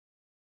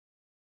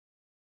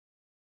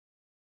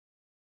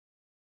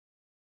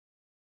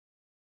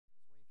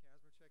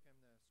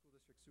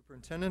District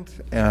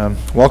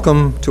Superintendent.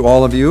 Welcome to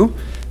all of you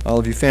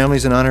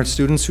families and honored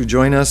students who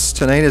join us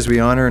tonight as we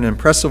honor an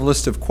impressive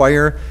list of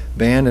choir,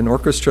 band, and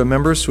orchestra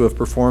members who have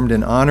performed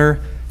in honor,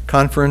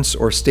 conference,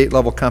 or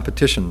state-level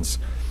competitions.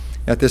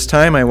 At this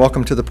time, I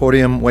welcome to the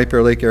podium White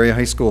Bear Lake Area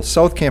High School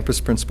South Campus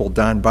Principal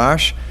Don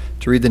Bosch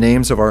to read the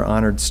names of our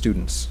honored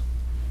students.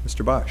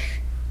 Mr. Bosch.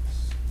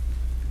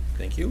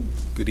 Thank you.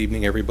 Good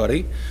evening,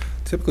 everybody.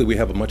 Typically, we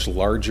have a much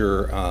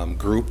larger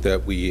group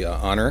that we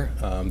honor.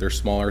 They're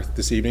smaller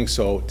this evening,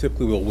 so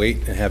typically we'll wait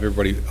and have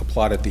everybody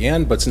applaud at the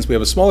end, but since we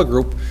have a smaller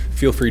group,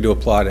 feel free to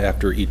applaud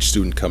after each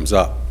student comes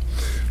up.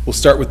 We'll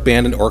start with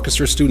band and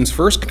orchestra students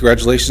first.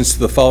 Congratulations to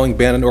the following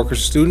band and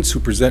orchestra students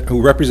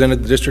who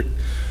represented the district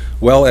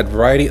well at a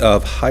variety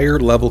of higher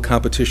level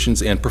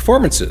competitions and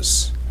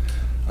performances.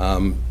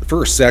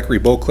 First, Zachary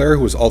Beauclair,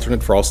 who was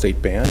alternate for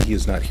All-State Band. He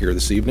is not here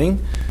this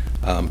evening.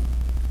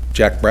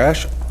 Jack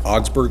Brash,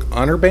 Augsburg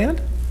Honor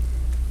Band.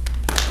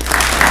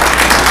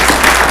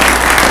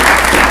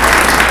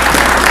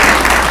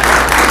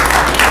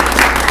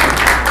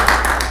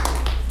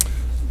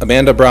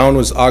 Amanda Brown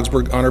was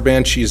Augsburg Honor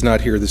Band. She is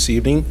not here this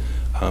evening.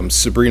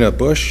 Sabrina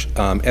Bush,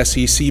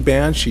 SEC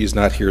Band. She is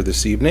not here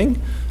this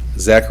evening.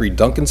 Zachary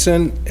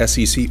Duncanson,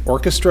 SEC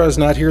Orchestra, is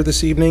not here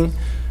this evening.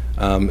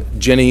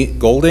 Jenny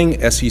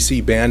Golding,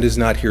 SEC Band, is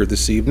not here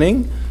this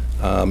evening.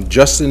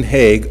 Justin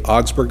Haig,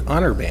 Augsburg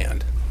Honor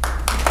Band.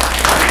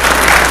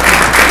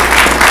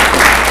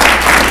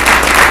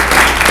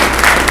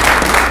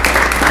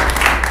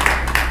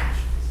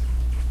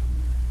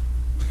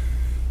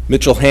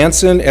 Mitchell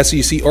Hansen,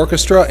 SEC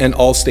Orchestra and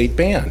All-State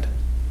Band.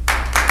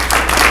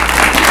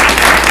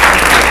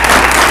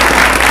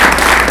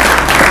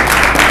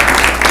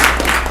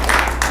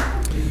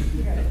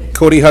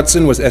 Cody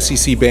Hudson was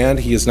SEC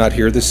Band. He is not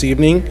here this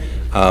evening.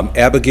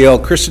 Abigail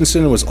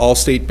Christensen was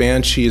All-State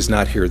Band. She is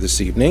not here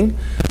this evening.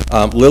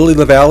 Lily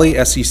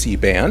LaValle, SEC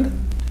Band.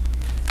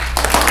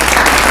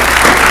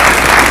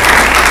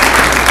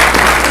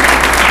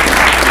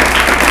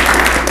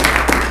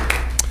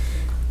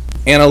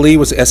 Anna Lee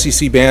was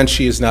SEC Band.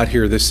 She is not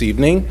here this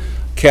evening.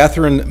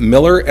 Catherine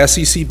Miller,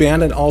 SEC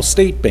Band and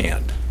All-State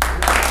Band.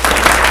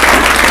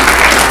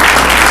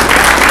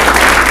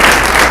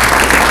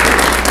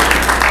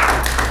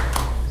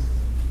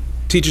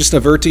 Tejas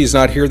Naverti is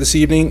not here this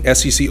evening.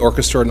 SEC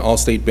Orchestra and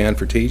All-State Band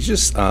for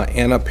Tejas.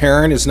 Anna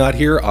Perrin is not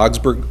here.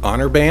 Augsburg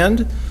Honor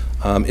Band.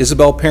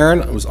 Isabel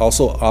Perrin was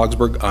also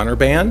Augsburg Honor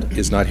Band,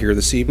 is not here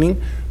this evening.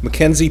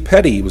 Mackenzie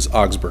Petty was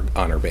Augsburg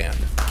Honor Band.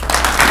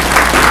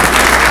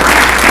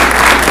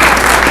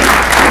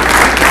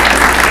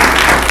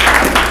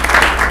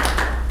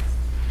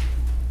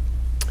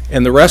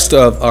 And the rest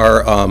of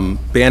our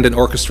band and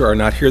orchestra are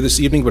not here this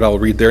evening, but I'll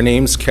read their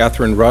names.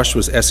 Catherine Rush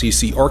was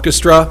SEC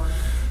Orchestra.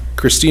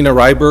 Christina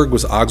Ryberg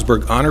was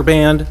Augsburg Honor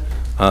Band.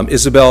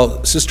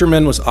 Isabel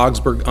Sisterman was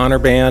Augsburg Honor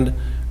Band.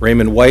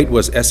 Raymond White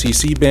was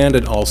SEC Band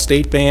and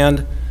All-State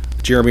Band.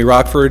 Jeremy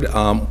Rockford,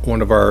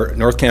 one of our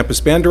North Campus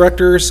Band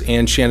Directors,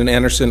 and Shannon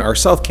Anderson, our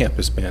South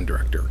Campus Band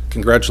Director.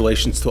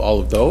 Congratulations to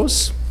all of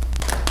those.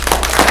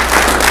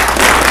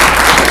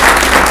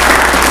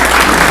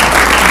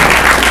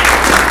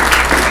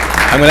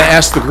 I'm going to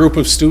ask the group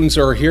of students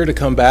who are here to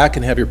come back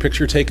and have your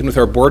picture taken with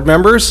our board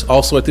members.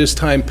 Also at this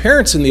time,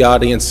 parents in the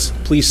audience,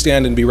 please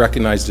stand and be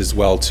recognized as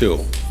well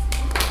too.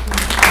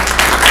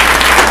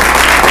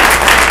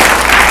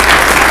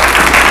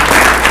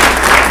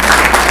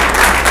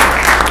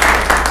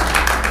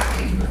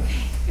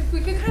 If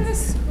we could kind of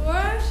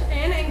squish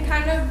in and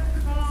kind of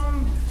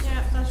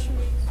yeah, that should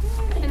be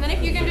good. And then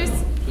if you can just,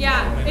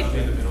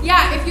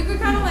 if you could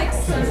kind of like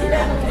center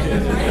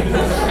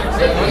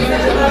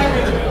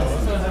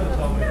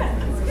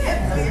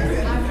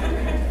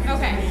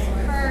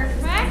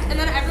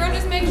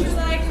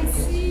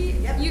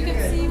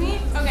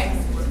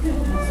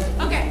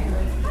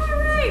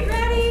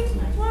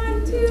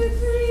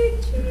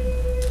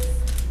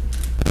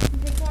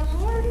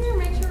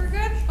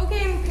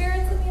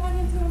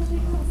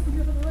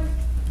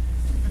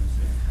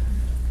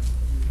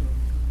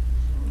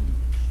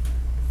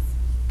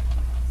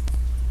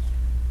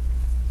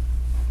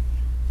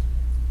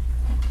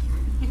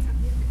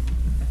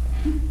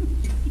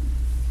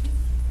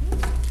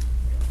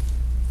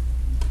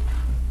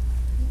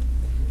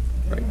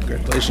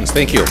Congratulations.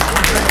 Thank you.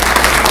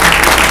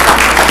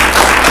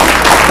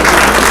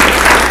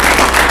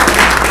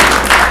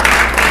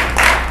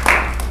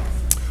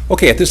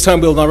 Okay, at this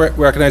time we'll now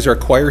recognize our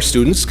choir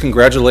students.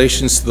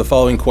 Congratulations to the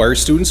following choir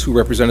students who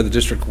represented the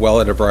district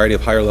well at a variety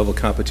of higher level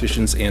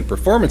competitions and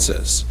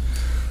performances.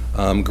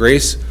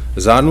 Grace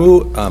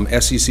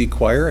Zanwu, SEC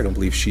Choir, I don't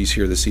believe she's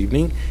here this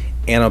evening.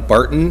 Anna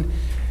Barton,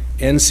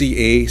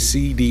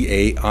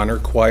 NCA-CDA Honor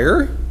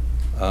Choir.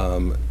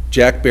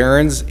 Jack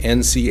Behrens,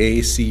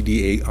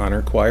 NCA-CDA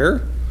Honor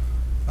Choir.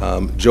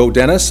 Joe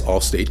Dennis,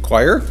 All-State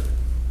Choir.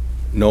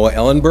 Noah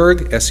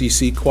Ellenberg,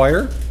 SEC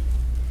Choir.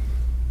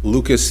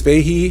 Lucas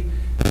Fahey,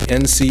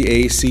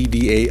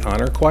 NCA-CDA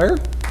Honor Choir.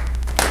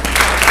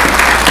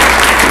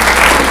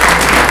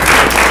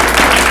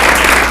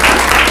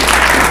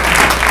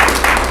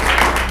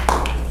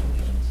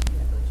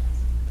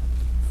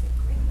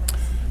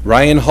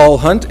 Ryan Hall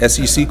Hunt,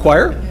 SEC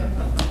Choir.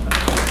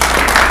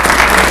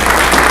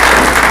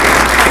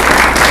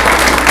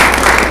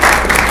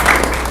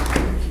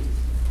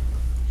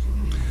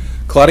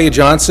 Claudia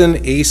Johnson,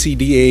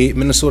 ACDA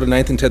Minnesota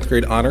 9th and 10th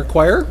grade honor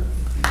choir.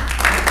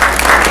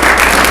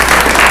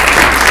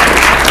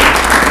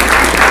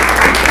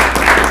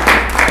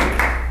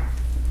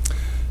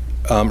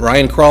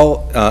 Ryan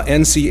Kroll,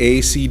 NCA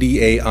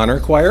CDA honor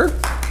choir.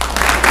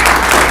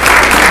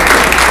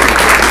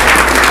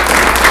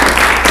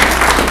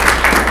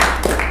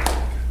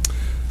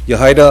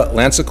 Yahida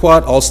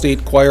Lansaquat,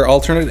 All-State Choir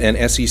Alternate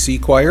and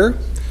SEC Choir.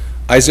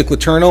 Isaac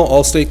Letourneau,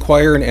 All-State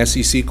Choir and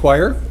SEC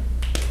Choir.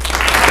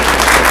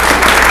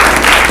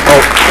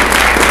 Oh,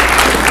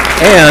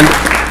 and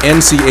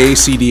NCA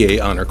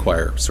CDA Honor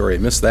Choir. Sorry, I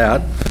missed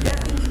that.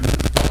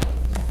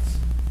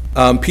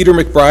 Peter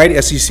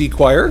McBride, SEC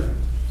Choir.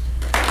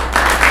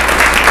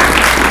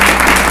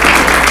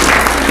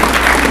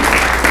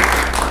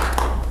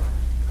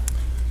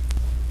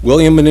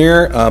 William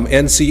Manier,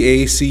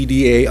 NCA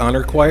CDA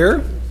Honor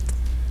Choir.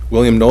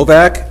 William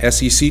Novak,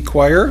 SEC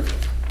Choir.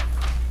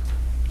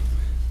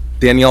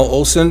 Danielle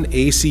Olson,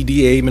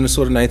 ACDA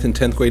Minnesota 9th and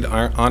 10th grade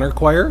honor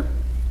choir.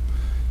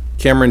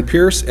 Cameron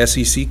Pierce,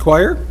 SEC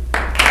Choir.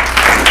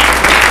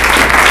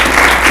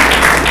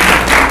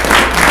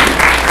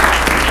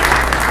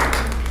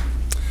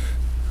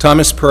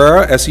 Thomas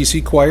Pereira,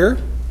 SEC Choir.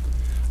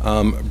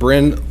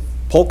 Bryn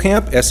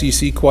Polkamp,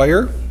 SEC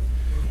Choir.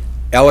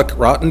 Alec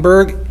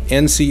Rottenberg,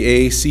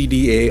 NCA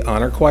CDA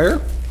Honor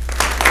Choir.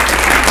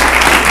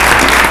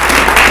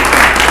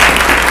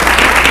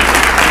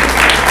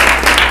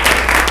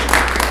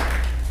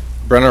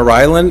 Brenna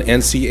Ryland,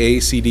 NCA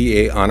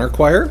CDA Honor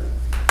Choir.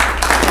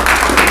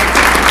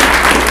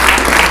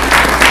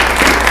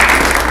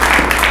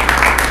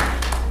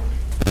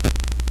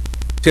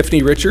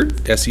 Tiffany Richard,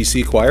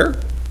 SEC Choir.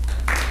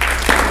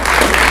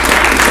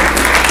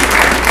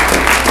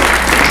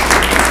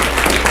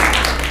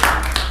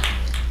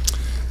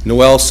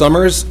 Noelle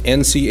Summers,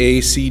 NCA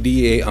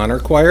CDA Honor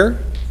Choir.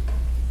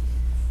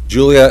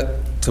 Julia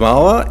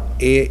Tamala,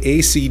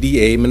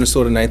 ACDA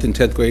Minnesota 9th and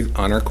 10th grade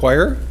Honor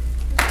Choir.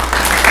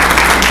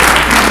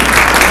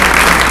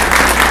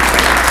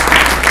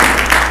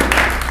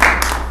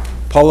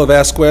 Paula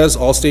Vasquez,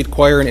 All-State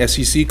Choir and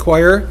SEC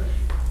Choir.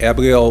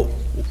 Abigail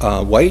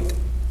White,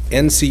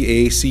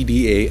 NCA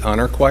CDA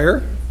Honor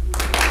Choir.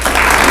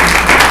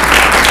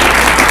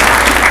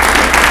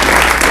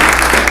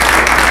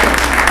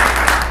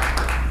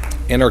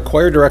 And our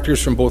choir directors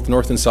from both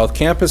North and South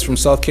Campus. From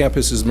South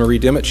Campus is Marie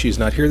Dimmitt, she's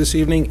not here this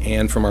evening.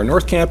 And from our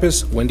North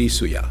Campus, Wendy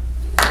Suya.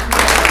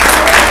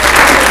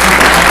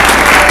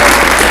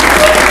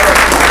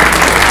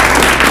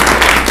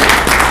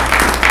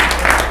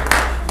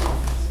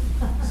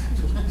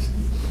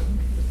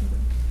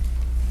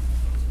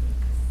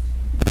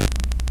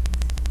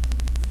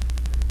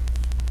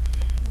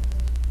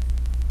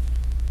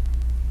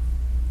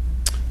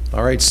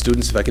 All right,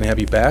 students, if I can have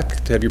you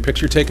back to have your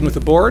picture taken with the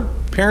board.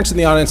 Parents in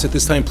the audience at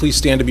this time, please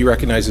stand to be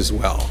recognized as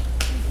well.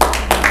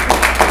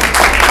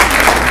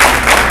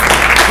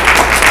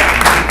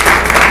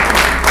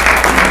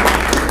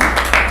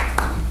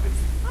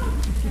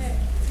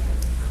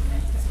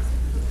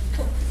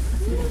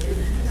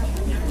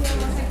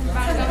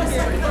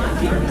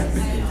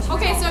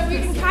 Okay, so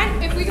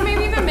if we can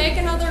maybe even make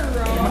another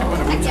row.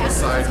 Okay.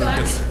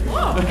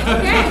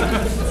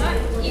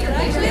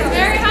 Actually, it's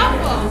very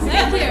helpful.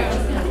 Thank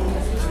you.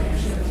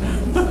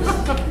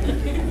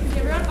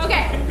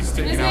 Okay, just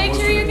make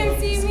sure you can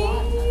see me.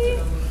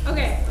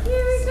 Okay,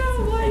 here we go.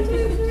 1,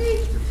 2,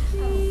 3.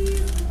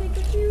 Please take a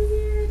few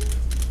here.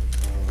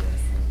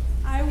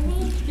 I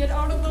will get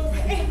out of the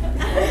way.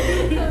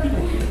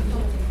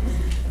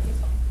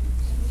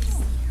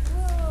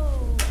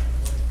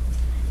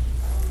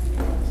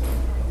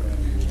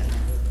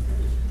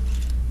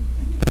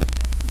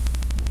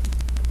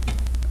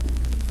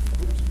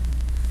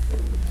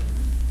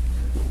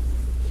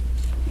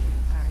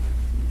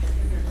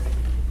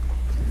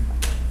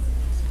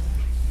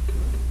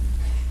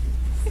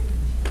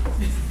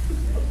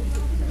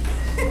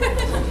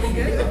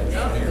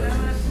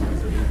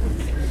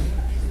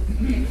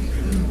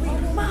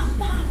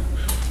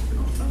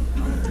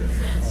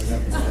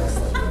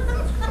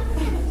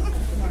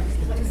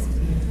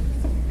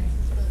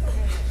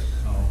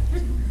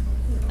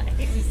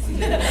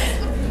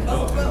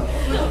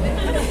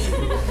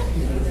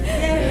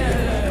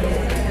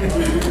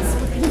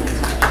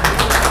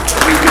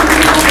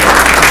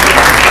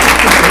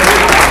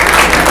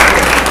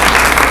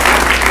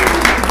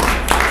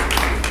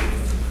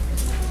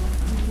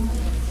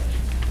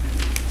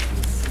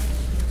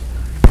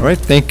 All right,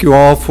 thank you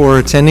all for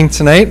attending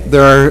tonight.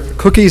 There are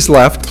cookies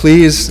left.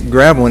 Please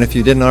grab one if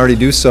you didn't already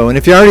do so. And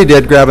if you already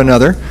did, grab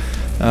another.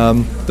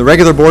 The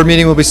regular board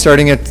meeting will be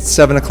starting at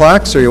 7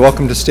 o'clock, so you're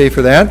welcome to stay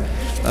for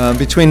that.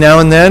 Between now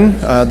and then,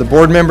 the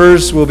board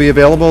members will be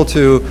available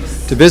to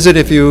visit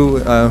if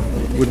you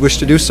would wish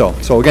to do so.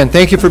 So again,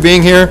 thank you for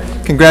being here.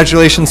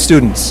 Congratulations,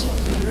 students.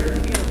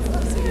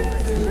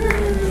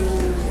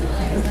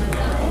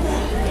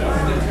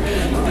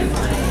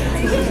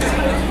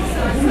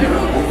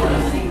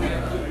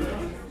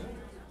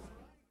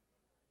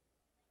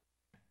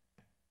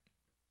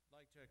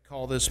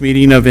 Call this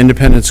meeting of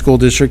Independent School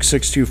District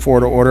 624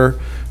 to order.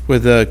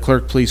 Would the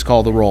clerk please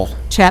call the roll?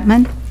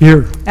 Chapman?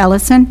 Here.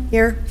 Ellison?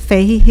 Here.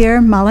 Fahey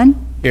here.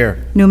 Mullen?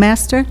 Here.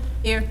 Newmaster?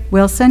 Here.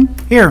 Wilson?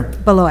 Here.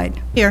 Beloit?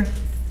 Here.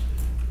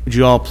 Would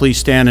you all please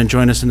stand and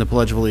join us in the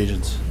Pledge of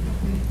Allegiance?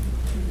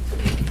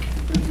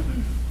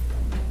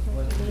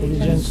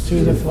 Allegiance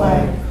to the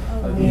flag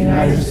of the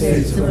United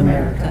States of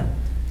America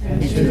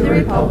and to the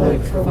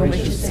republic for which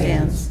it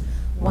stands,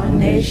 one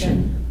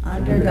nation,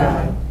 under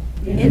God,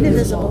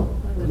 indivisible,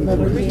 with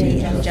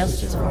liberty and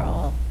justice for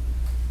all.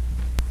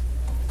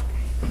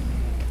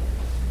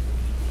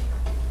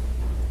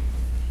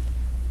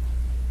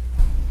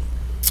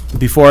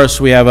 Before us,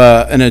 we have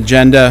an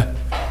agenda.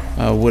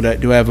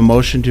 Do I have a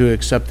motion to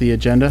accept the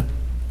agenda?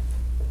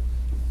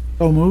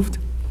 So moved.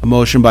 A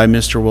motion by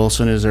Mr.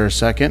 Wilson. Is there a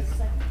second?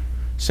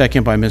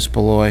 Second by Ms.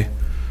 Beloy.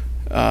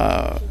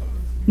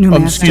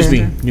 Newmaster. Excuse me,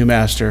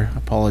 Newmaster.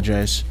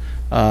 Apologize.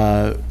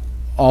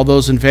 All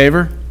those in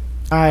favor?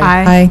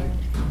 Aye.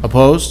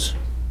 Opposed?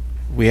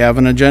 We have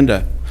an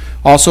agenda.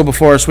 Also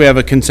before us, we have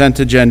a consent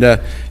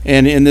agenda,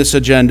 and in this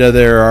agenda,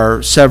 there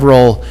are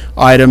several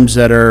items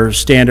that are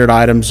standard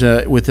items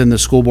within the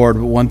school board,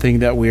 but one thing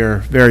that we are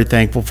very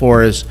thankful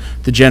for is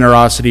the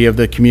generosity of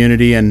the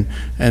community and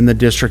the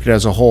district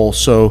as a whole.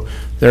 So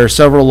there are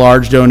several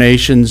large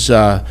donations,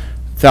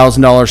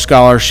 $1,000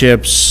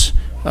 scholarships,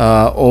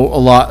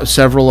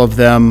 several of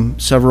them,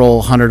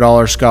 several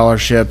 $100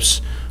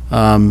 scholarships. We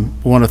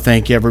want to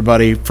thank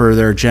everybody for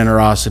their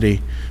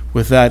generosity.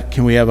 With that,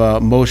 can we have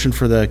a motion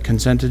for the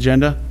consent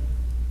agenda?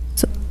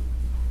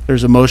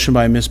 There's a motion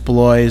by Ms.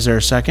 Beloy. Is there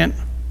a second?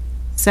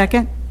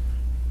 Second?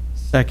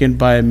 Second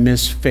by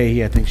Ms.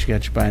 Fahey. I think she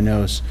got you by a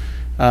nose.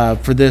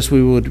 For this,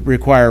 we would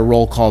require a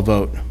roll call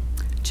vote.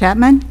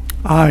 Chapman?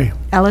 Aye.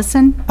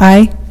 Ellison?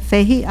 Aye.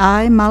 Fahey,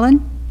 aye.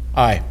 Mullen?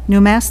 Aye.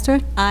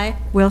 Newmaster? Aye.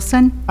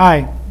 Wilson?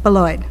 Aye.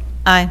 Beloit?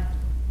 Aye.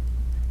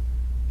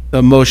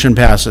 The motion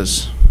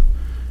passes.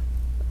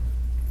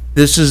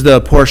 This is the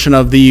portion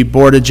of the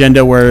board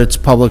agenda where it's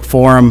public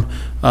forum.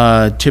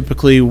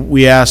 Typically,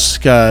 we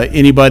ask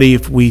anybody,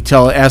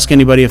 ask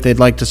anybody if they'd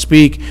like to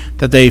speak,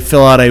 that they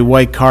fill out a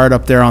white card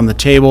up there on the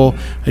table.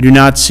 I do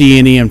not see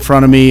any in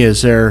front of me.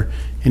 Is there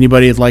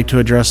anybody that'd like to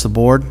address the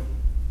board?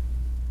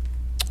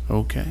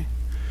 Okay.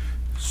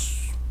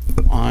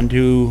 On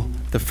to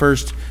the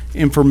first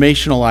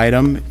informational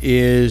item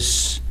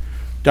is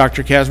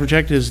Dr.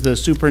 Kazmierczak, is the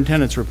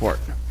superintendent's report.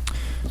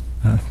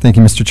 Thank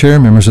you, Mr. Chair,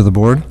 members of the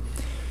board.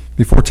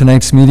 Before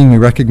tonight's meeting, we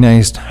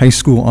recognized high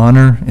school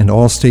honor and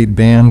all-state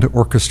band,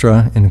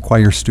 orchestra, and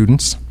choir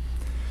students.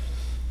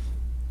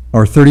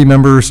 Our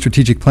 30-member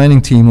strategic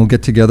planning team will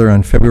get together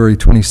on February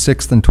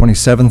 26th and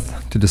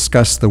 27th to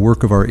discuss the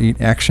work of our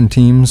 8 action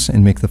teams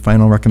and make the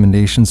final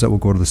recommendations that will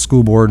go to the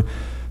school board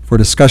for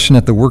discussion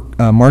at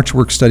the March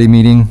work study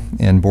meeting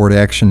and board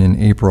action in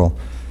April.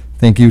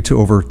 Thank you to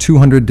over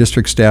 200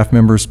 district staff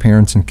members,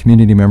 parents, and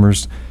community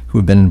members who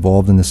have been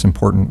involved in this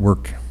important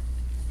work.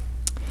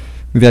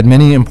 We've had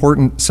many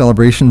important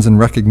celebrations and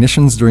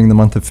recognitions during the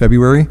month of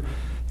February,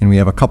 and we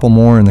have a couple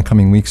more in the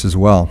coming weeks as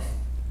well.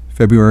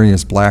 February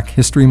is Black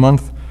History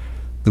Month.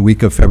 The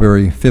week of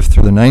February 5th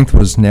through the 9th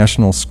was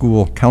National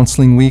School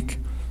Counseling Week.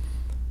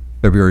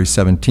 February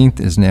 17th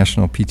is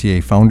National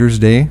PTA Founders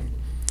Day.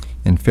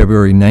 And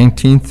February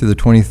 19th through the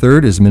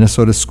 23rd is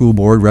Minnesota School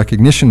Board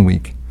Recognition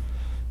Week.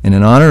 And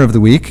in honor of the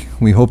week,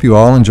 we hope you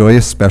all enjoy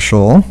a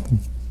special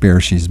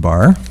Bershe's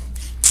Bar.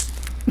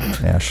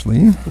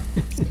 Ashley,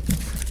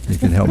 you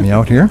can help me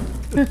out here.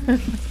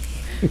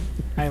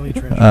 Highly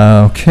treasured.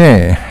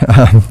 Okay,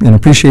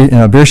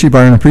 Bershe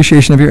Bar in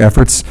appreciation of your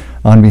efforts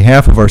on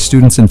behalf of our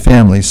students and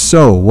families.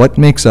 So, what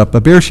makes up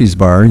a Bershe's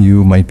Bar,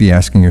 you might be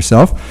asking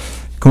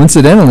yourself.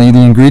 Coincidentally, the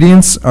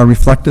ingredients are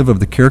reflective of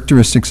the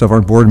characteristics of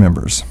our board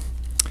members.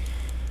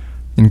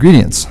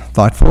 Ingredients: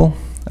 thoughtful,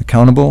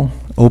 accountable,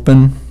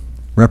 open,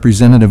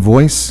 representative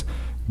voice,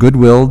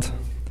 good-willed,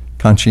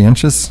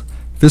 conscientious,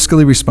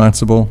 fiscally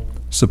responsible,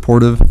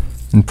 supportive,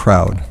 and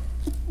proud.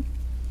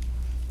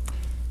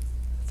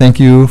 Thank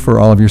you for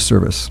all of your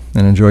service,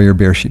 and enjoy your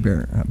Bershe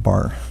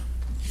Bar.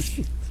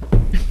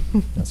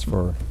 That's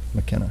for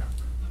McKenna.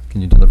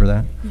 Can you deliver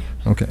that?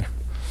 Okay.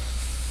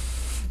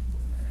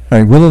 All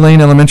right, Willow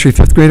Lane Elementary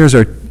 5th graders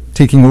are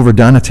taking over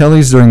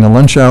Donatelli's during the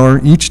lunch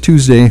hour each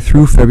Tuesday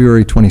through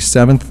February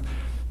 27th.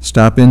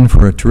 Stop in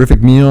for a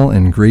terrific meal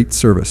and great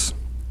service.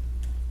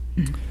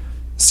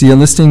 See a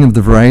listing of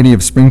the variety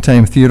of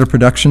springtime theater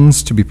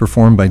productions to be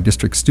performed by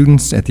district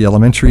students at the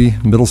elementary,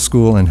 middle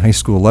school, and high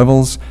school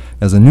levels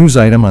as a news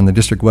item on the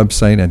district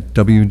website at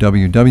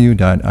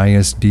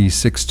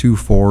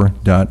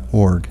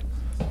www.isd624.org.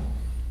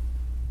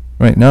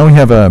 Right, now we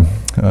have a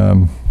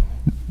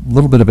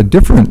little bit of a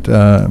different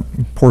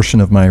portion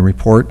of my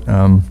report.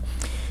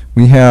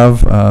 We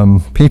have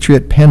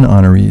Patriot Pen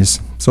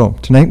honorees. So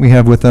tonight we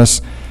have with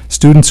us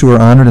students who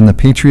are honored in the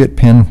Patriot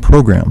Pen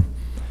program.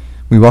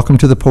 We welcome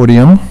to the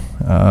podium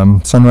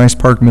Sunrise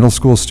Park Middle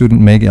School student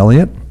Meg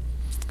Elliott.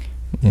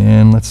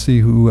 And let's see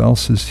who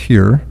else is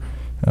here.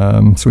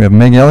 So we have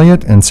Meg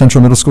Elliott and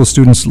Central Middle School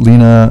students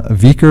Lena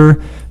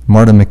Vieker,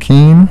 Marta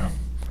McCain,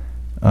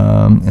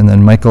 and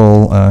then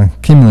Michael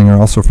Kimlinger,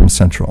 also from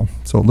Central.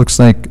 So it looks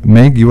like,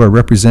 Meg, you are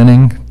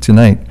representing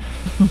tonight.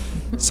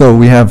 So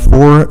we have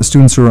 4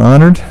 students who are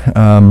honored.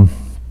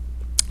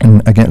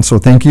 And again, so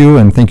thank you,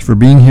 and thank you for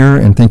being here,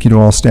 and thank you to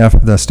all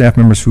the staff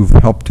members who've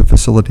helped to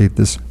facilitate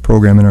this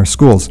program in our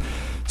schools.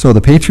 So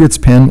the Patriots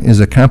Pen is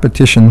a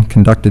competition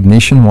conducted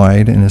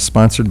nationwide and is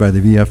sponsored by the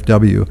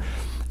VFW,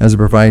 as it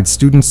provides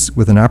students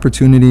with an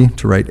opportunity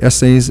to write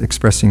essays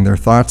expressing their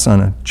thoughts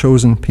on a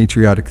chosen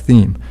patriotic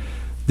theme.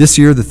 This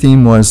year, the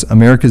theme was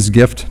America's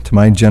Gift to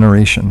My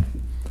Generation.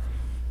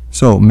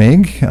 So,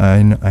 Meg,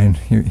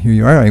 here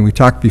you are. We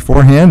talked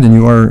beforehand, and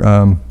you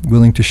are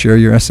willing to share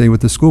your essay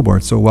with the school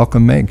board. So,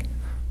 welcome, Meg.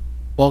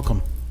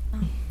 Welcome.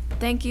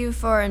 Thank you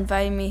for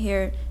inviting me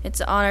here.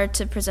 It's an honor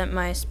to present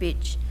my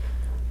speech.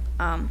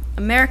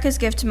 America's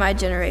Gift to My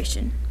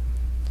Generation.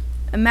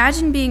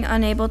 Imagine being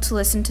unable to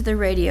listen to the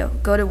radio,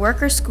 go to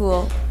work or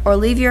school, or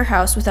leave your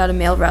house without a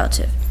male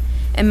relative.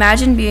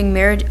 Imagine being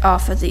married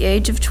off at the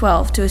age of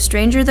 12 to a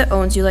stranger that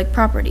owns you like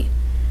property.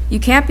 You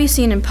can't be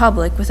seen in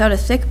public without a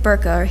thick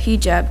burqa or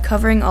hijab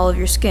covering all of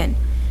your skin,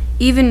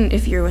 even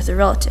if you're with a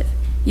relative.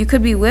 You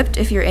could be whipped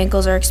if your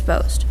ankles are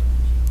exposed.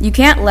 You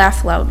can't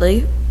laugh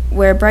loudly,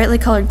 wear brightly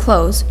colored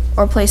clothes,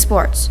 or play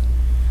sports.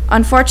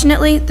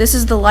 Unfortunately, this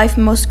is the life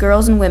most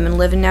girls and women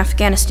live in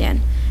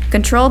Afghanistan,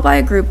 controlled by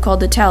a group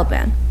called the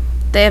Taliban.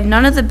 They have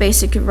none of the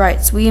basic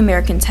rights we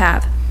Americans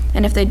have,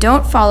 and if they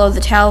don't follow the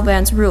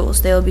Taliban's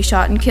rules, they will be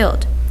shot and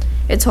killed.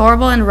 It's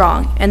horrible and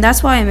wrong, and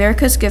that's why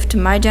America's gift to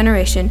my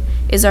generation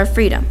is our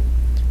freedom.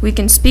 We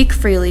can speak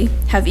freely,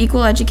 have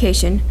equal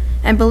education,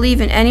 and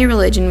believe in any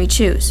religion we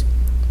choose.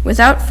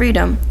 Without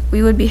freedom,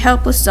 we would be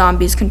helpless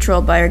zombies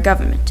controlled by our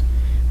government.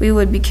 We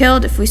would be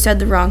killed if we said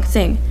the wrong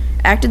thing,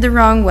 acted the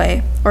wrong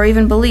way, or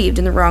even believed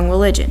in the wrong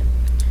religion.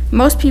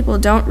 Most people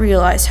don't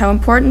realize how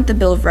important the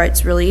Bill of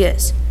Rights really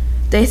is.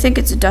 They think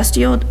it's a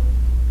dusty old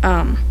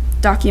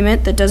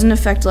document that doesn't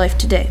affect life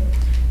today,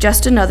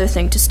 just another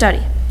thing to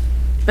study.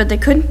 But they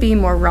couldn't be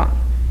more wrong.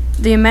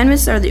 The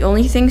amendments are the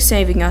only thing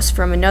saving us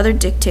from another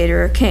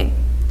dictator or king.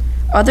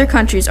 Other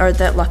countries aren't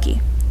that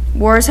lucky.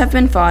 Wars have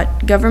been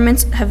fought,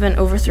 governments have been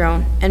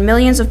overthrown, and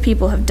millions of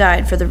people have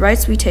died for the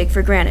rights we take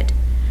for granted.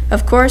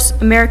 Of course,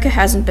 America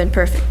hasn't been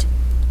perfect.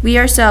 We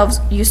ourselves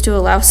used to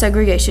allow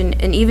segregation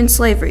and even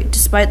slavery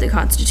despite the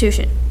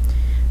Constitution.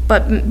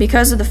 But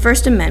because of the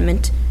First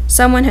Amendment,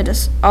 someone had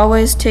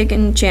always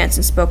taken a chance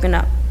and spoken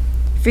up.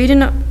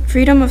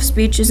 Freedom of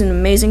speech is an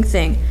amazing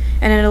thing,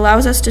 and it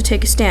allows us to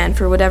take a stand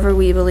for whatever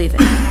we believe in.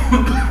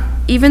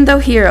 Even though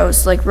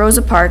heroes like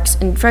Rosa Parks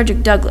and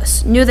Frederick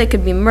Douglass knew they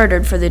could be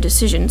murdered for their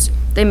decisions,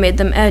 they made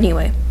them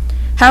anyway.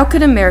 How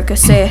could America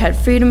say it had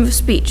freedom of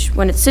speech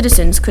when its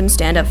citizens couldn't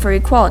stand up for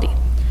equality?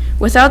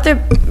 Without their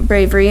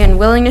bravery and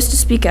willingness to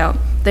speak out,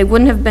 they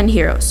wouldn't have been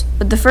heroes,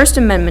 but the First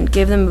Amendment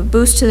gave them a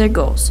boost to their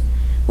goals.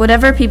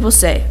 Whatever people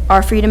say,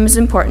 our freedom is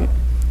important.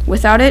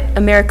 Without it,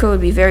 America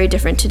would be very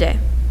different today.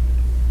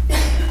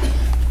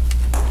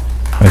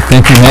 All right,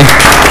 thank you, Meg.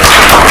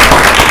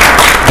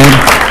 And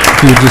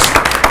if you would just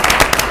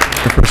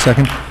wait for a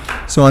second.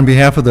 So on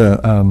behalf of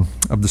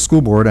the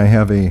school board, I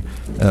have a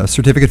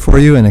certificate for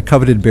you and a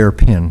coveted bear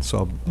pin. So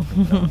I'll put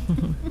it down.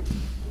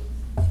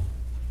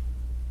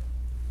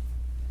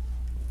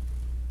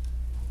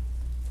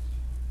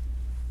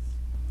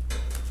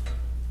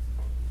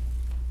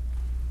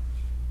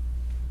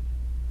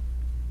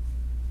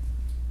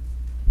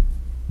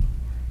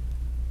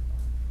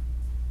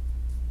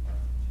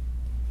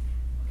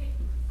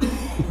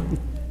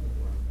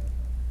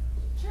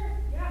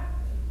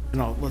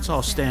 No, let's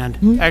all stand.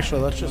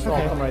 Actually, let's just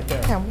all come right there.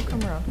 Yeah, we'll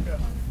come around.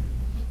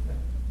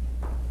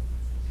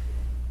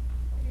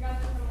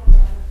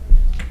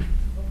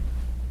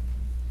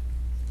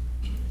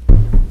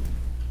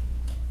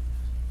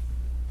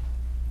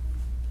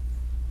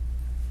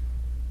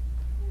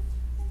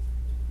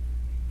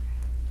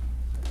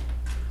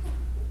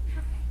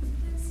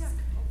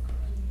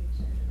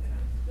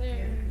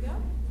 There we go.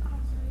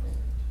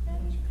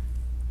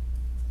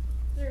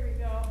 There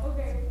we go.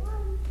 Okay,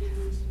 1, 2,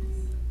 3.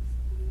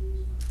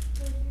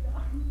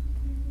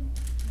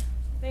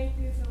 Thank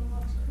you so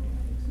much.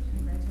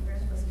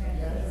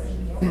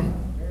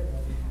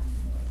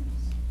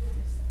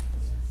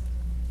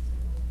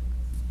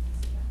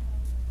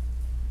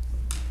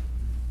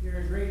 You're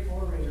a great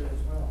orator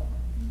as well.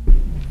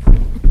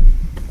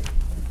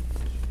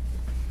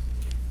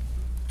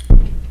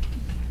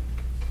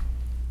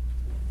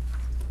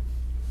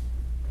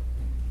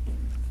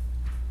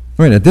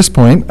 All right, at this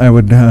point, I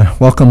would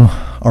welcome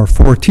our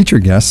 4 teacher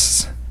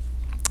guests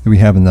that we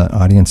have in the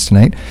audience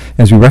tonight,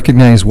 as we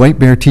recognize White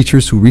Bear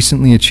teachers who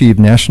recently achieved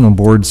National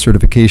Board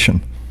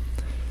certification.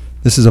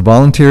 This is a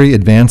voluntary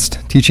advanced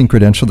teaching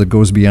credential that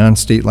goes beyond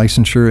state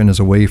licensure and is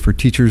a way for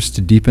teachers to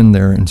deepen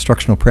their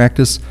instructional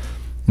practice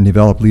and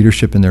develop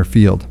leadership in their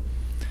field.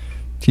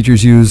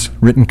 Teachers use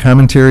written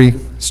commentary,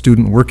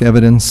 student work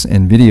evidence,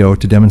 and video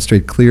to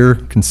demonstrate clear,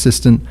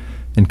 consistent,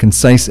 and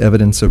concise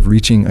evidence of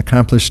reaching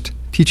accomplished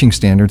teaching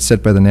standards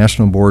set by the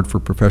National Board for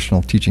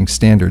Professional Teaching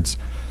Standards.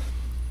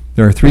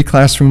 There are 3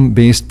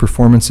 classroom-based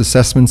performance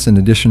assessments in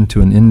addition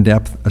to an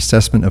in-depth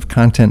assessment of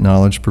content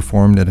knowledge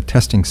performed at a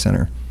testing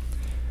center.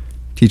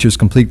 Teachers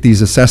complete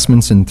these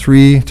assessments in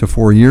 3 to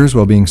 4 years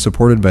while being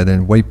supported by the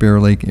White Bear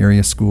Lake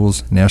Area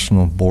Schools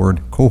National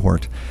Board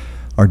cohort.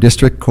 Our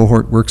district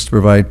cohort works to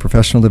provide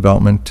professional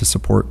development to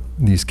support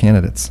these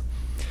candidates.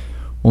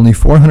 Only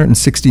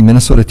 460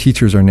 Minnesota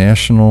teachers are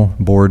National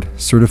Board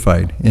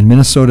certified. In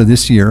Minnesota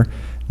this year,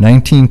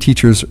 19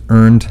 teachers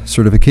earned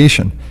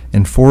certification,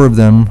 and 4 of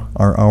them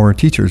are our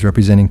teachers,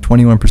 representing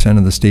 21%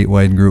 of the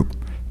statewide group.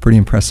 Pretty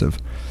impressive.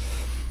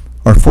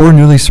 Our 4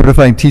 newly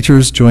certified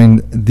teachers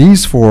joined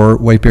these 4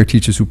 White Bear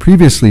teachers who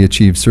previously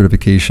achieved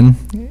certification: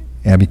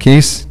 Abby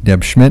Case,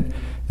 Deb Schmidt,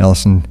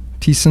 Allison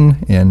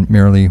Thiessen, and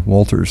Marilee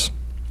Walters.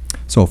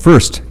 So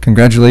first,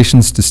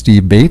 congratulations to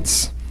Steve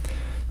Bates.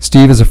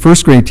 Steve is a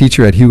first grade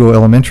teacher at Hugo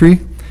Elementary.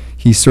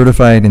 He's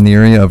certified in the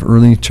area of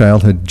early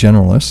childhood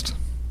generalist.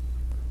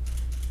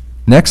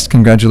 Next,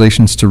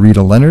 congratulations to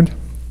Rita Leonard.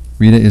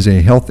 Rita is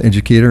a health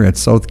educator at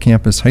South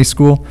Campus High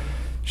School.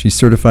 She's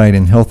certified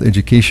in health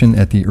education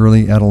at the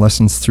early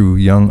adolescence through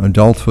young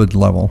adulthood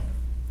level.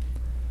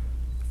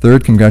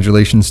 Third,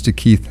 congratulations to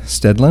Keith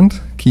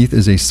Stedland. Keith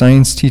is a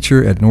science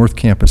teacher at North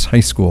Campus High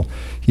School.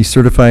 He's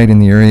certified in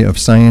the area of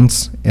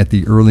science at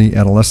the early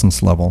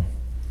adolescence level.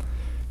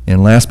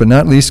 And last but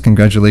not least,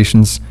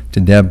 congratulations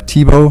to Deb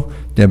Tebow.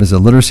 Deb is a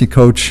literacy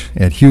coach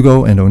at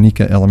Hugo and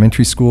Onika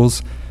Elementary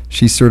Schools.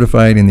 She's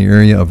certified in the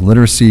area of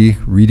literacy,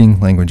 reading,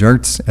 language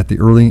arts at the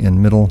early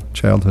and middle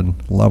childhood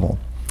level.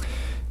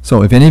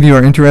 So if any of you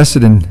are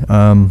interested in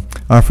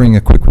offering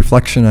a quick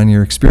reflection on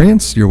your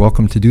experience, you're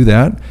welcome to do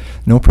that.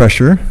 No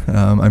pressure.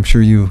 I'm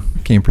sure you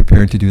came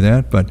prepared to do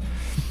that, but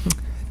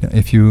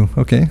if you,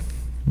 okay,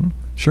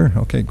 sure,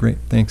 okay, great,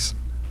 thanks.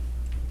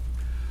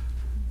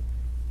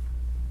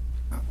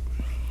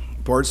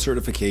 Board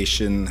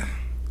certification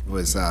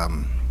was a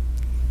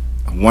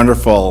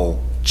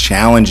wonderful,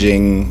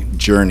 challenging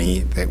journey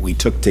that we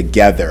took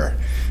together.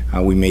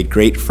 We made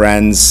great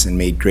friends and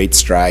made great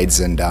strides,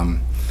 and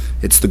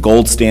it's the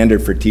gold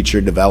standard for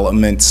teacher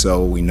development,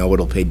 so we know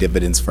it'll pay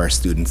dividends for our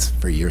students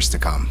for years to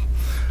come.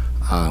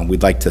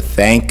 We'd like to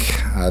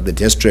thank the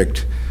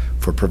district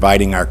for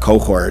providing our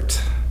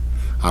cohort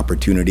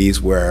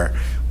opportunities where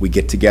we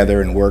get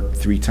together and work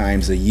 3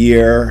 times a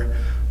year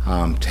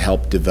to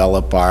help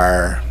develop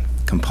our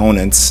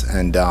components,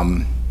 and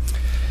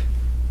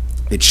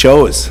it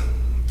shows.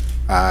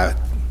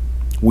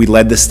 We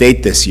led the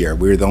state this year.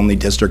 We were the only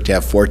district to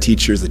have 4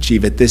 teachers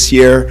achieve it this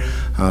year,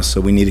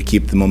 so we need to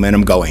keep the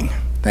momentum going.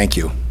 Thank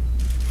you.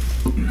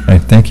 All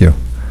right, thank you.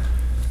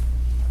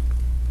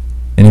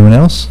 Anyone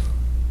else?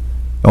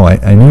 Oh,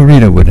 I knew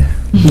Rita would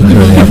enjoy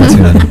the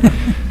opportunity.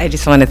 I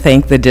just want to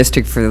thank the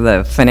district for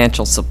the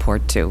financial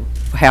support too.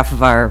 Half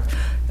of our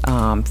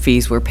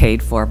fees were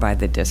paid for by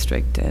the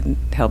district and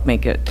helped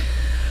make it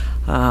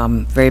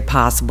very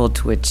possible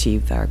to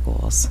achieve our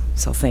goals.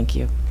 So thank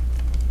you.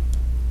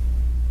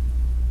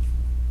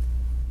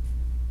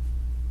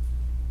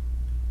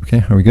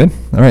 Okay, are we good?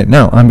 All right,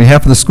 now, on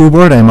behalf of the school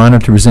board, I am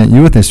honored to present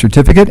you with a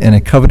certificate and a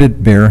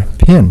coveted Bear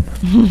pin.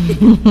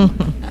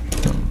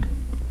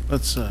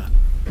 Let's take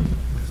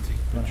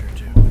a picture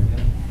too.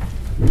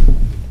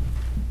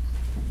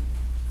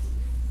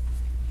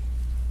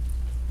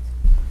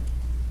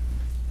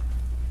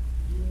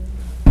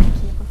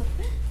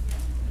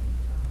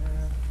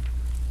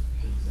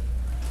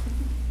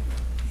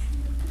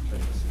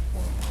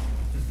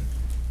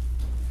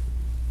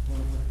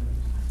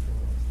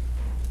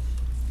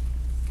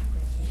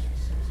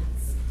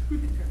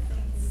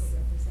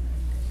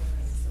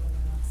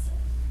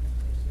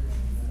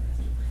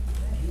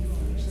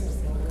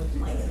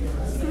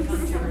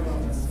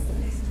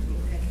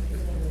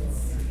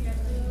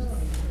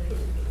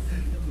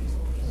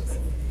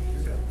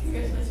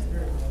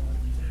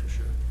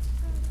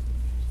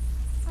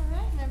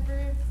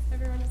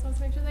 Everyone just wants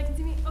to make sure they can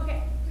see me.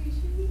 Okay, we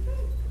should be good.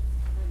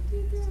 1,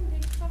 2, 3. I'm gonna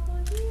take a couple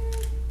of here.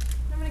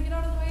 I'm gonna get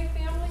out of the way.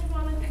 Families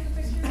want to take a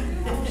picture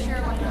too. Sure,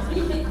 why not?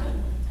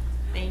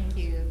 Thank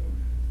you.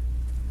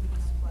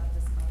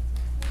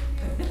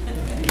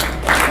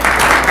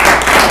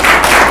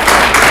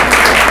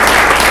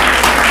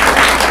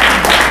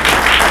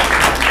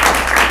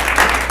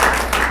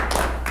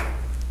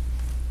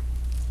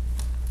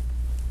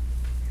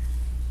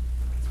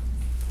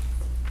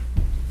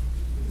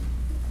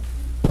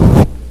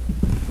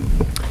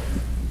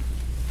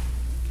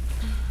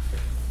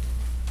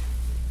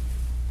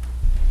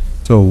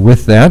 So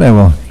with that, I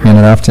will hand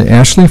it off to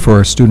Ashley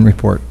for a student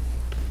report.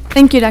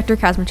 Thank you, Dr.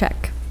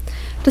 Kazmierczak.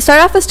 To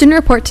start off the student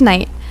report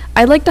tonight,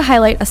 I'd like to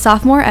highlight a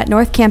sophomore at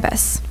North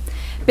Campus.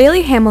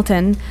 Bailey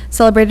Hamilton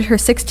celebrated her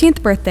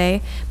 16th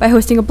birthday by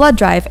hosting a blood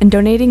drive and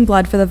donating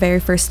blood for the very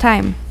first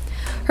time.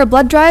 Her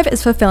blood drive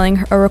is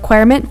fulfilling a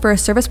requirement for a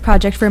service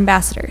project for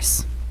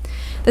ambassadors.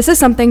 This is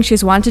something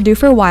she's wanted to do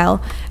for a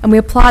while, and we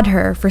applaud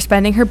her for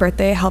spending her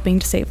birthday helping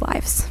to save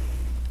lives.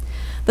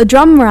 The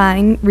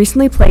Drumline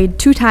recently played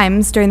 2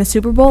 times during the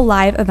Super Bowl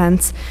live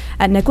events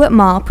at Nicollet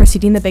Mall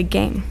preceding the big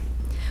game.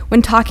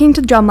 When talking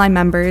to Drumline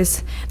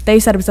members, they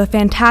said it was a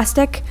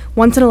fantastic,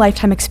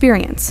 once-in-a-lifetime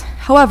experience.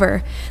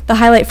 However, the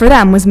highlight for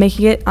them was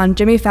making it on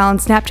Jimmy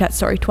Fallon's Snapchat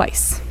story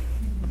twice.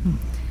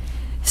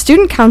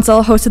 Student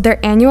Council hosted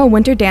their annual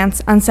winter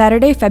dance on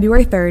Saturday,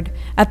 February 3rd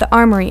at the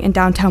Armory in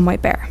downtown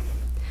White Bear.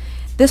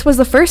 This was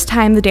the first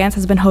time the dance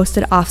has been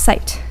hosted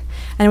off-site,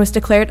 and it was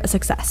declared a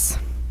success.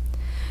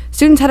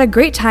 Students had a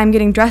great time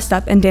getting dressed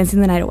up and dancing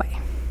the night away.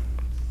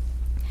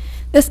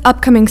 This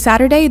upcoming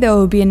Saturday, there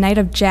will be a night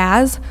of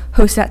jazz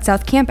hosted at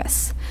South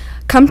Campus.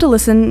 Come to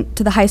listen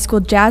to the high school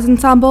jazz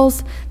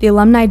ensembles, the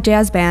alumni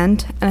jazz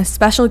band, and a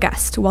special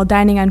guest while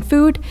dining on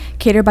food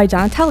catered by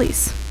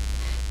Donatelli's.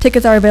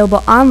 Tickets are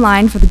available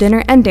online for the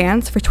dinner and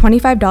dance for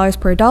 $25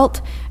 per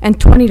adult and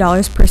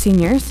 $20 per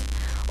seniors,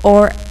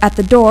 or at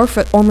the door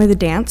for only the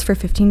dance for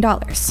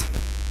 $15.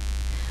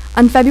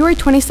 On February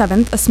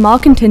 27th, a small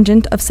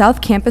contingent of South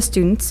Campus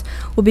students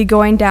will be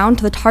going down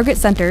to the Target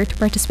Center to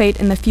participate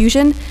in the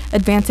Fusion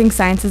Advancing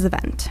Sciences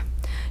event.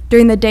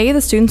 During the day,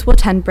 the students will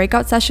attend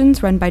breakout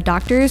sessions run by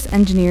doctors,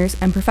 engineers,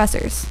 and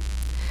professors.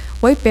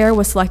 White Bear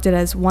was selected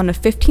as one of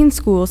 15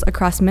 schools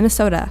across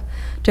Minnesota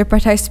to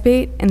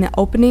participate in the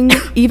opening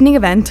evening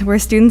event where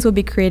students will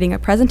be creating a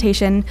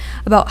presentation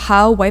about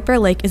how White Bear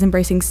Lake is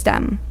embracing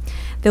STEM.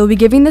 They will be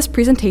giving this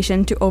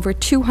presentation to over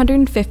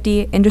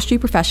 250 industry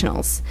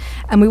professionals,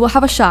 and we will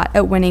have a shot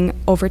at winning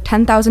over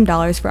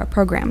 $10,000 for our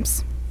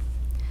programs.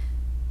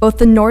 Both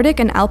the Nordic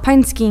and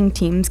Alpine skiing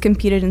teams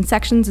competed in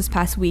sections this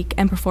past week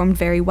and performed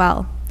very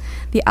well.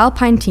 The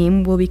Alpine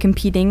team will be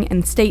competing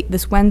in state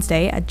this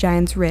Wednesday at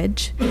Giants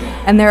Ridge,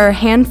 and there are a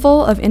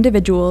handful of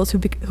individuals who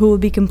will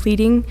be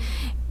completing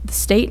the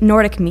state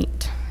Nordic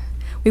meet.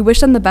 We wish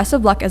them the best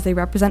of luck as they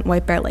represent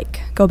White Bear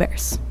Lake. Go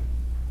Bears.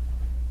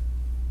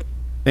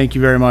 Thank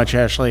you very much,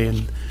 Ashley.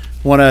 And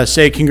want to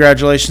say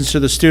congratulations to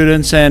the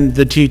students and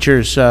the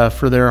teachers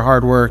for their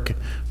hard work.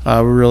 We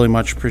really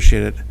much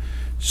appreciate it.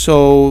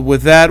 So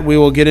with that, we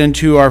will get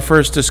into our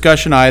first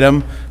discussion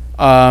item,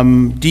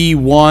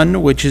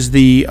 D1, which is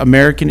the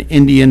American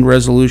Indian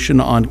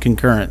Resolution on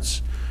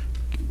Concurrence.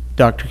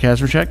 Dr.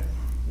 Kazmierczak?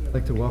 I'd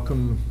like to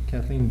welcome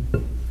Kathleen.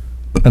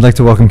 I'd like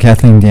to welcome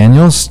Kathleen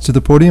Daniels to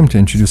the podium to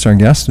introduce our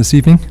guest this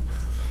evening.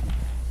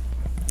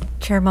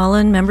 Chair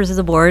Mullen, members of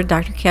the board,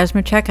 Dr.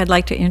 Kazmierczak, I'd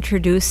like to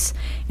introduce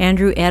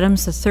Andrew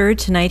Adams III.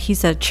 Tonight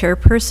he's a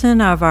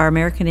chairperson of our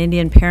American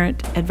Indian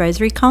Parent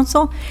Advisory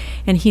Council,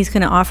 and he's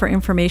going to offer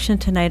information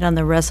tonight on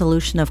the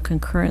resolution of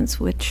concurrence,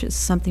 which is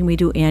something we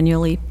do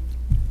annually,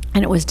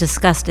 and it was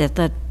discussed at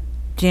the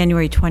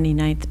January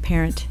 29th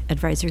Parent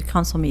Advisory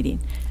Council meeting.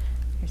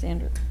 Here's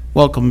Andrew.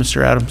 Welcome,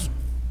 Mr. Adams.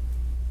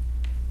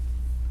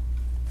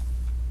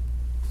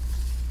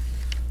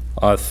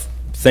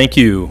 Thank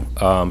you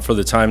for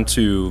the time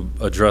to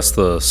address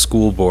the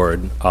school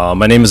board.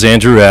 My name is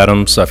Andrew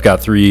Adams. I've got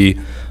 3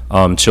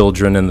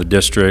 children in the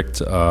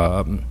district,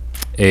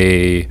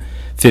 a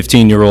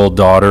 15-year-old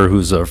daughter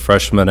who's a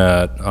freshman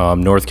at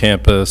North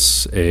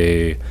Campus,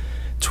 a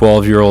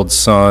 12-year-old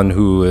son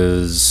who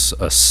is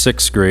a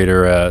 6th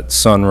grader at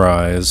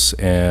Sunrise,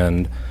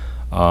 and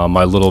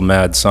my little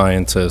mad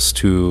scientist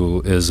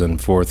who is in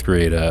 4th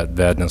grade at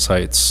Vadnais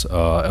Heights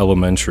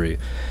Elementary.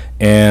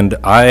 And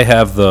I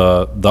have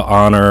the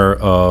honor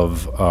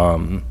of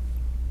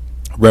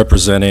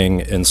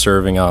representing and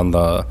serving on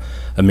the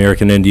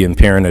American Indian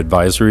Parent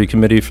Advisory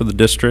Committee for the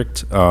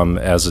district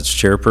as its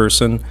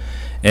chairperson.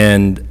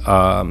 And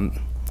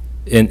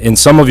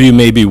some of you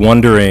may be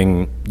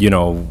wondering, you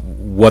know,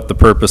 what the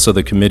purpose of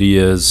the committee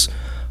is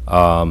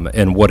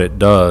and what it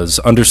does.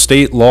 Under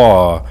state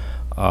law,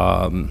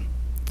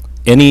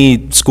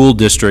 any school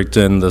district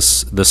in the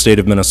state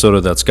of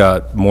Minnesota that's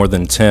got more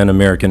than 10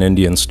 American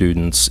Indian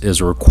students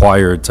is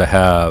required to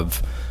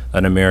have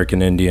an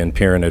American Indian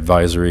Parent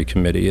Advisory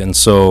Committee. And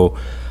so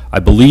I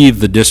believe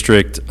the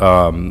district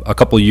a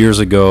couple years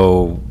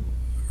ago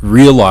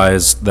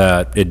realized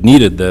that it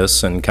needed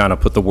this and kind of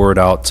put the word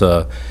out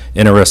to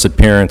interested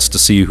parents to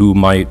see who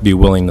might be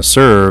willing to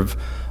serve.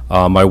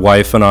 My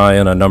wife and I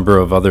and a number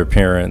of other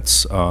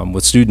parents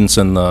with students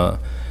in the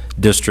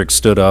district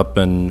stood up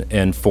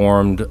and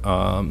formed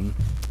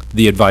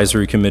the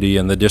advisory committee,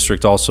 and the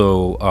district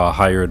also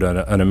hired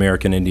an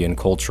American Indian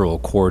cultural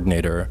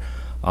coordinator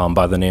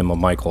by the name of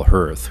Michael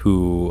Hirth,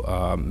 who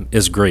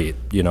is great.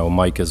 You know,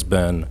 Mike has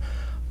been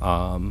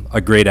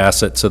a great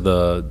asset to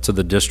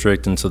the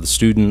district and to the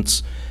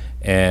students,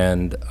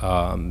 and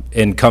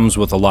comes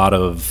with a lot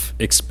of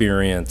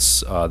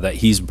experience that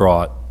he's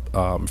brought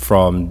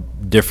from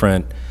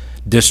different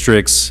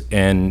districts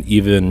and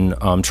even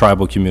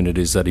tribal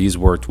communities that he's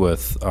worked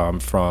with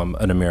from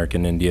an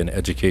American Indian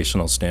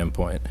educational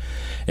standpoint.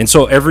 And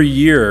so every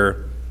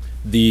year,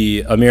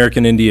 the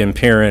American Indian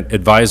Parent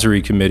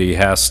Advisory Committee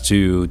has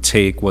to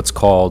take what's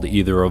called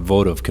either a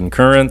vote of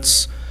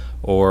concurrence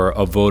or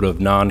a vote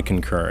of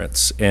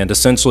non-concurrence. And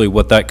essentially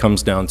what that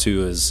comes down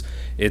to is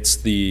it's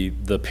the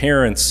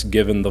parents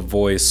given the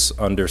voice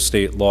under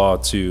state law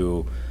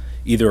to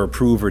either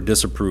approve or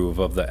disapprove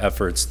of the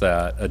efforts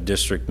that a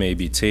district may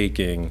be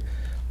taking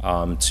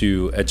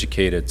to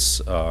educate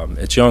its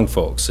young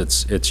folks,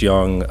 its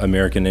young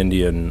American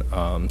Indian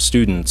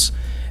students.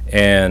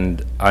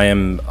 And I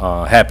am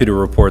happy to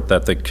report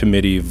that the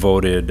committee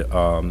voted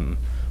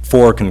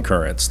for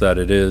concurrence, that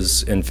it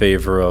is in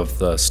favor of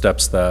the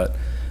steps that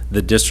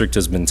the district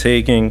has been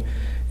taking.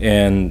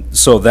 And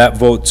so that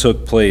vote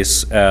took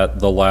place at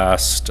the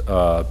last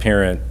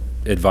Parent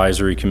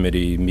Advisory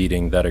Committee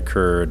meeting that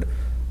occurred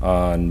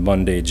on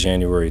Monday,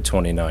 January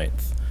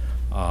 29th.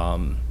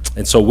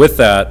 And so with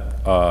that,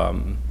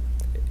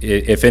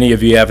 if any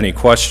of you have any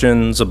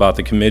questions about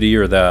the committee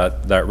or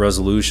that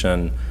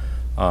resolution,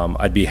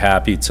 I'd be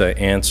happy to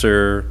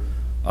answer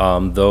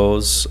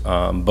those,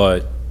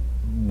 but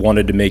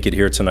wanted to make it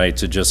here tonight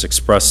to just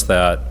express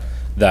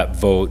that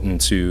vote and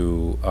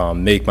to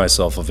make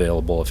myself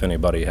available if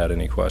anybody had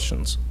any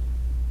questions.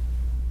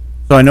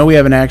 So I know we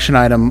have an action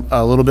item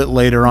a little bit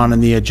later on in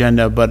the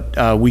agenda,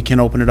 but we can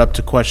open it up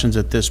to questions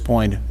at this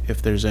point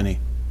if there's any.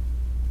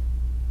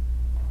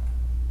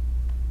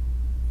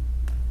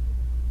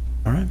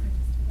 All right.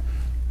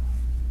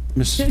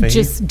 Mrs.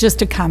 Fahey?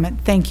 Just a comment.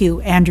 Thank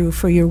you, Andrew,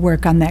 for your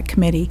work on that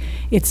committee.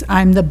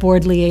 I'm the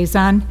board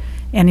liaison,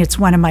 and it's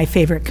one of my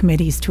favorite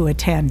committees to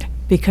attend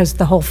because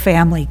the whole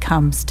family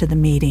comes to the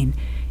meeting.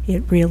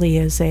 It really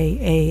is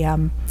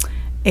a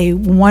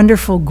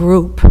wonderful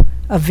group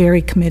of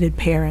very committed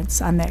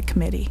parents on that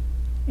committee,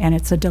 and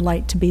it's a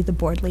delight to be the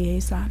board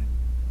liaison.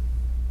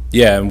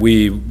 Yeah, and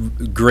we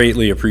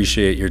greatly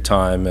appreciate your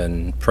time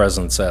and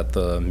presence at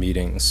the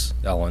meetings,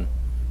 Ellen.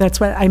 That's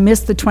what I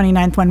missed the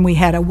 29th when we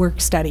had a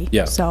work study.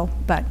 Yeah. So,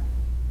 but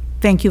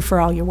thank you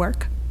for all your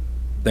work.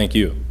 Thank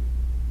you.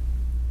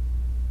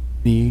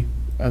 Any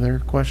other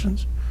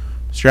questions?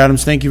 Mr.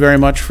 Adams, thank you very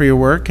much for your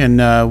work, and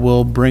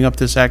we'll bring up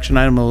this action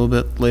item a little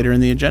bit later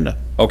in the agenda.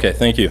 Okay,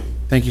 thank you.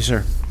 Thank you,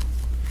 sir.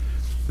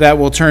 That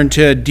will turn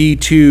to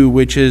D2,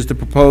 which is the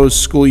proposed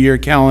school year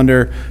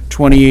calendar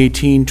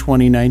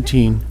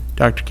 2018-2019.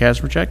 Dr.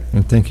 Kazmierczak.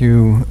 Thank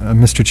you,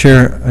 Mr.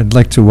 Chair. I'd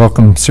like to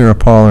welcome Sarah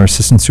Paul, our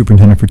Assistant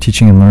Superintendent for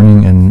Teaching and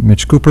Learning, and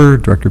Mitch Cooper,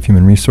 Director of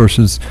Human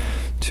Resources,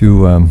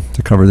 to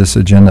cover this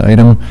agenda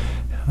item.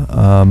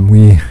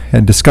 We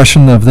had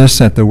discussion of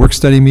this at the work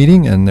study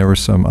meeting, and there were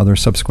some other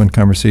subsequent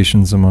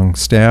conversations among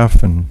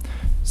staff, and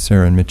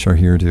Sarah and Mitch are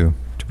here to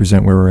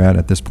present where we're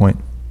at this point.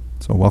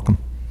 So welcome.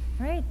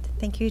 All right.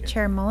 Thank you,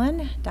 Chair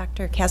Mullen,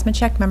 Dr.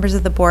 Kazmierczak, members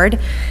of the board.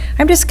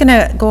 I'm just going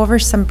to go over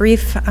some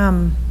brief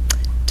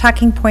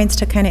talking points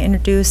to kind of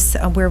introduce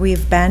where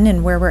we've been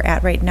and where we're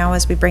at right now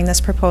as we bring this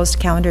proposed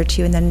calendar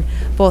to you, and then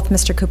both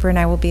Mr. Cooper and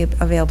I will be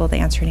available to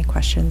answer any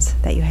questions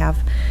that you have.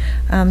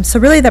 So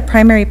really the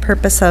primary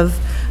purpose of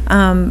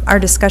our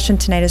discussion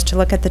tonight is to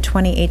look at the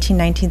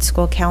 2018-19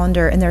 school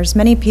calendar, and there's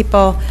many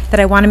people that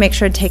I want to make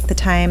sure to take the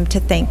time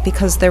to thank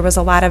because there was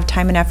a lot of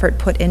time and effort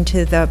put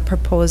into the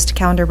proposed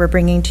calendar we're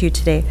bringing to you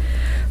today.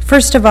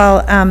 First of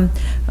all,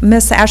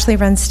 Miss Ashley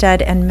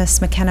Runstead and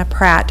Miss McKenna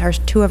Pratt are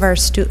two of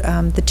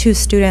the two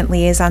student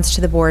liaisons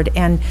to the board,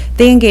 and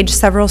they engaged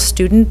several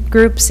student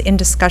groups in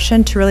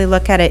discussion to really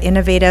look at an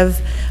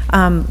innovative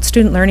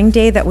student learning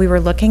day that we were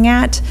looking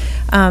at.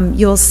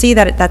 You'll see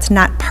that that's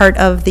not part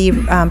of the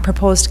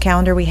proposed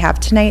calendar we have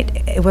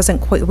tonight.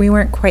 We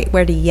weren't quite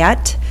ready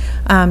yet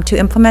to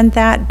implement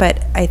that,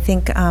 but I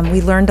think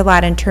we learned a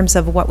lot in terms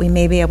of what we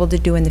may be able to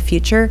do in the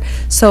future.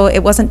 So it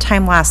wasn't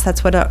time lost.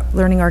 That's what a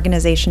learning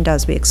organization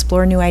does. We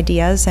explore new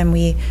ideas and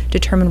we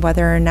determine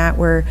whether or not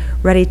we're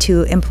ready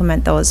to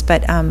implement those.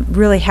 But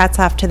really hats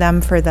off to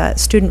them for the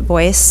student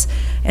voice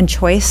and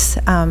choice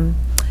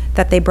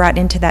that they brought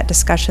into that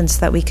discussion so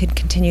that we could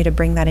continue to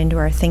bring that into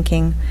our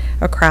thinking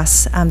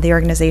across the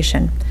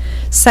organization.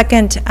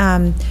 Second,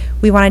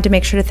 we wanted to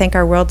make sure to thank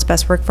our World's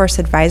Best Workforce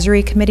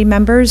Advisory Committee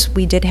members.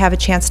 We did have a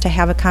chance to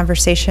have a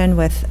conversation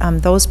with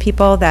those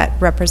people that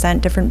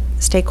represent different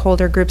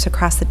stakeholder groups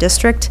across the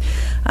district.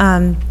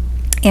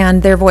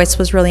 And their voice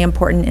was really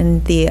important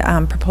in the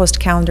proposed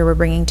calendar we're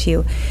bringing to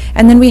you.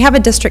 And then we have a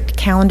district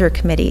calendar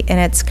committee, and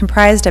it's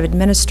comprised of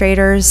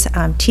administrators,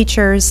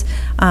 teachers,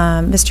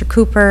 Mr.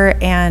 Cooper,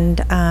 and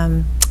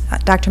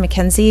Dr.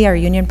 McKenzie, our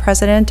union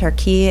president, are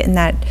key in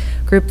that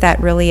group that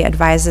really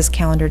advises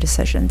calendar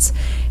decisions.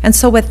 And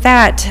so with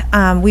that,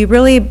 we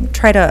really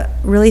try to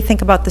really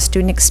think about the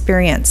student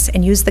experience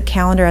and use the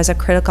calendar as a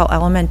critical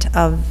element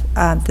of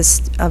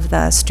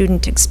the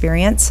student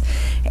experience.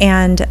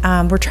 And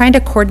we're trying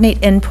to coordinate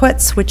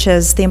inputs, which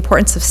is the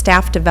importance of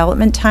staff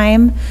development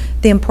time,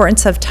 the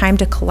importance of time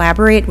to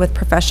collaborate with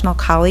professional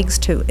colleagues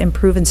to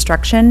improve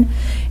instruction,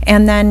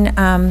 and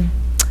then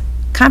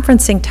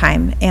conferencing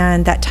time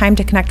and that time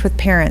to connect with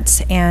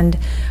parents. And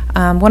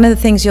one of the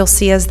things you'll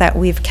see is that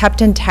we've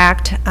kept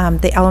intact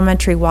the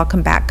elementary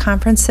welcome back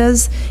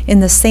conferences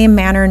in the same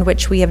manner in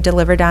which we have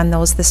delivered on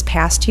those this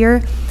past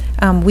year.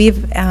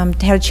 We've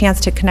had a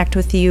chance to connect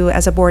with you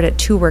as a board at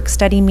 2 work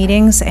study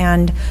meetings,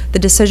 and the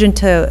decision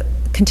to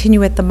continue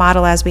with the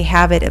model as we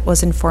have it. It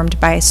was informed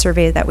by a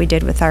survey that we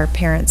did with our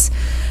parents.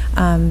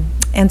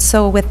 And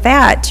so with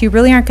that, you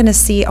really aren't going to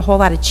see a whole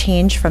lot of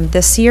change from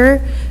this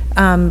year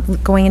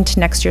going into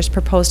next year's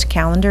proposed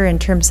calendar in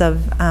terms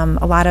of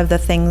a lot of the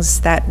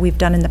things that we've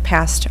done in the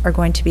past are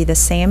going to be the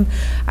same.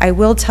 I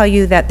will tell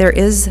you that there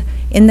is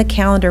in the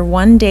calendar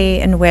one day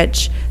in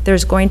which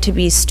there's going to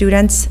be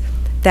students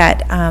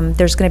that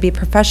there's going to be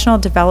professional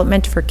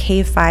development for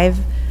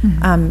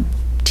K-5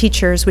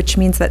 teachers, which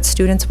means that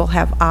students will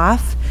have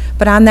off.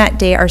 But on that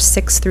day, our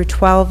 6 through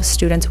 12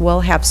 students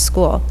will have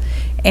school.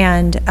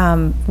 And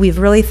we've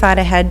really thought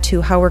ahead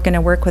to how we're going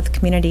to work with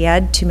community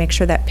ed to make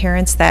sure that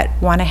parents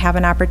that want to have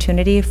an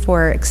opportunity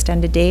for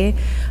extended day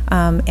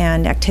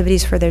and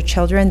activities for their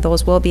children,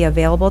 those will be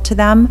available to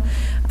them.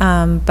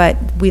 But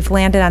we've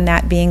landed on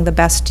that being the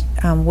best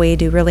way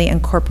to really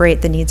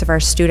incorporate the needs of our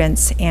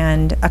students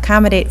and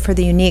accommodate for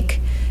the unique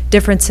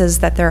differences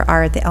that there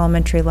are at the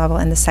elementary level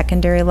and the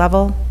secondary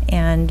level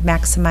and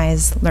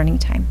maximize learning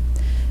time.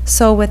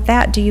 So with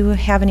that, do you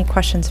have any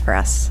questions for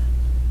us?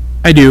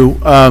 I do.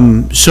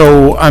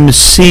 So I'm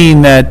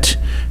seeing that,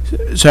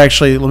 so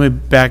actually, let me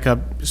back up,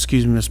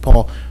 excuse me, Ms.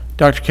 Paul.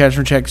 Dr.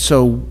 Kazmierczak,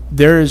 so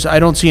I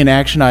don't see an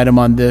action item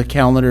on the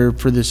calendar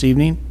for this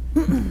evening?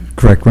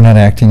 Correct. We're not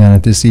acting on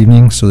it this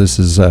evening, so this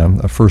is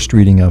a first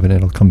reading of it.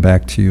 It'll come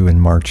back to you in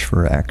March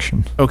for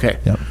action. Okay.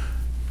 Yep.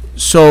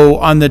 So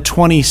on the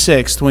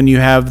 26th, when you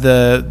have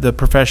the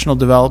professional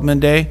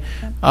development day,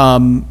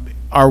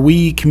 are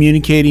we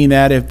communicating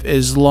that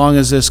as long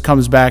as this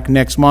comes back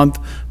next month,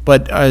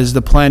 but is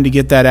the plan to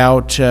get that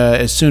out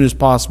as soon as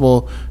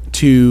possible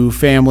to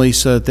families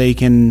so that they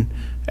can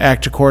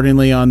act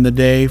accordingly on the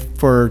day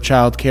for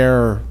childcare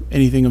or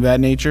anything of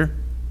that nature?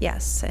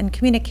 Yes, and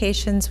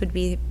communications would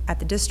be at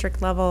the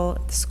district level,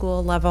 the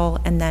school level,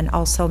 and then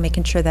also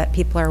making sure that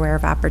people are aware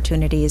of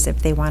opportunities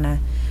if they want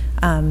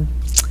to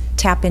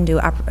tap into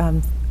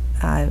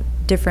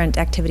different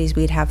activities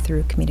we'd have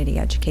through community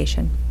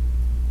education.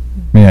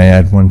 May I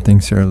add one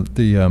thing, Sarah?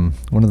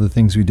 One of the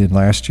things we did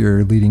last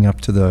year leading up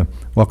to the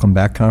Welcome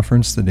Back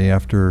Conference the day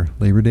after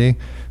Labor Day,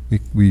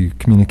 we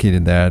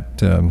communicated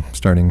that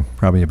starting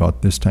probably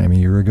about this time a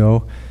year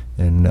ago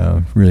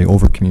and really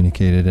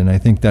over-communicated. And I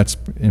think that's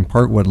in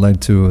part what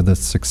led to the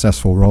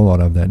successful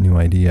rollout of that new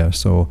idea.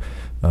 So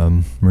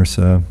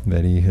Marissa,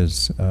 Betty,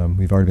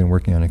 we've already been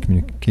working on a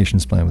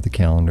communications plan with the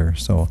calendar.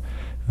 So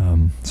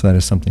so that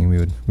is something we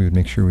would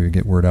make sure we would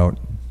get word out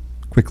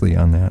quickly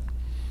on that.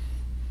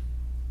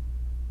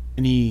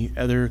 Any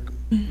other,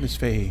 Ms.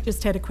 Fahey?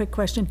 Just had a quick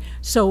question.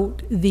 So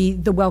the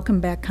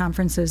Welcome Back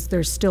conferences,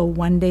 there's still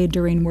one day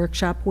during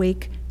workshop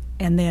week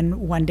and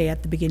then one day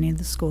at the beginning of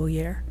the school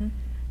year. Mm-hmm.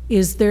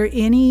 Is there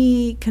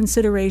any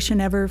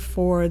consideration ever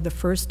for the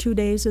first 2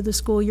 days of the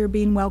school year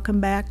being Welcome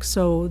Back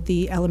so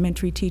the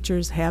elementary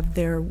teachers have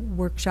their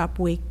workshop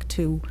week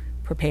to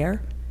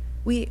prepare?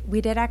 We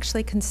did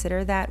actually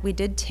consider that. We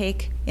did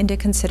take into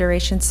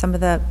consideration some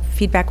of the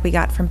feedback we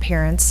got from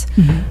parents.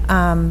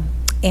 Mm-hmm.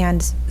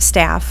 And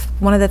staff.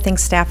 One of the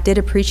things staff did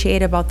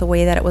appreciate about the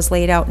way that it was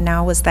laid out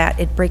now was that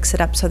it breaks it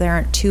up so there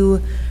aren't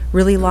 2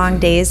 really long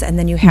days and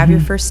then you have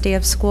your first day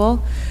of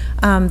school.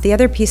 The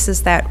other piece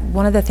is that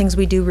one of the things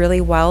we do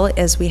really well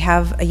is we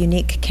have a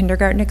unique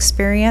kindergarten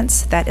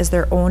experience that is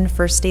their own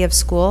first day of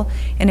school.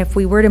 And if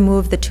we were to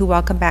move the 2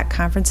 Welcome Back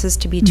conferences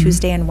to be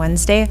Tuesday and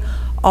Wednesday,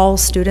 all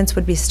students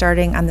would be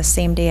starting on the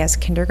same day as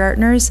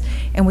kindergartners,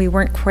 and we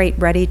weren't quite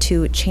ready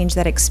to change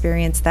that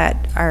experience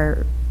that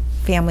our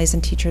families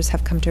and teachers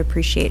have come to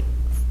appreciate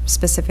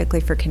specifically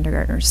for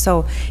kindergartners.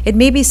 So it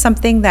may be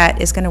something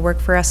that is going to work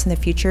for us in the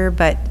future,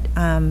 but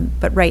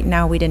right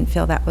now we didn't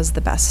feel that was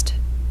the best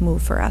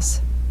move for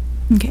us.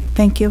 Okay,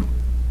 thank you.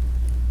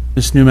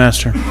 Ms.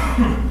 Newmaster.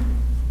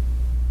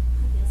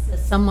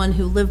 As someone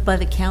who lived by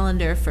the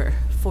calendar for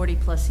 40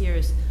 plus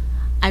years,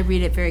 I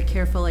read it very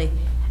carefully.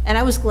 And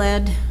I was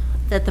glad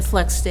that the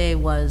flex day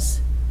was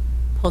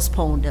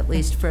postponed, at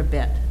least for a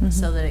bit,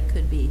 so that it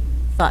could be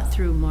thought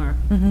through more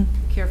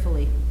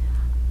carefully.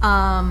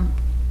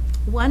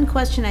 One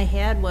question I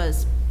had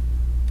was,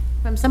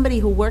 from somebody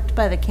who worked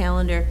by the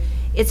calendar,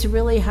 it's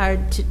really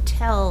hard to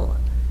tell,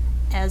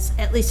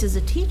 at least as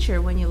a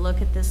teacher, when you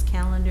look at this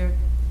calendar,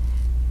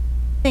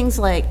 things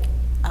like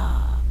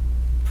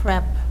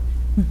prep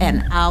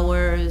and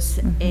hours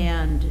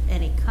and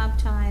any comp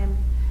time.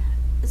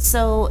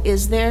 So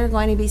is there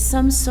going to be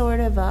some sort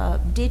of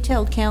a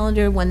detailed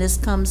calendar when this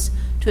comes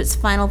to its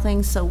final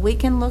thing so we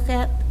can look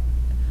at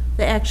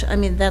the actual, I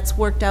mean, that's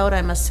worked out,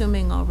 I'm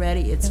assuming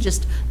already. It's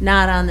just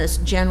not on this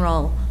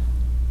general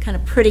kind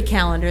of pretty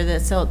calendar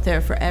that's out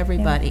there for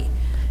everybody. Yeah.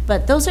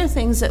 But those are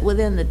things that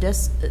within the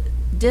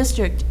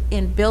district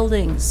in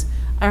buildings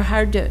are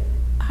hard to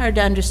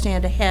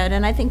understand ahead,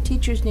 and I think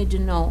teachers need to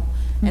know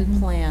and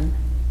plan.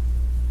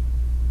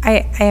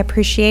 I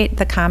appreciate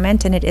the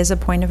comment, and it is a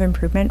point of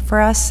improvement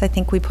for us. I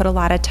think we put a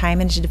lot of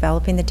time into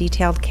developing the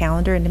detailed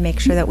calendar and to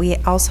make sure that we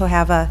also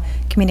have a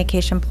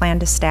communication plan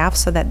to staff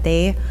so that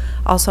they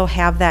also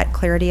have that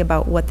clarity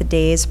about what the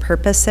day's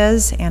purpose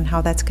is and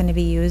how that's going to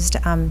be used.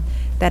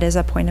 That is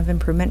a point of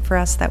improvement for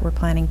us that we're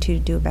planning to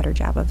do a better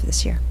job of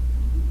this year.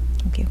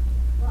 Thank you.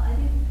 Well, I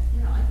think,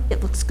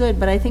 it looks good,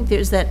 but I think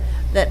there's that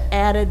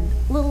added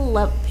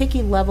little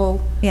picky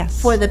level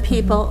for the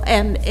people,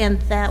 and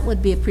that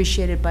would be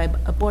appreciated by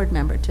a board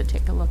member to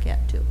take a look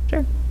at too.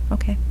 Sure.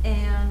 Okay.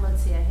 And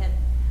let's see,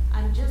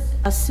 I'm just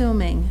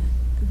assuming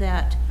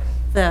that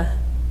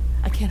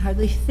I can't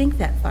hardly think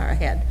that far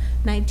ahead.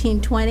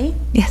 1920?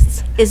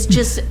 Yes. Is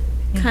just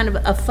kind of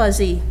a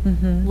fuzzy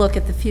look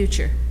at the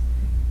future.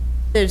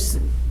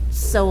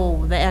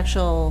 So the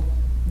actual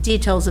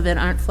details of it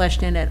aren't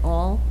fleshed in at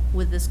all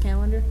with this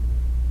calendar?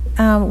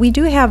 We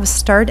do have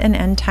start and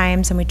end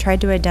times, and we tried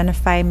to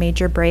identify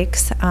major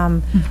breaks.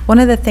 One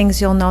of the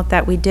things you'll note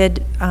that we do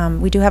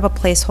have a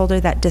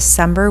placeholder that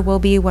December will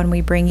be when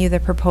we bring you the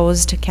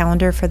proposed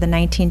calendar for the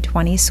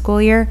 1920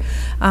 school year,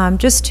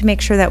 just to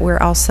make sure that we're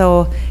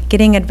also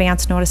getting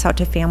advance notice out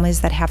to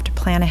families that have to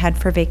plan ahead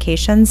for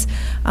vacations.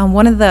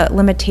 One of the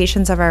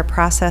limitations of our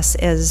process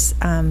is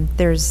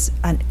there's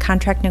a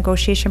contract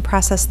negotiation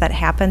process that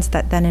happens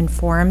that then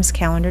informs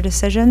calendar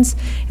decisions,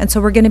 and so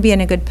we're going to be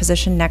in a good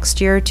position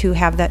next year to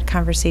have that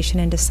conversation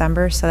in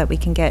December so that we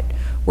can get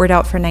word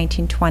out for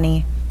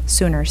 1920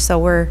 sooner. So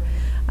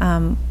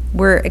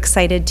we're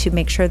excited to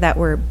make sure that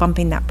we're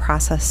bumping that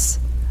process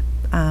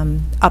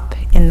up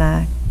in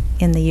the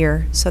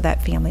year so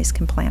that families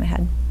can plan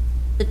ahead.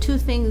 The two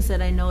things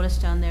that I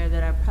noticed on there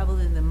that are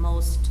probably the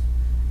most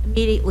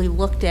immediately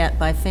looked at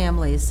by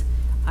families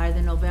are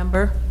the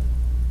November.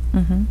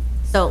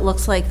 So it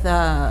looks like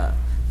the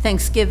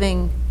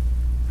Thanksgiving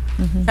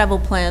travel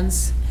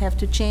plans have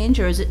to change,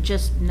 or is it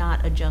just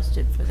not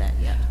adjusted for that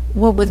yet?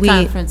 Well, with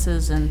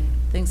conferences and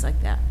things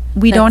like that.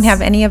 We don't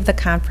have any of the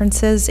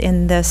conferences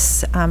in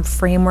this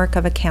framework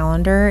of a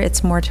calendar.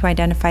 It's more to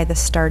identify the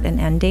start and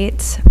end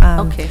dates.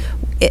 Okay.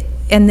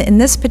 And in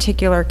this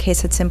particular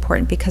case, it's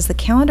important because the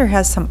calendar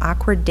has some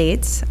awkward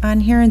dates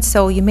on here, and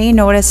so you may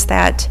notice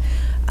that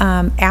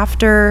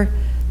after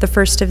the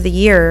first of the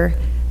year,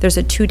 there's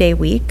a 2-day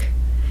week,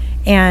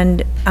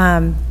 and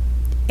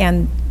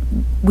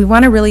we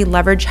want to really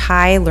leverage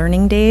high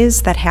learning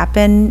days that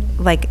happen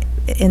like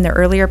in the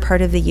earlier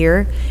part of the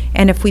year,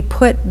 and if we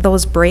put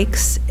those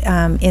breaks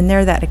in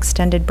there, that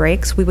extended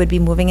breaks, we would be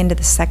moving into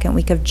the second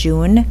week of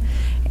June.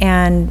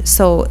 And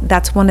so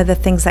that's one of the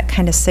things that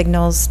kind of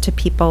signals to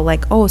people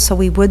like, oh, so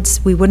we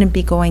wouldn't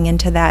be going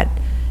into that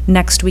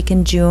next week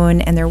in June,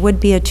 and there would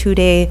be a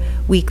 2-day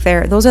week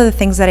there. Those are the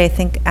things that I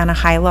think on a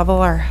high level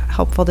are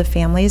helpful to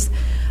families.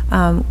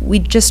 We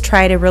just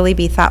try to really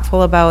be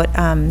thoughtful about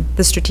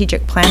the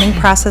strategic planning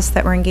process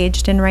that we're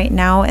engaged in right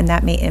now, and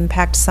that may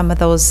impact some of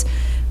those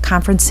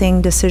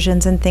conferencing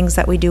decisions and things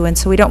that we do. And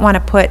so we don't want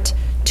to put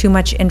too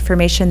much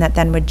information that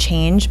then would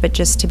change, but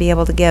just to be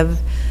able to give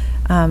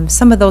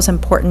some of those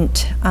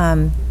important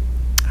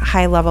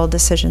high-level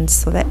decisions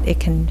so that it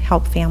can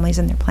help families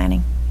in their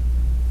planning.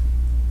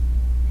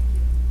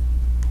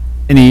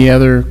 Any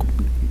other,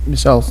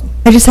 Ms. Ellison?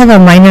 I just have a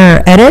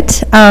minor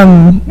edit.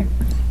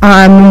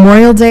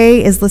 Memorial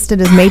Day is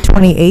listed as May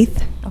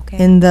 28th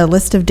in the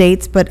list of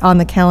dates, but on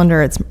the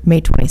calendar it's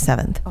May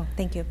 27th. Oh,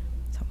 thank you.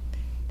 So,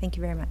 thank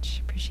you very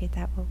much. Appreciate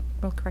that.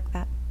 We'll correct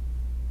that.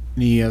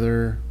 Any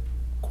other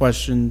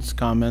questions,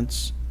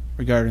 comments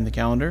regarding the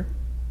calendar?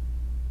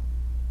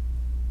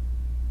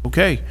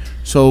 Okay,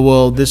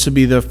 so this will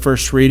be the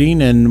first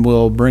reading, and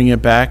we'll bring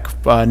it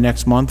back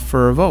next month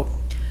for a vote.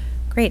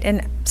 Great,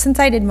 and since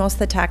I did most of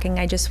the talking,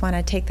 I just want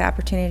to take the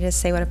opportunity to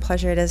say what a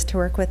pleasure it is to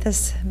work with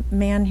this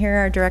man here,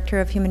 our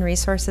Director of Human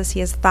Resources. He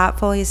is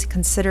thoughtful, he's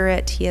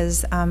considerate, he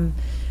is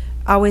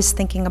always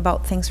thinking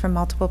about things from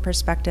multiple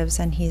perspectives,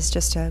 and he's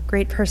just a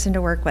great person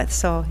to work with.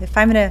 So if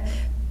I'm going to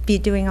be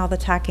doing all the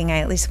talking, I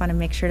at least want to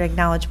make sure to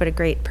acknowledge what a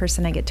great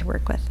person I get to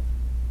work with.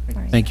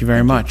 Right. Thank you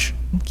very much.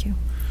 Thank you.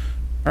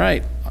 All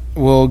right,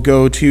 we'll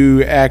go to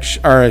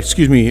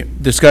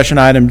discussion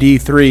item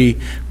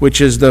D3, which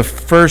is the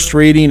first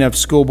reading of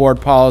school board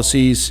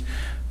policies.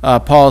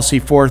 Policy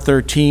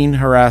 413,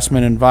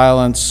 harassment and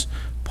violence.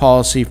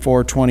 Policy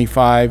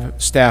 425,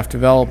 staff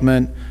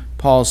development.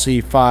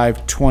 Policy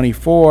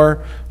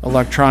 524,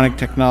 electronic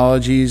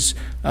technologies,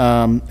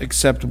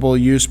 acceptable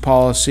use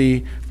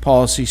policy.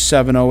 Policy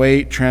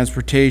 708,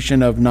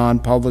 transportation of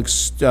non-public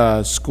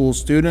school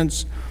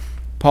students.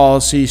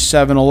 Policy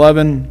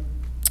 711,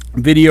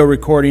 video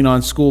recording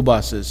on school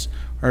buses.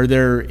 Are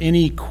there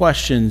any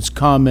questions,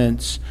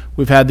 comments?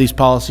 We've had these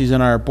policies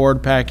in our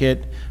board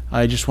packet.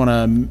 I just want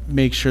to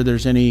make sure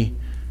there's any,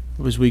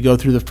 as we go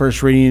through the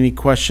first reading, any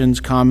questions,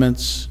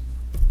 comments,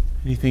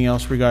 anything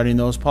else regarding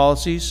those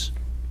policies?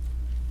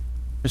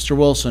 Mr.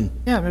 Wilson.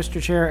 Yeah,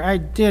 Mr. Chair, I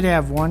did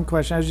have one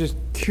question. I was just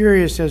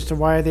curious as to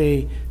why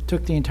they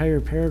took the entire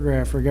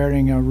paragraph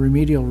regarding a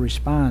remedial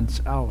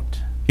response out.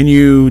 Can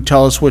you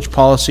tell us which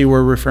policy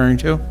we're referring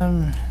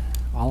to?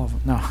 All of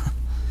them, no.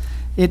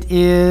 It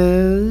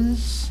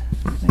is,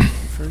 I think, the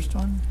first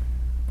one.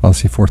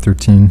 Policy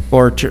 413.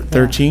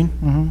 413?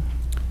 Mm-hmm.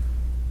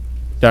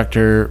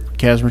 Dr.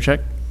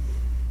 Kazmierczak?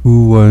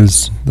 Who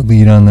was the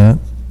lead on that?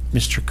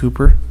 Mr.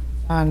 Cooper?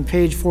 On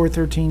page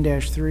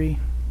 413-3.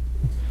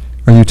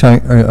 Are you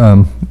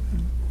talking,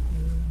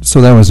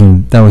 so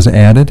that was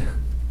added?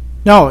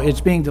 No,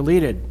 it's being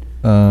deleted.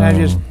 And I'm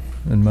just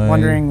and my-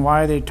 wondering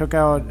why they took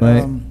out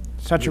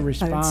such a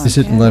response. Is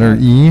it letter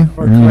E?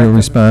 Or Remedial corrective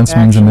response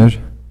means a action.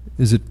 measure?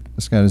 Is it,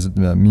 Scott, is it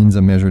means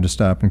a measure to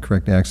stop and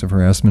correct acts of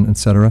harassment, et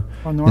cetera?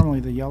 Well, normally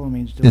the yellow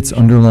means deletion. It's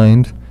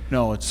underlined?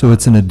 No, it's So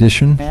it's an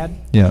addition? Add?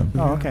 Yeah.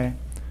 Oh, okay.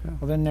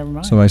 Well, then never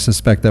mind. So I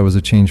suspect that was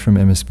a change from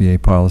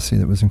MSBA policy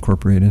that was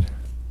incorporated.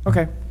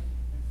 Okay.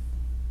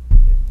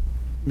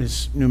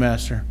 Ms.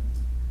 Newmaster?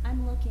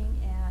 I'm looking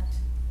at,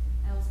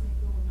 I was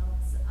making little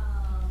notes,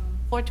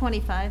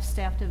 425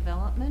 staff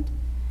development.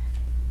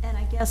 And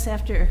I guess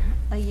after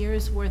a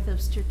year's worth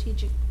of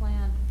strategic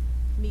plan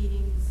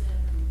meetings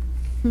and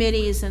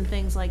committees and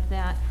things like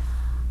that,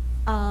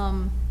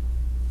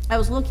 I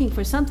was looking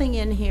for something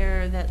in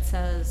here that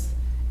says,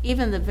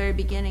 even the very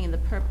beginning of the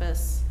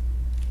purpose,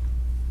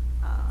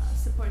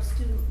 supports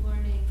student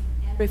learning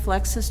and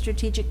reflects the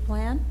strategic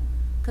plan.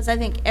 Because I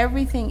think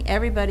everything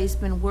everybody's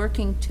been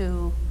working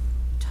to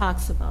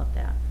talks about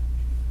that.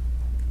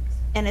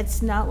 And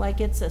it's not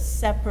like it's a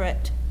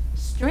separate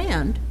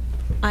strand.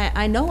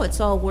 I know it's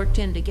all worked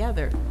in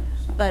together,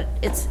 but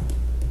is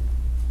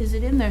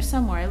it in there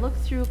somewhere? I looked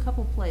through a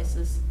couple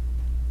places.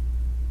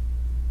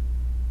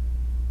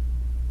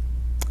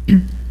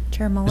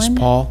 Chair Mullen? Ms.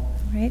 Paul?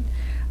 Right.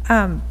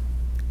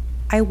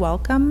 I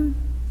welcome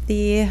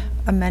the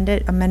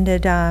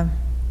amended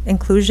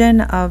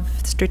inclusion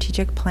of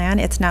strategic plan.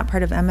 It's not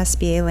part of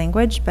MSBA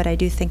language, but I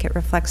do think it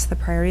reflects the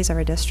priorities of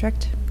our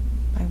district.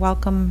 I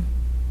welcome,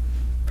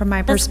 from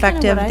my That's kind of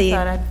perspective,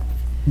 what I thought.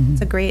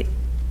 it's a great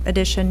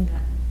addition.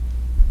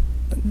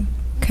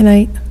 Can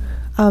I,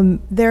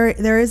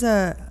 there is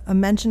a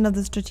mention of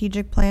the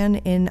strategic plan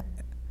in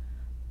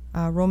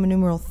Roman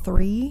numeral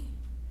 3,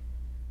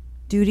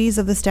 duties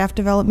of the staff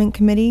development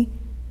committee,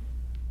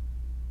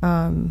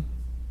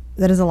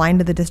 that is aligned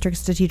to the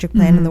district's strategic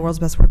plan and the world's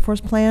best workforce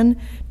plan.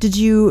 Did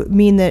you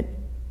mean that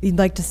you'd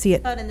like to see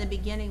it? I thought in the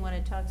beginning when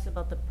it talks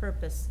about the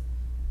purpose,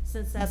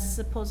 since that's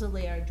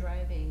supposedly our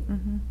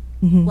driving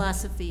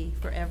philosophy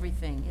for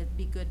everything, it'd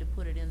be good to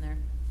put it in there.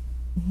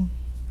 And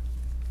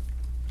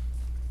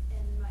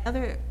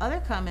my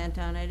other comment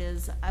on it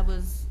is I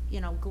was,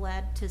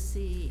 glad to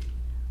see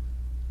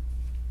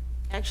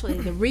actually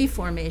the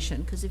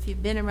reformation, because if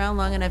you've been around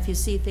long enough, you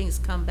see things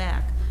come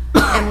back.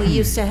 And we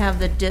used to have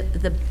the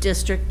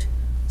district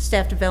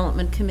staff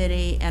development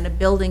committee and a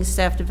building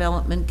staff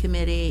development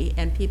committee,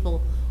 and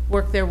people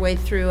worked their way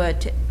through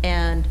it,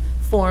 and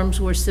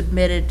forms were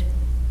submitted,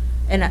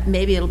 and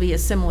maybe it'll be a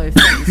similar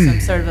thing, some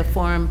sort of a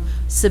form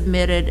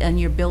submitted, and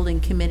your building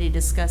committee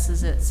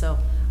discusses it. So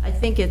I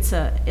think it's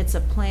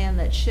a plan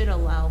that should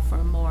allow for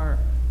more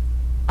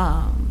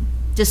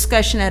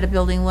discussion at a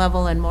building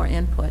level and more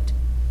input,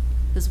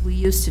 because we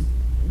used to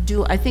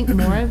do, I think,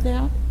 more of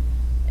that.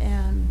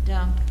 And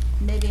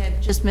maybe I've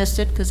just missed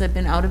it because I've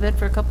been out of it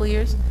for a couple of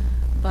years,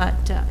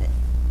 but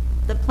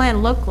the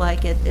plan looked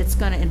like it's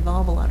going to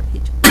involve a lot of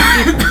people,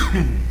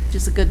 which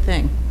is a good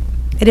thing.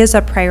 It is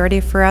a priority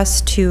for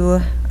us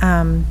to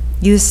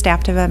use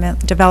staff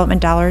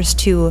development dollars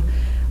to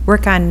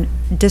work on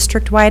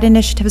district-wide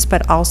initiatives,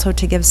 but also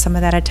to give some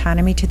of that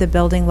autonomy to the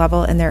building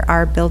level, and there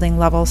are building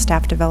level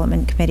staff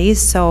development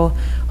committees, so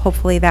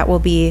hopefully that will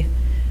be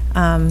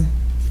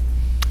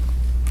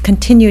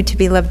continue to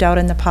be lived out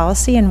in the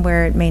policy, and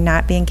where it may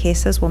not be in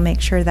cases, we'll make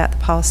sure that the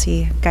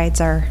policy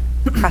guides our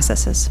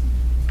processes.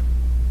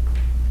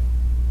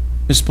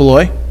 Ms.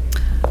 Beloy?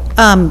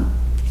 And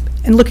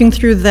looking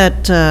through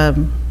that,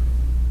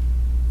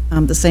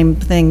 the same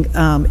thing,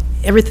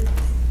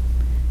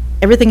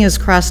 everything is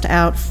crossed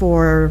out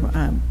for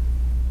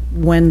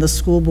when the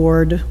school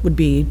board would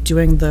be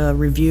doing the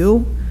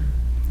review.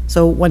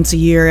 So once a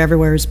year,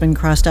 everywhere has been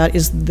crossed out.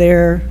 Is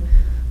there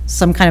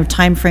some kind of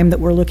time frame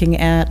that we're looking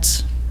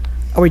at?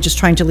 Are we just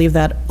trying to leave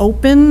that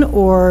open,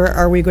 or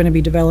are we going to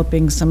be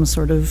developing some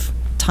sort of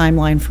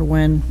timeline for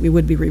when we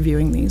would be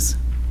reviewing these?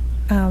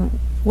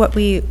 What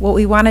we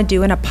want to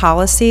do in a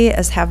policy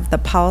is have the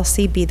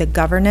policy be the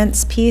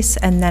governance piece,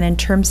 and then in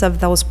terms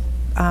of those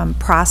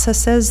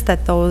processes,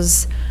 that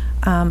those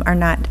are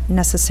not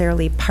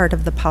necessarily part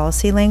of the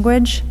policy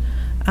language.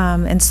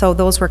 And so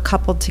those were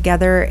coupled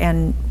together,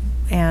 and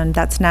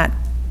that's not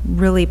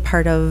really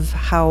part of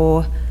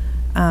how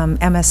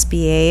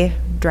MSBA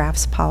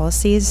drafts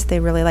policies. They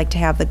really like to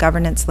have the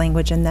governance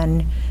language, and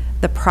then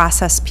the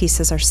process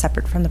pieces are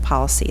separate from the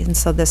policy. And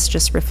so this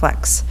just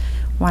reflects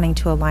wanting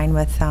to align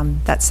with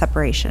that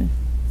separation.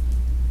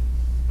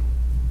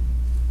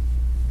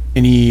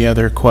 Any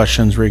other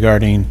questions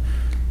regarding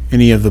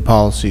any of the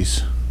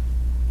policies?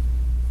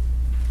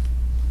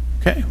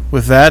 Okay,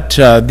 with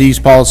that, these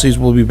policies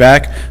will be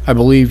back. I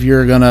believe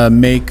you're going to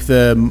make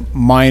the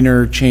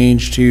minor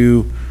change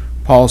to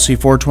policy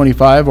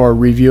 425, or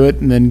review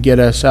it and then get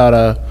us out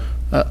a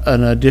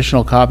an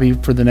additional copy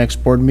for the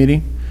next board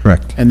meeting.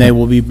 Correct. And they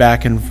will be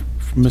back in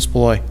from Ms.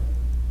 Beloy.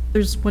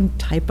 There's one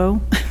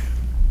typo.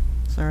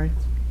 Sorry.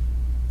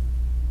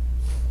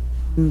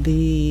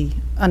 The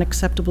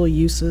unacceptable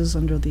uses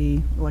under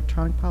the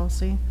electronic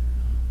policy.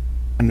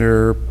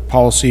 Under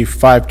policy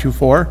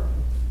 524.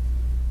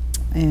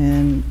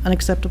 And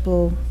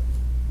unacceptable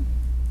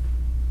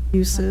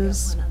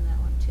uses.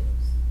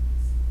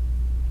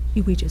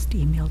 We just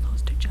emailed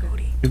those to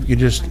Jody. You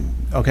just,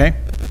 okay,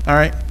 all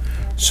right.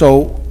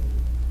 So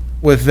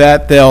with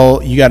that,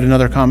 you got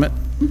another comment?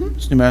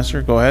 Ms.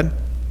 Newmaster, go ahead.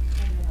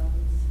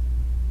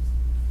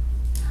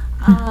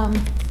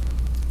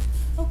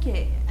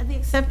 Okay, the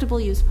acceptable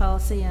use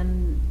policy,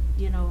 and,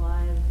 you know,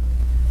 I've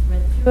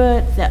read through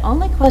it. The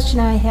only question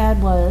I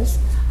had was,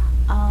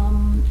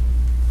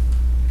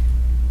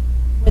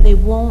 where they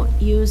won't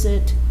use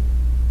it,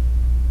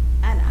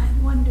 and I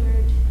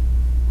wondered,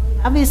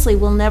 obviously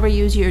we'll never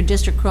use your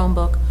district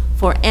Chromebook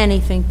for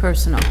anything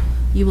personal.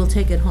 You will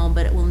take it home,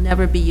 but it will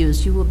never be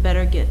used. You will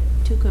better get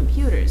 2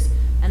 computers,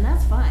 and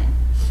that's fine.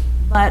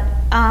 But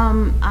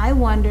I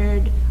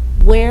wondered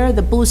where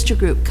the booster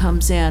group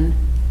comes in,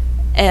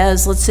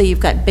 as, let's say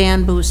you've got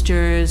band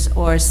boosters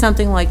or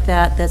something like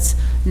that that's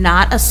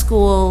not a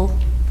school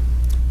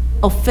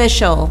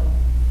official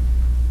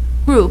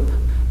group,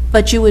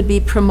 but you would be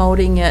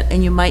promoting it,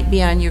 and you might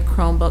be on your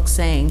Chromebook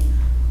saying,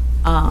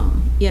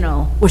 you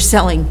know, we're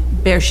selling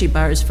Bearshee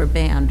bars for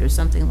band or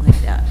something like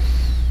that,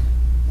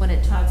 when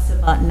it talks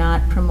about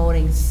not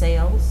promoting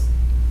sales.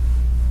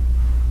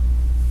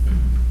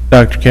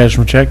 Dr.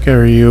 Kazmierczak,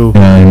 are you, you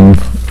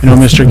know,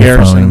 Mr.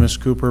 Garrison and Ms.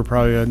 Cooper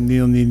probably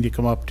need to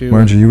come up too.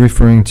 Marge, are you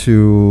referring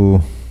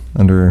to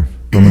under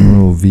Roman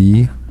numeral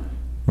V,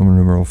 Roman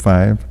numeral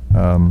 5,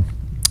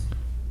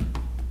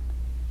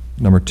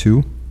 number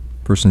 2,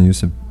 personal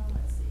use of?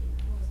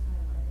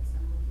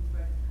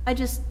 I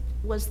just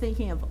was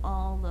thinking of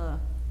all the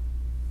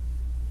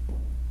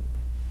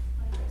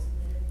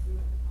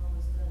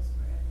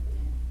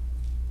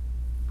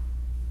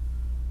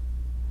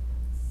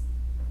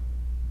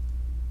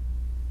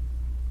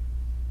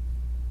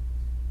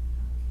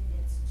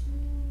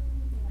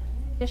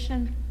in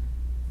addition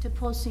to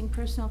posting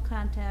personal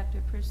contact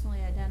or personally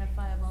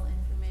identifiable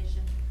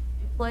information,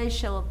 employees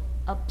shall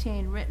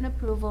obtain written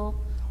approval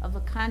of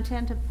the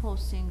content of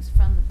postings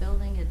from the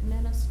building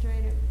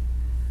administrator.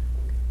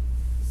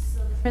 So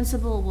the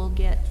principal will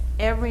get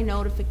every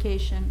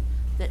notification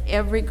that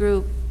every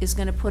group is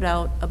going to put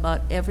out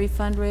about every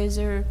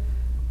fundraiser,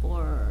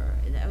 or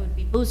that would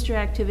be booster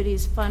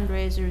activities,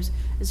 fundraisers.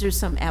 Is there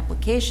some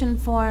application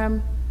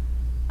form?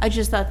 I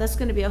just thought that's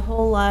going to be a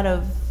whole lot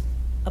of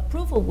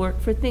approval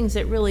work for things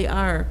that really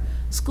are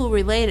school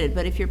related,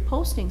 but if you're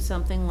posting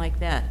something like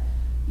that,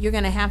 you're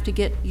going to have to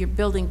get your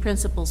building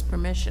principal's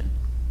permission.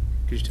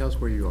 Could you tell us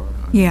where you are?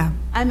 Yeah.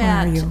 I'm Where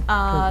are you?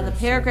 at the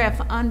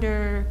paragraph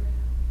under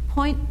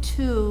point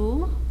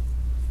 2.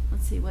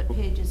 Let's see, what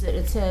page is it?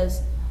 It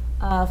says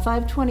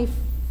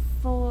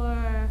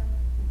 524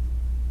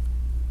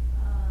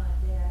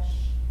 dash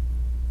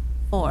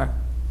 4.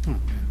 Okay.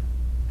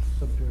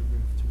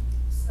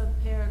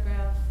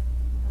 Subparagraph, I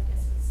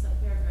guess it's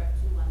subparagraph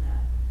 2 on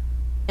that.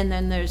 And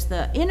then there's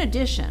the, in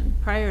addition,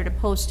 prior to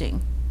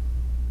posting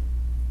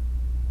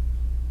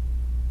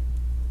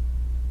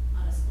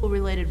on a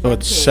school-related So webpage.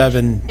 it's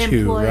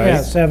 7.2, right?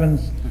 Yeah, 7,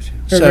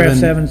 paragraph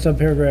 7,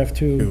 subparagraph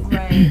 2,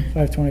 Right.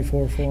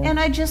 524-4. And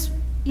I just,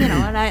 you know,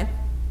 and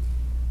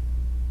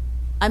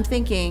I'm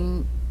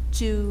thinking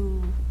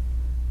to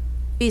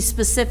be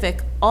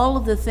specific, all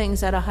of the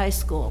things at a high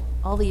school,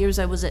 all the years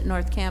I was at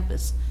North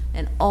Campus,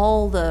 and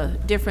all the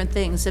different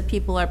things that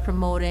people are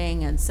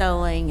promoting and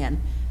selling and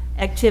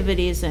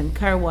activities and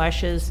car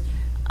washes. Is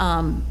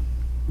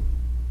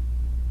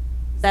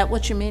that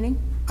what you're meaning?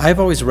 I've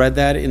always read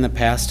that in the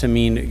past to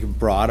mean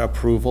broad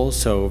approval.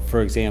 So,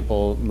 for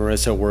example,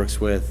 Marissa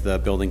works with the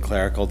building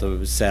clerical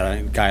to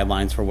set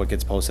guidelines for what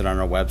gets posted on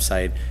our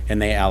website,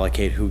 and they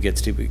allocate who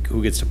gets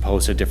to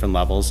post at different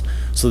levels,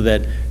 so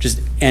that just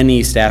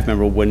any staff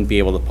member wouldn't be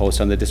able to post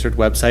on the district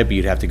website, but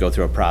you'd have to go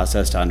through a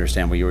process to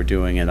understand what you were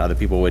doing, and other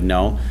people would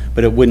know.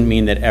 But it wouldn't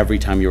mean that every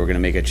time you were going to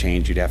make a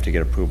change, you'd have to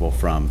get approval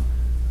from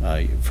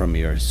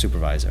your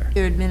supervisor.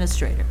 Your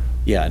administrator.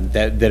 Yeah,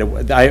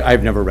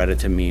 I've never read it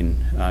to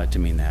mean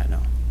that,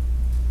 no.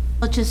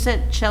 Well, it just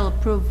said shall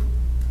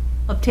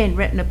obtain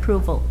written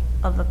approval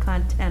of the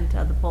content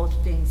of the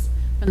postings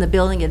from the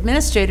building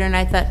administrator, and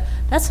I thought,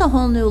 that's a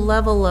whole new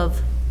level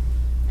of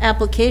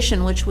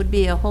application, which would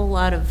be a whole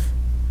lot of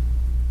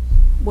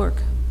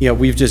work. Yeah,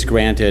 we've just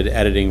granted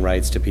editing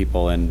rights to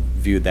people and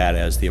viewed that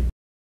as they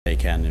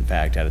can, in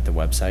fact, edit the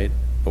website,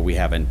 but we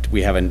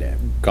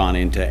haven't gone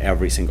into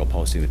every single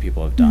posting that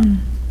people have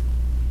done.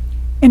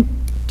 And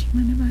do you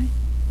mind if I?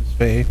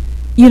 Faye?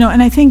 You know,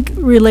 and I think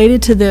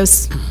related to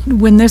this,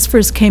 when this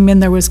first came in,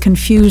 there was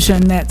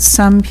confusion that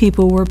some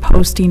people were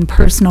posting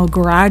personal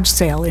garage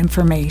sale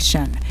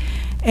information.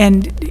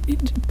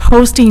 And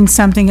posting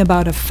something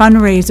about a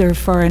fundraiser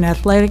for an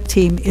athletic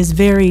team is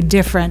very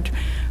different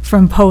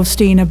from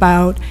posting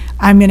about,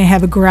 I'm going to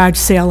have a garage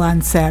sale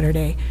on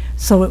Saturday.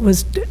 So it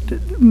was,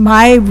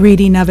 my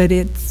reading of it,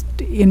 it's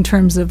in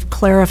terms of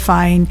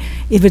clarifying,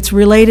 if it's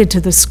related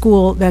to the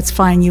school, that's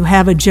fine. You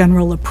have a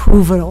general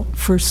approval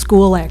for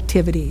school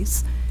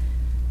activities.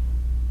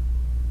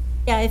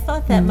 Yeah, I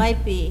thought that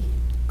might be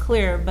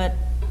clear, but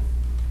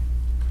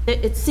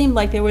it seemed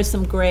like there was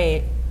some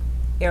gray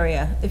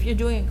area. If you're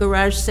doing a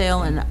garage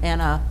sale and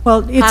a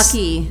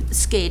hockey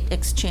skate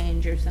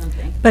exchange or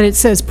something. But it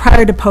says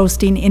prior to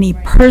posting any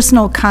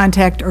personal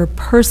contact or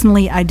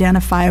personally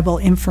identifiable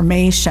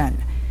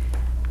information,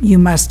 you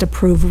must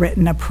approve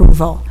written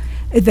approval.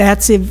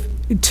 That's if,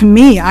 to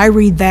me, I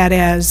read that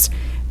as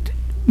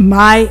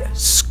my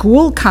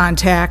school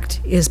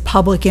contact is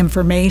public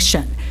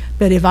information.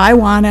 But if I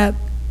want to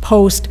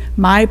post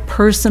my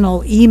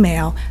personal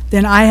email,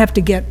 then I have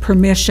to get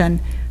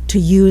permission to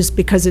use,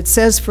 because it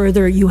says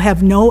further, you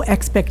have no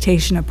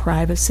expectation of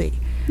privacy.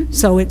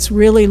 So it's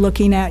really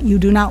looking at, you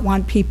do not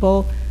want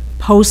people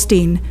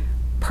posting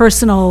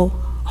personal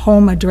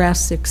home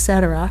address, et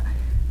cetera,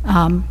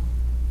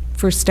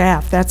 for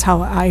staff. That's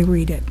how I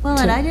read it. Well,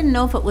 and I didn't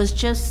know if it was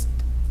just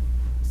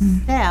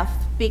staff,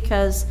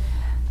 because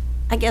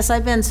I guess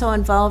I've been so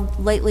involved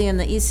lately in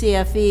the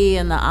ECFE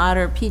and the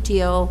Otter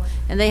PTO,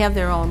 and they have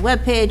their own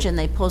webpage, and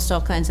they post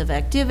all kinds of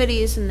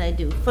activities, and they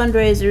do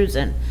fundraisers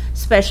and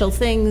special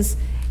things,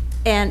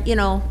 and, you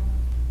know,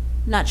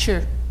 not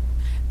sure.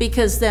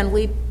 Because then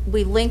we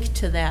link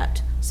to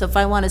that. So if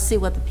I want to see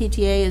what the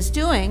PTA is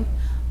doing,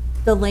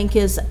 the link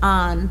is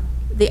on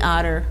the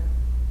Otter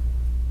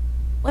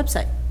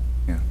website.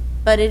 Yeah.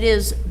 But it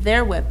is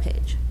their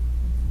webpage.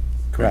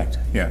 Correct.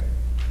 Yeah.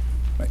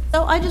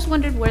 So I just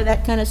wondered where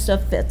that kind of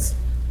stuff fits.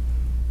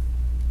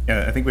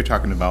 Yeah, I think we're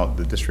talking about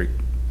the district,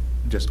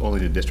 just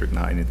only the district,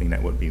 not anything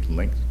that would be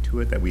linked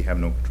to it that we have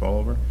no control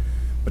over,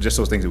 but just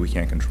those things that we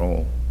can't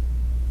control,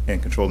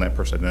 and control that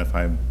person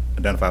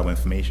identifiable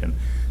information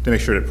to make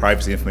sure that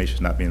privacy information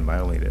is not being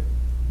violated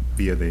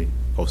via the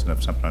posting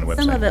of something on the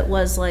website. Some of it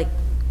was like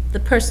the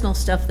personal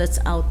stuff that's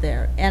out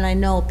there, and I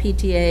know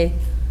PTA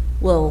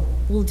will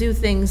do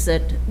things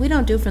that we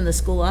don't do from the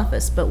school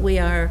office, but we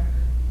are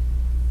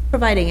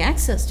providing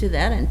access to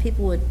that, and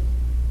people would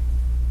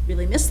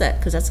really miss that,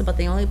 because that's about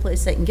the only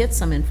place they can get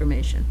some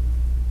information.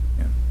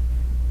 Yeah.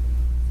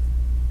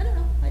 I don't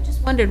know, I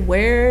just wondered,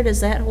 where does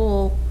that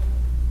whole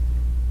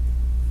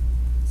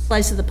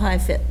slice of the pie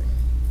fit?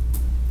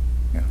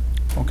 Yeah.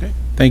 Okay,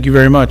 thank you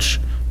very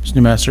much, Ms.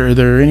 Newmaster. Are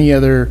there any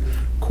other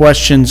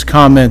questions,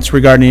 comments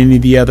regarding any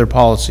of the other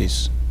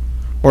policies,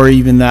 or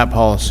even that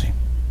policy?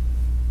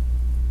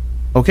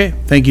 Okay,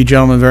 thank you,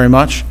 gentlemen, very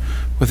much.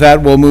 With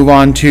that, we'll move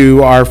on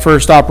to our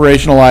first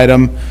operational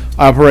item,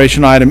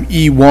 operation item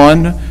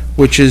E1,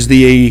 which is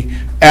the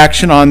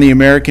action on the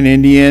American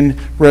Indian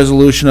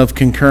Resolution of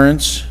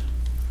Concurrence.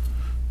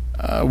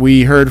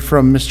 We heard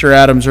from Mr.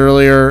 Adams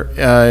earlier.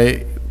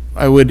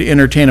 I would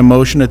entertain a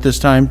motion at this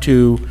time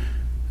to,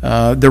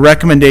 the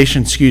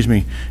recommendation, excuse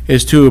me,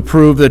 is to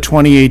approve the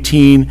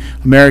 2018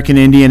 American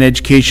Indian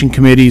Education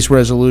Committee's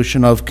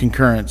Resolution of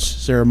Concurrence.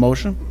 Is there a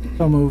motion?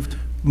 So moved.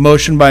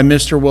 Motion by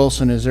Mr.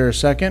 Wilson. Is there a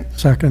second?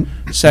 Second.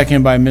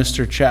 Second by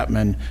Mr.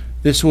 Chapman.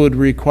 This would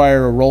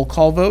require a roll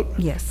call vote?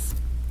 Yes.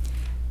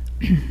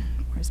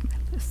 Where's my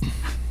list?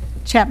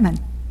 Chapman.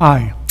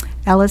 Aye.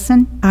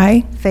 Ellison.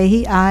 Aye.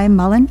 Fahey, aye.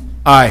 Mullen.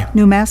 Aye.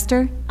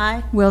 Newmaster.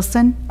 Aye.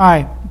 Wilson.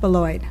 Aye.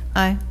 Beloit.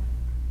 Aye.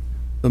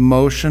 The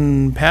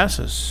motion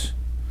passes.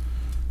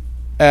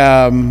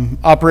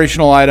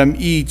 Operational item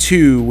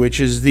E2, which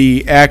is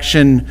the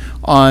action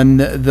on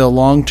the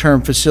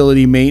long-term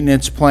facility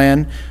maintenance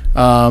plan.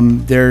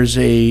 There's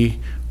a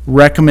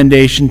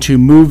recommendation to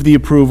move the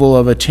approval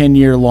of a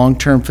 10-year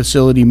long-term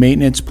facility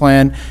maintenance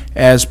plan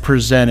as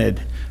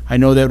presented. I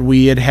know that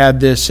we had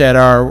this at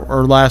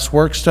our last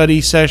work study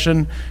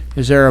session.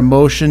 Is there a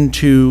motion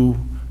to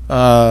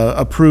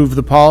approve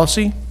the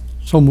policy?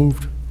 So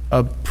moved.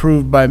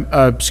 Approved by,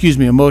 excuse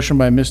me, a motion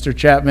by Mr.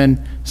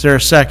 Chapman. Is there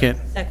a second?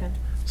 Second.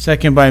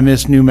 Second by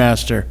Ms.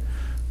 Newmaster.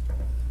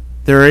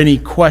 There are any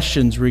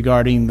questions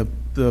regarding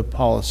the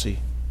policy?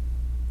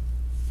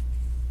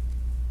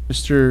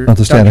 Mr. I'll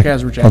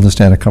just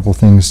add a couple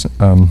things.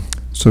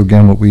 So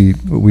again, what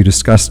we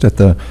discussed at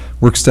the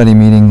work study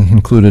meeting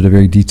included a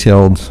very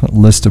detailed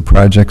list of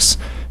projects,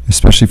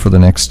 especially for the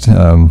next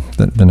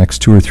the next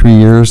 2 or 3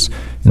 years,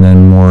 and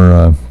then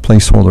more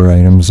placeholder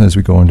items as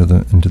we go into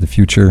the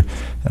future.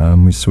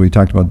 So we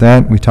talked about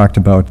that. We talked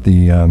about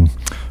the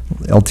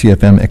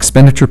LTFM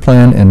expenditure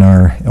plan and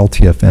our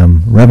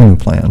LTFM revenue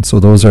plan. So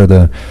those are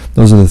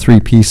the 3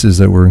 pieces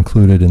that were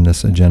included in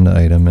this agenda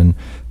item, and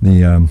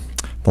the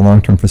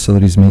long-term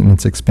facilities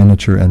maintenance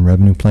expenditure and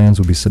revenue plans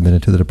will be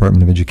submitted to the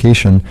Department of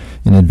Education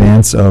in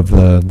advance of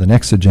the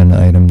next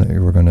agenda item that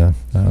we're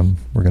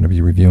going to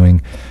be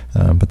reviewing.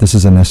 But this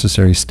is a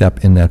necessary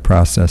step in that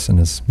process, and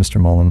as Mr.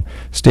 Mullen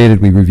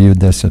stated, we reviewed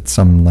this at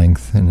some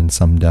length and in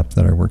some depth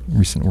at our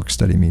recent work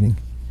study meeting.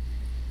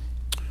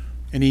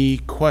 Any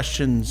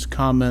questions,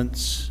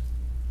 comments,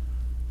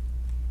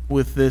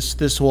 with this,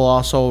 this will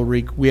also,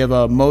 we have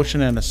a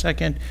motion and a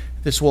second.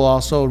 This will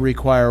also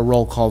require a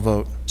roll call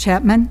vote.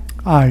 Chapman?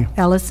 Aye.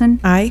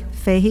 Ellison? Aye.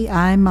 Fahy,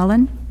 aye.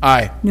 Mullen?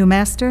 Aye.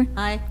 Newmaster?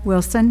 Aye.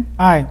 Wilson?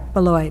 Aye.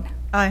 Beloit?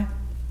 Aye.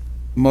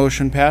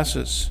 Motion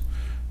passes.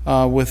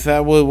 With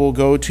that, we will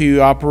go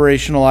to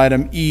operational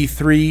item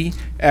E3,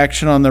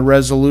 action on the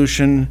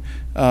resolution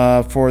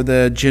for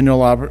the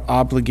general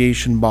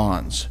obligation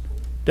bonds.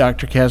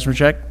 Dr.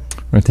 Kazmierczak?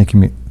 All right, thank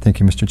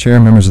you, Mr. Chair,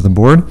 members of the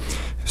board.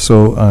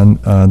 So on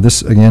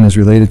this, again, is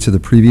related to the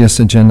previous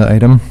agenda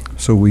item.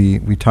 So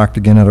we talked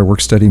again at our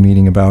work study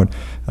meeting about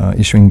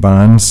issuing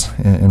bonds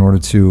in order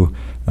to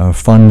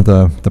fund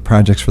the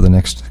projects for the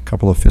next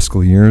couple of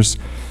fiscal years.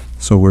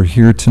 So we're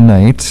here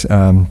tonight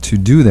to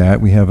do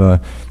that. We have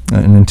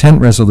an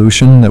intent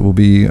resolution that will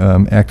be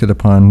acted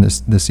upon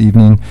this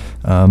evening.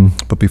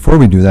 But before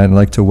we do that, I'd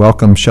like to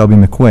welcome Shelby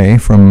McQuay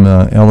from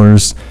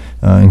Ellers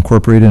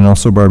Incorporated, and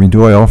also Barbie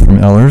Doyle from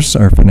Ellers,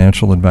 our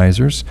financial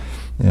advisors.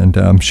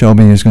 And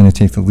Shelby is going to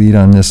take the lead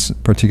on this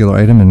particular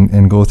item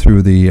and go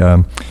through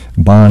the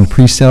bond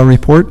pre-sale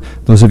report.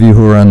 Those of you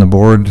who are on the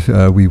board,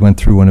 we went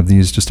through one of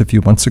these just a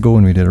few months ago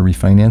when we did a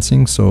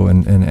refinancing. So,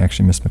 and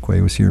actually Ms.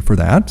 McQuay was here for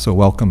that. So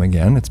welcome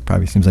again. It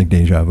probably seems like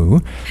deja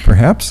vu,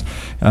 perhaps.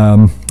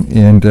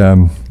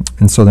 And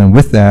so then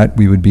with that,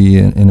 we would be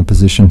in a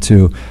position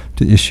to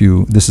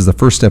issue, this is the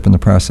first step in the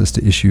process,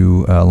 to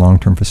issue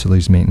long-term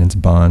facilities maintenance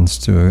bonds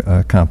to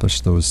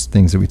accomplish those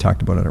things that we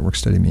talked about at our work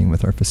study meeting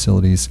with our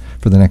facilities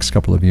for the next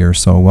couple of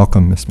years. So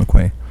welcome, Ms.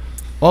 McQuay.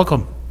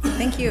 Welcome.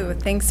 Thank you.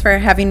 Thanks for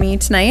having me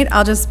tonight.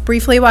 I'll just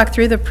briefly walk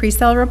through the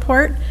pre-sale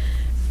report,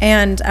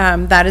 and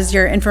that is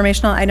your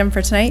informational item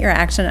for tonight. Your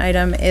action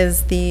item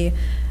is the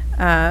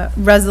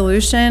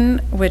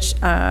resolution, which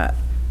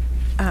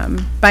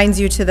binds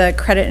you to the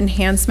credit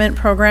enhancement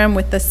program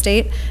with the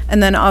state,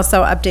 and then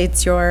also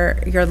updates your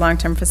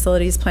long-term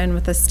facilities plan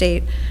with the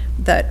state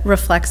that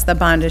reflects the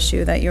bond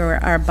issue that you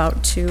are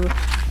about to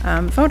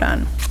vote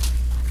on.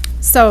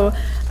 So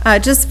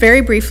just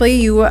very briefly,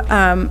 your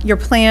part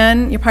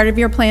of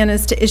your plan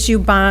is to issue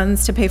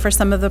bonds to pay for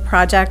some of the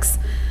projects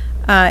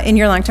in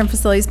your long-term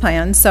facilities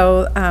plan.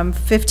 So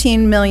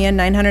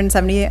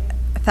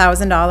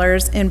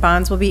 $15,970,000 in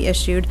bonds will be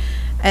issued,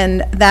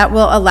 and that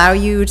will allow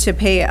you to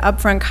pay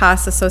upfront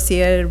costs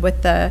associated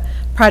with the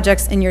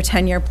projects in your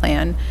 10-year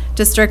plan.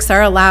 Districts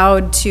are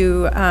allowed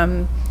to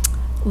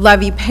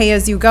levy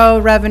pay-as-you-go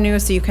revenue,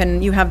 so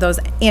you have those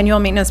annual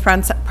maintenance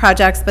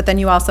projects, but then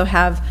you also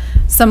have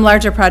some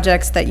larger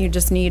projects that you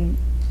just need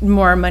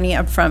more money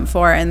upfront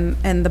for,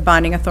 and the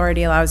bonding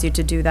authority allows you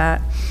to do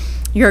that.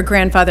 You're a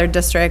grandfathered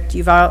district.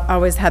 You've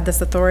always had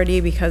this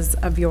authority because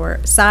of your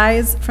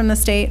size from the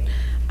state,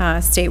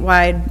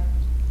 statewide.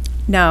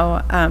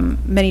 Now,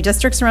 many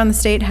districts around the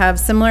state have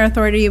similar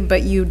authority,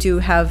 but you do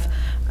have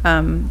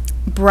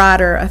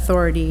broader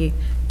authority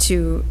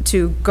to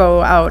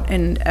go out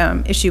and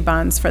issue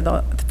bonds for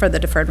the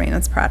deferred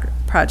maintenance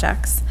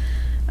projects.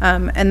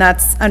 And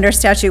that's under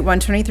statute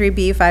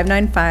 123B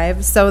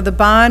 595. So the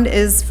bond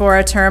is for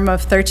a term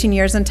of 13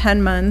 years and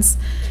 10 months.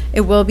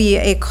 It will be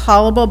a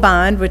callable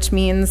bond, which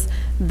means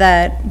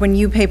that when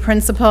you pay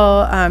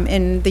principal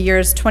in the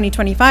years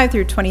 2025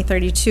 through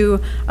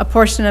 2032, a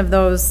portion of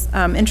those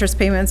interest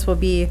payments will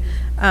be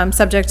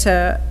subject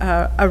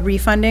to a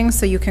refunding.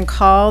 So you can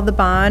call the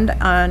bond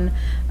on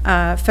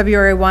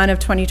February 1 of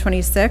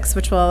 2026,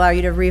 which will allow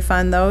you to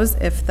refund those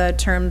if the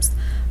terms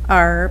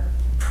are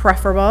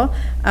preferable,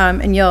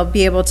 and you'll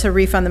be able to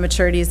refund the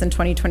maturities in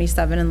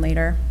 2027 and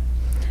later.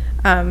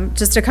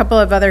 Just a couple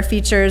of other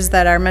features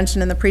that are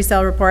mentioned in the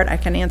pre-sale report. I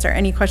can answer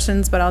any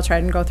questions, but I'll try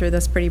and go through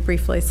this pretty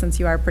briefly since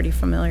you are pretty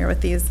familiar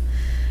with these.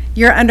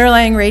 Your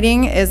underlying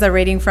rating is a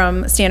rating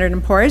from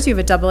Standard & Poor's. You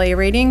have a AA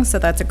rating, so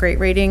that's a great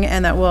rating,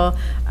 and that will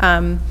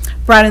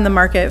broaden the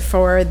market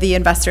for the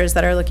investors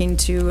that are looking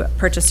to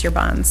purchase your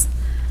bonds.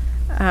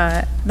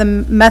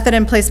 The method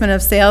and placement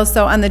of sales.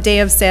 So on the day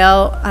of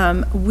sale,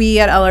 we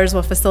at Ellers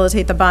will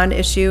facilitate the bond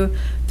issue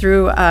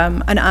through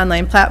an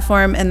online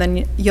platform, and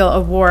then you'll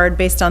award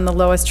based on the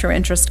lowest true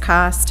interest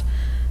cost.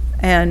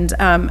 And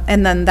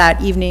then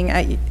that evening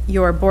at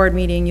your board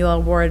meeting, you'll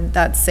award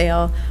that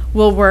sale.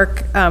 We'll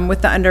work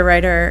with the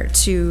underwriter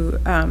to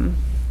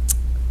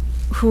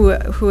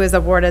who is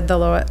awarded the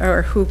lowest,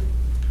 or who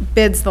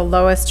bids the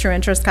lowest true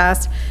interest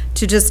cost,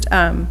 to just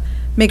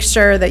make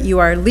sure that you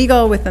are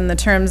legal within the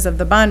terms of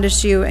the bond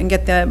issue and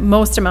get the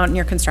most amount in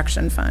your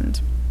construction fund.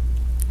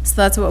 So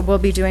that's what we'll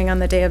be doing on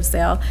the day of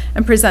sale,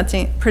 and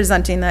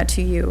presenting that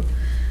to you.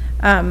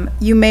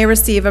 You may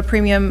receive a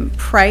premium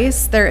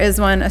price. There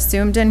is one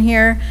assumed in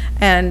here,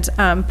 and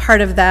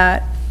part of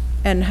that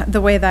and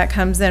the way that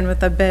comes in with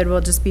the bid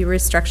will just be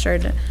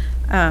restructured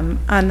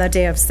on the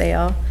day of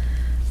sale.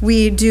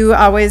 We do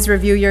always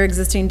review your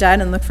existing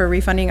debt and look for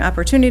refunding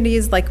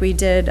opportunities like we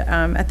did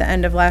at the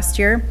end of last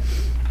year.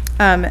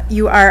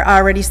 You are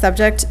already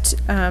subject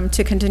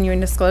to continuing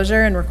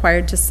disclosure and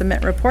required to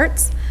submit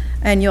reports,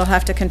 and you'll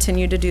have to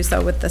continue to do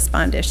so with this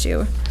bond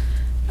issue.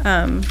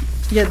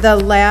 Yeah, the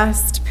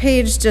last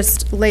page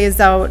just lays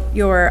out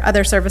your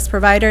other service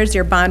providers,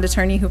 your bond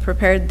attorney who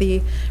prepared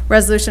the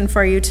resolution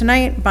for you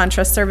tonight, Bond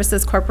Trust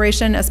Services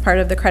Corporation. As part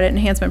of the credit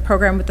enhancement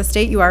program with the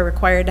state, you are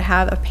required to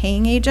have a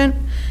paying agent,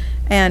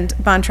 and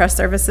Bond Trust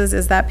Services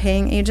is that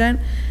paying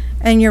agent.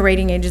 And your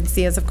rating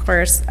agency is, of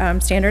course,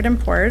 Standard &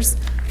 Poor's.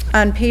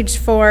 On page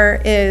 4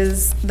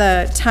 is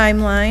the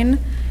timeline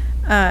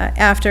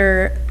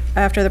after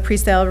the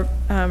pre-sale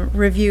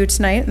review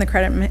tonight and the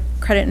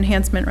credit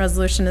enhancement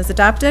resolution is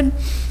adopted.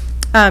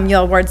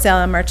 You'll award sale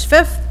on March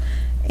 5th,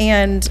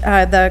 and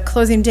the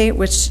closing date,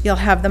 which you'll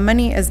have the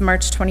money, is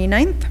March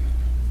 29th.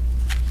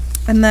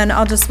 And then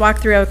I'll just walk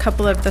through a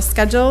couple of the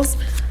schedules.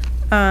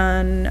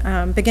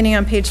 Beginning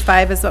on page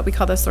 5 is what we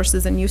call the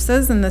sources and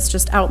uses, and this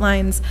just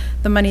outlines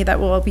the money that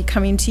will be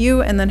coming to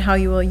you and then how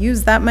you will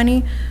use that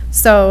money.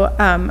 So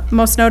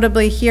most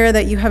notably here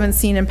that you haven't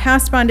seen in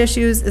past bond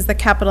issues is the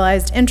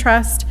capitalized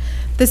interest.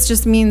 This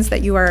just means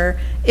that you are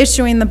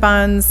issuing the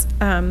bonds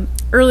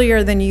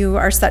earlier than you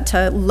are set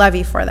to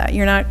levy for that.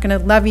 You're not going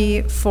to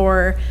levy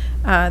for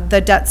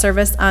the debt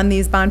service on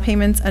these bond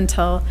payments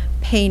until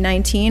Pay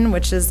 19,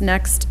 which is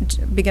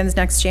begins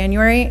next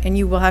January, and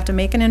you will have to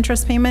make an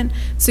interest payment.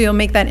 So you'll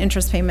make that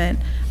interest payment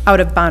out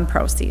of bond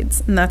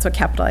proceeds, and that's what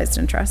capitalized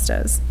interest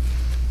is.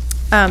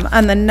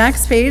 On the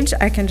next page,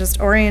 I can just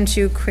orient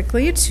you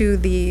quickly to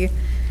the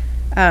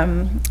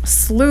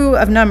slew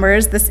of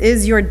numbers. This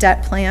is your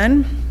debt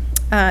plan.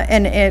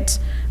 And it,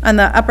 on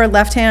the upper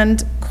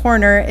left-hand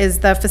corner, is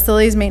the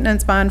facilities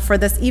maintenance bond for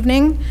this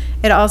evening.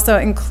 It also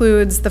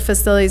includes the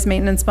facilities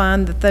maintenance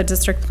bond that the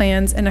district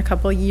plans in a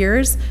couple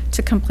years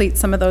to complete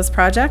some of those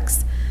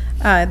projects.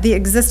 The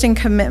existing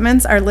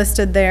commitments are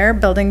listed there.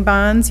 Building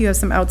bonds, you have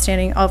some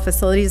outstanding all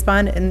facilities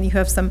bond, and you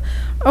have some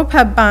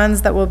OPEB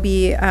bonds that will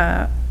be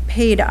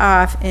paid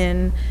off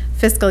in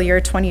fiscal year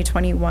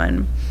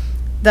 2021.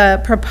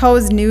 The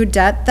proposed new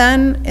debt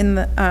then in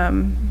the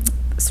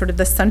sort of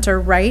the center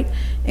right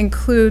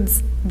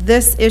includes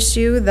this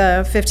issue,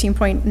 the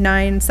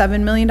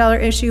 $15.97 million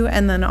issue,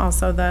 and then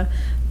also the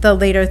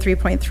later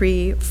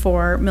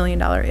 $3.34 million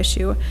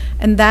issue.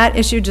 And that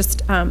issue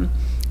just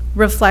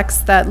reflects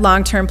that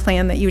long-term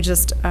plan that you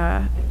just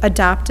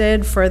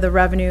adopted for the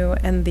revenue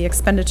and the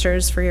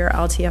expenditures for your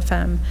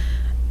LTFM.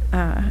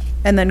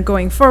 And then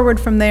going forward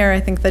from there,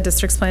 I think the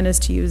district's plan is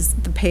to use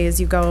the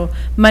pay-as-you-go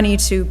money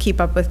to keep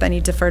up with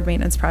any deferred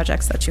maintenance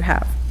projects that you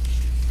have.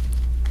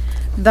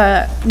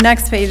 The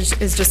next page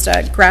is just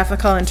a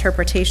graphical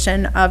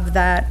interpretation of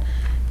that,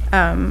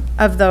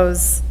 of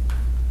those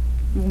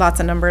lots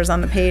of numbers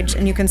on the page.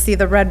 And you can see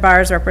the red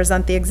bars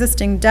represent the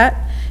existing debt.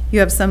 You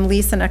have some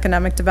lease and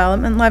economic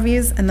development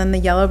levies, and then the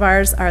yellow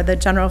bars are the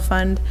general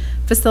fund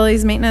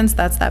facilities maintenance.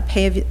 That's that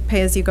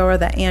pay-as-you-go or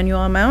the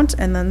annual amount,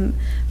 and then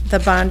the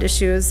bond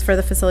issues for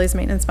the facilities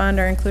maintenance bond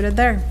are included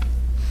there.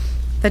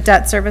 The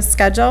debt service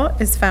schedule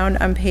is found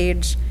on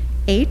page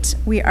 8.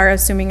 We are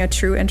assuming a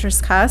true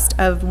interest cost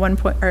of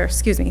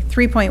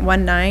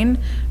 3.19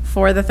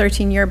 for the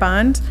 13-year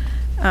bond.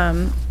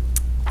 And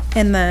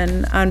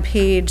then on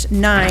page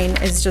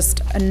 9 is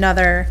just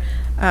another,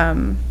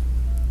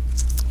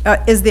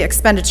 is the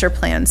expenditure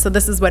plan. So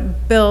this is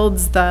what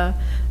builds the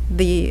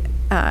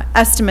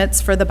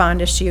estimates for the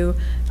bond issue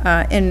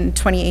in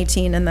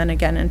 2018 and then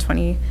again in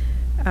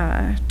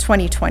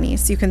 2020.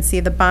 So you can see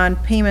the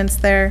bond payments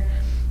there,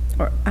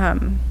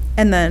 and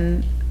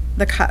then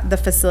the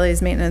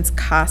facilities maintenance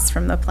costs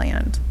from the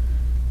plan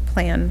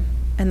and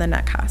the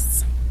net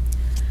costs.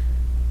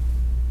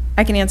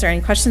 I can answer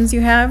any questions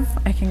you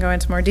have. I can go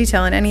into more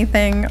detail on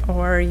anything,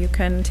 or you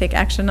can take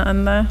action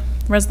on the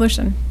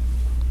resolution.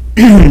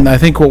 I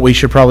think what we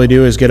should probably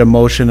do is get a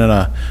motion and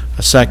a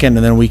second,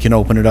 and then we can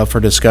open it up for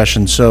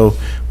discussion. So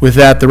with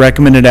that, the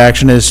recommended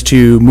action is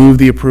to move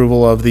the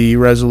approval of the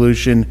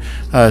resolution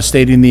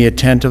stating the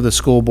intent of the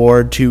school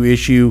board to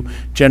issue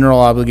general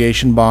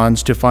obligation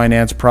bonds to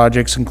finance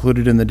projects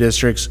included in the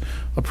district's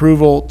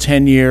approval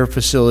 10-year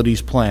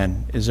facilities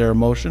plan. Is there a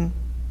motion?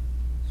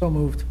 So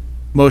moved.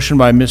 Motion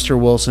by Mr.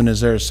 Wilson.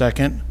 Is there a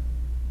second?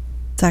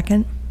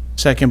 Second.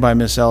 Second by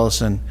Ms.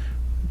 Ellison.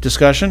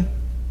 Discussion?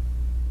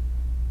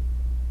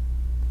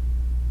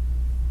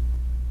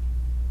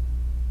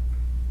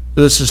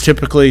 This is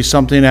typically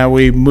something that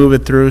we move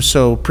it through,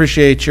 so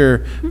appreciate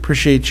your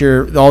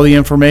all the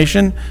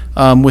information.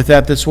 With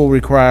that, this will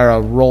require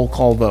a roll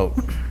call vote.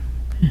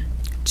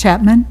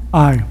 Chapman?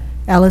 Aye.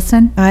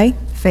 Ellison? Aye.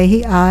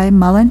 Fahey, aye.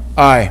 Mullen?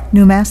 Aye.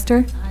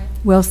 Newmaster? Aye.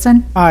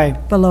 Wilson? Aye.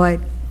 Beloit?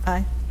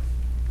 Aye.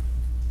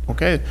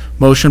 Okay,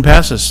 motion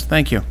passes.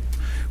 Thank you.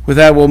 With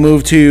that, we'll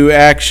move to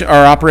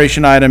our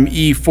operation item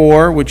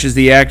E4, which is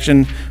the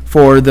action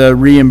for the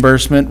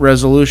reimbursement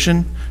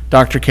resolution.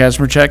 Dr.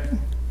 Kazmierczak.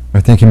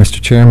 Thank you, Mr.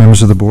 Chair,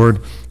 members of the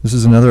board. This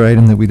is another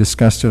item that we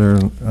discussed at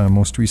our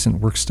most recent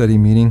work study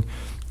meeting.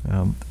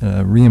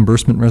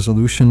 Reimbursement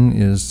resolution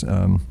is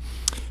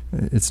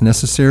it's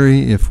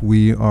necessary if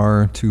we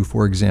are to,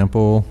 for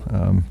example,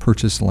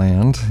 purchase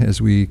land. As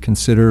we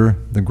consider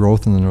the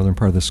growth in the northern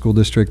part of the school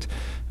district,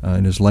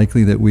 it is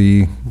likely that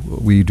we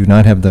do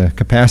not have the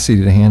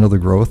capacity to handle the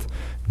growth,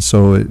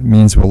 So it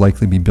means we'll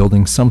likely be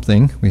building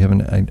something. We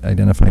haven't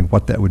identified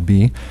what that would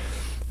be.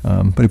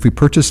 But if we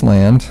purchase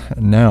land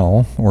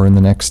now or in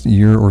the next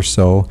year or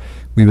so,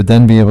 we would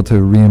then be able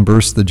to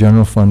reimburse the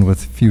general fund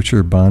with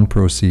future bond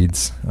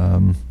proceeds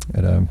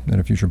at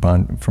a future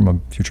bond, from a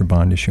future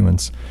bond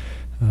issuance.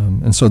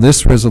 And so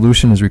this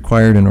resolution is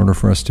required in order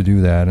for us to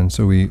do that. And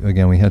so we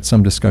had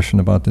some discussion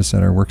about this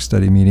at our work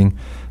study meeting.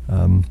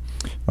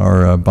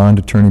 Our bond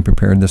attorney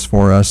prepared this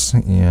for us,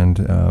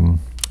 and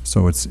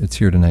so it's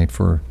here tonight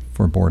for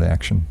board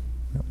action.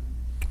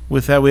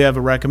 With that, we have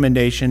a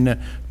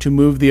recommendation to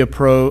move the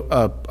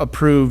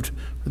approved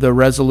the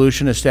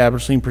resolution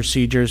establishing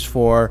procedures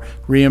for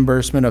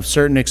reimbursement of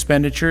certain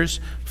expenditures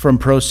from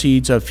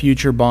proceeds of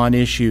future bond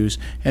issues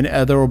and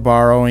other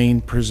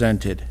borrowing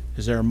presented.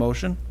 Is there a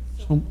motion?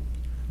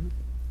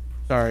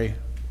 Sorry,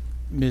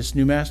 Ms.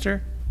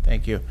 Newmaster?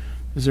 Thank you.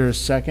 Is there a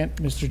second,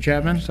 Mr.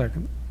 Chapman?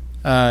 Second.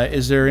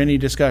 Is there any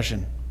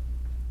discussion?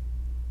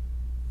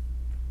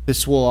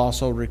 This will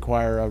also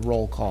require a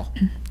roll call.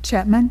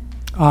 Chapman?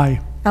 Aye.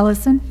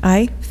 Ellison?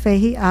 Aye.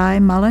 Fahey, aye.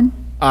 Mullen?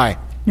 Aye.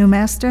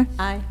 Newmaster?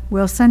 Aye.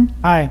 Wilson?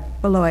 Aye.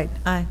 Beloit?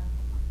 Aye.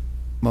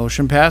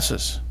 Motion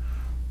passes.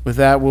 With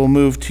that, we'll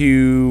move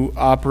to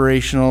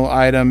operational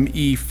item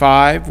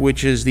E5,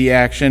 which is the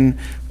action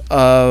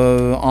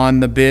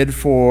on the bid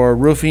for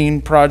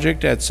roofing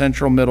project at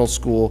Central Middle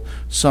School,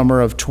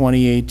 summer of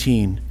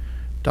 2018.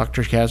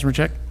 Dr.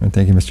 Kazmierczak? And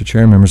thank you, Mr.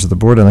 Chair, members of the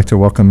board. I'd like to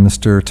welcome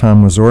Mr.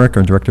 Tom Wazorek,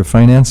 our Director of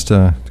Finance,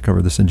 to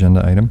cover this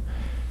agenda item.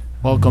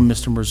 Welcome,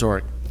 Mr.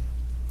 Wazorek.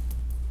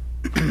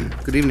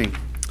 Good evening.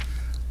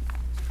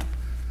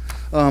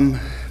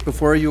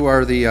 Before you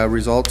are the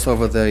results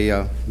of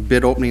the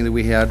bid opening that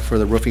we had for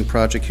the roofing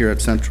project here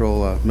at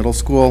Central Middle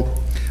School.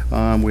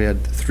 We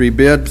had 3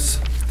 bids,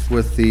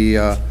 with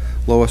the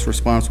lowest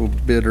responsible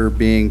bidder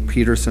being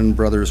Peterson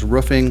Brothers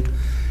Roofing,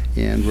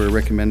 and we're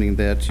recommending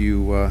that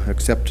you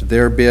accept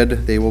their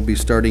bid. They will be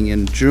starting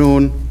in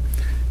June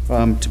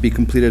to be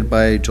completed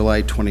by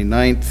July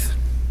 29th.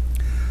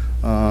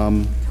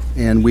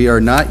 And we are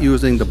not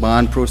using the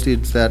bond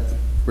proceeds that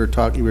we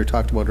talked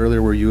about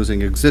earlier. We're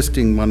using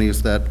existing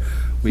monies that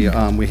we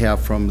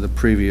have from the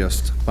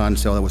previous bond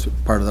sale that was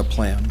part of the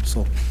plan.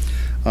 So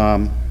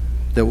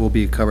that will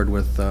be covered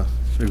with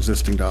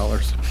existing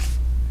dollars.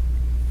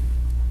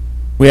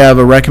 We have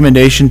a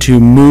recommendation to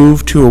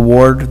move to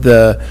award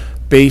the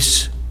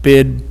base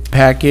bid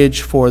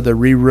package for the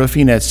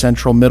re-roofing at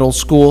Central Middle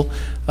School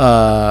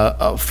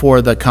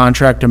for the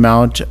contract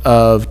amount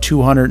of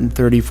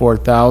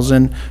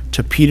 $234,000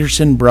 to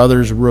Peterson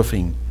Brothers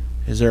Roofing.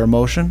 Is there a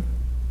motion?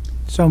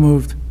 So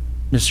moved.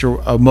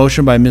 A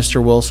motion by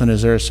Mr. Wilson.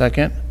 Is there a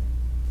second?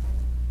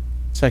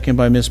 Second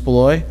by Ms.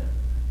 Beloy.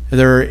 Is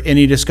there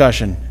any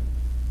discussion?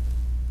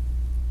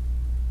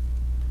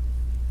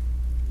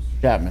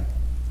 Mr. Chapman.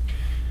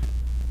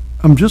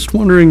 I'm just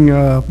wondering,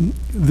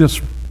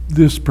 this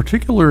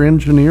particular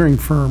engineering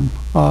firm,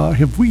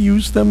 have we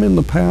used them in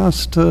the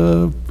past?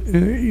 I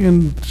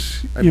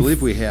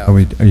believe we have. Are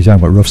you talking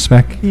about roof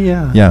spec?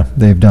 Yeah. Yeah,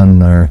 they've done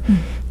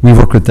we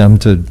work with them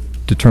to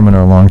determine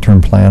our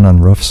long-term plan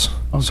on roofs.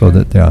 Okay. So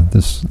that, yeah,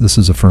 this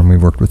is a firm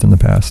we've worked with in the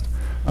past.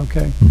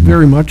 Okay,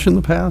 very much in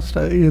the past.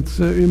 It's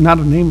not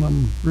a name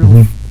I'm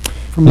really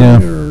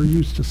familiar or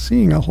used to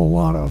seeing a whole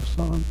lot of,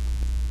 so.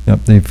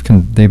 Yep,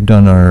 they've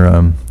done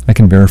our, I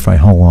can verify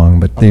how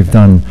long, but they've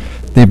done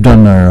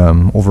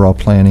our overall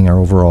planning, our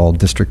overall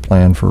district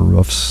plan for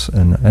roofs,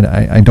 and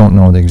I don't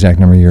know the exact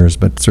number of years,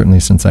 but certainly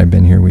since I've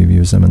been here, we've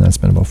used them, and that's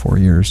been about 4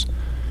 years.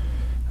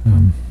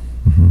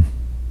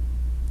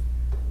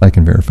 I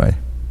can verify.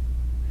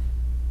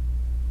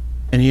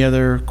 Any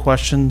other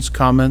questions,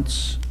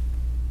 comments?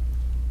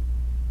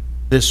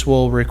 This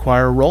will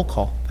require a roll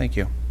call. Thank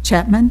you.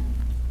 Chapman?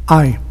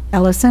 Aye.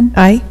 Ellison?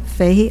 Aye.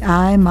 Fahey,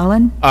 aye.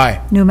 Mullen?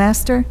 Aye.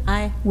 Newmaster?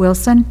 Aye.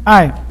 Wilson?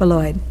 Aye.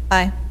 Beloit?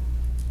 Aye.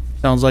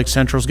 Sounds like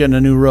Central's getting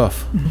a new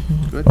roof.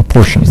 A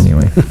portion,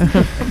 anyway.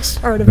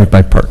 Part of Bit it.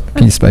 by part,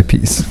 piece by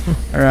piece.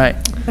 All right.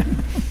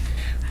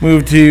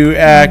 Move to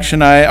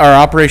action, our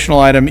operational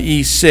item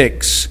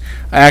E6,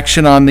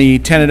 action on the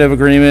tentative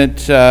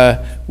agreement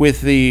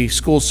with the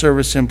school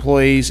service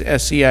employees,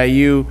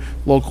 SEIU,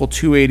 Local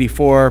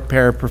 284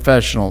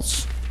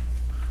 paraprofessionals.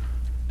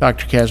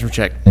 Dr.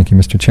 Kazmierczak. Thank you,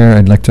 Mr. Chair.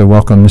 I'd like to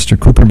welcome Mr.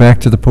 Cooper back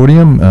to the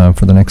podium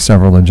for the next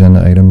several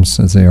agenda items,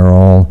 as they are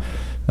all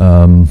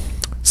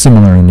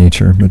similar in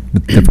nature, but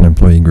with different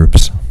employee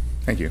groups.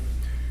 Thank you.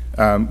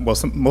 Well,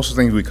 most of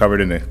the things we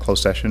covered in a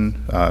closed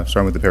session,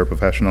 starting with the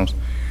paraprofessionals.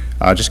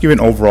 Just give an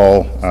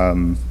overall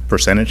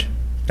percentage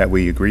that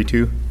we agree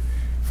to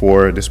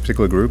for this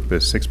particular group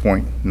is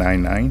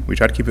 6.99. We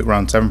try to keep it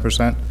around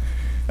 7%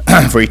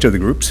 for each of the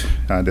groups.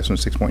 This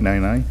one's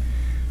 6.99.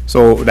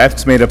 So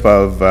that's made up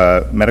of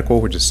medical,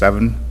 which is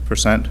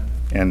 7%,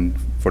 and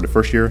for the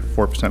first year,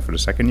 4% for the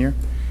second year,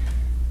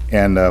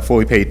 and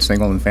fully paid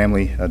single and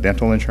family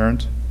dental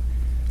insurance.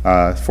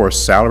 For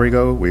salary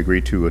we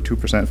agreed to a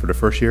 2% for the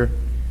first year,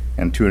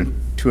 and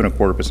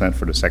 2.25%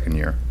 for the second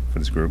year for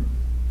this group.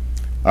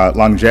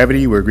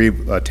 Longevity, we agreed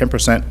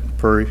 10%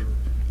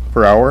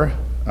 per hour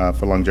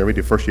for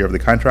longevity, the first year of the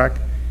contract.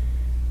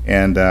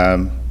 And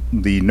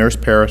the nurse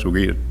pairs will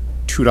get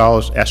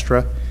 $2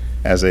 extra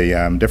as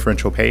a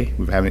differential pay.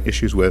 We've having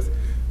issues with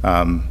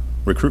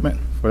recruitment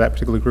for that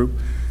particular group.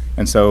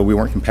 And so we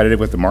weren't competitive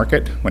with the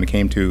market when it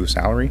came to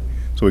salary.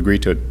 So we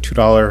agreed to a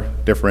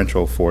 $2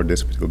 differential for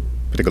this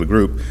particular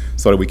group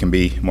so that we can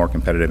be more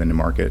competitive in the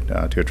market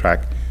to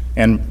attract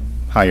and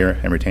hire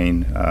and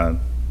retain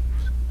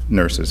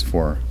nurses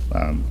for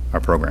our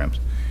programs.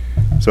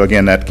 So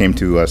again, that came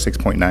to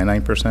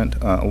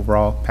 6.99%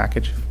 overall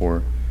package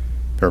for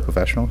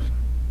paraprofessionals.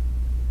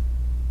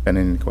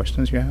 Any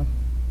questions you have?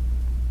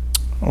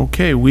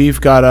 Okay,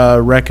 we've got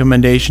a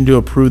recommendation to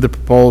approve the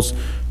proposed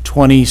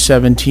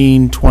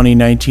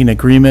 2017-2019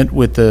 agreement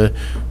with the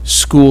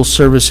School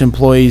Service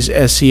Employees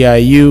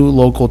SEIU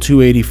Local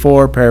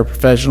 284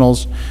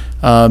 paraprofessionals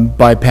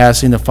by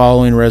passing the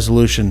following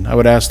resolution. I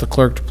would ask the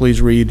clerk to please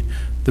read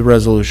the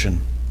resolution.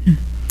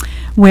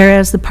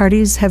 Whereas the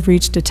parties have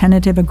reached a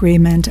tentative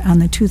agreement on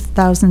the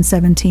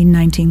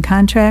 2017-19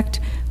 contract,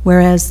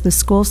 whereas the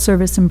School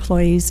Service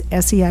Employees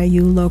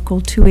SEIU Local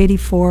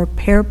 284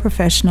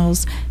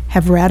 paraprofessionals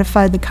have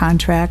ratified the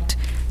contract,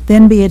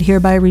 then be it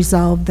hereby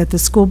resolved that the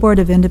School Board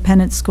of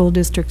Independent School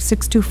District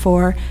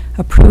 624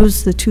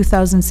 approves the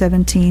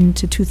 2017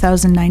 to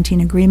 2019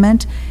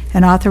 agreement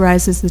and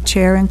authorizes the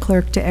chair and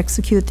clerk to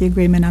execute the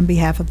agreement on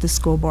behalf of the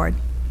school board.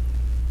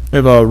 We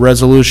have a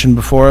resolution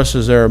before us.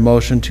 Is there a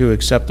motion to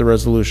accept the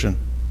resolution?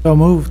 So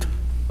moved.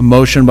 A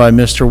motion by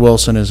Mr.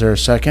 Wilson. Is there a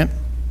second?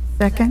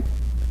 Second.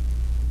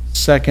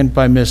 Second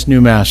by Ms.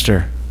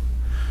 Newmaster.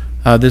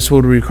 This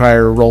would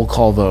require a roll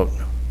call vote.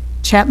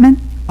 Chapman?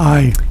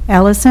 Aye.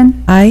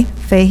 Allison? Aye.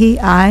 Fahey?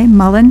 Aye.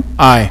 Mullen?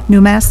 Aye.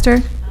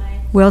 Newmaster? Aye.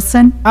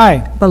 Wilson?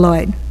 Aye.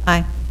 Beloit?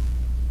 Aye.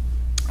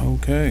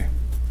 Okay.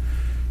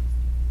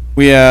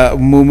 We'll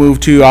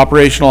move to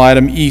operational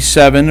item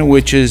E7,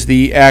 which is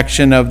the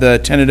action of the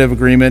tentative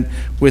agreement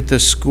with the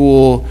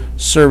School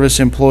Service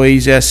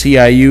Employees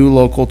SEIU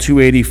Local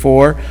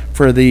 284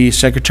 for the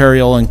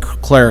secretarial and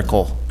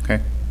clerical.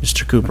 Okay.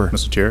 Mr. Cooper.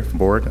 Mr. Chair,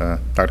 Board,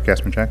 Dr.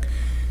 Kasmerchak.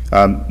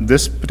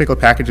 This particular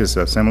package is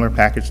a similar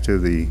package to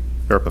the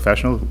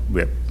paraprofessional.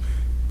 We have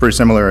pretty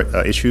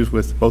similar issues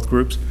with both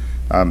groups.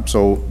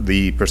 So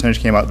the percentage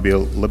came out to be a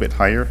little bit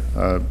higher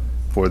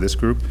for this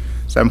group,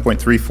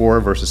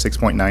 7.34 versus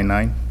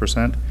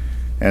 6.99%.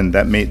 And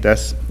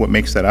that's what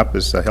makes that up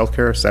is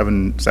healthcare,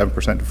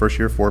 7% the first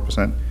year,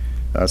 4%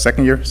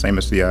 second year, same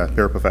as the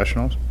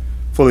paraprofessionals.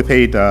 Fully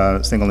paid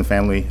single and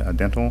family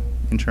dental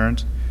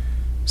insurance.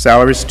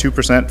 Salaries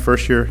 2%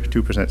 first year,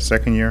 2%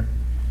 second year.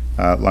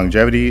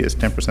 Longevity is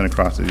 10%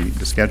 across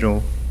the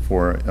schedule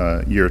for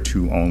year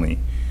 2 only.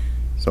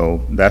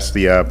 So that's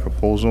the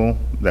proposal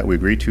that we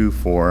agreed to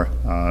for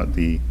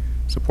the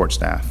support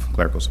staff,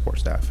 clerical support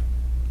staff.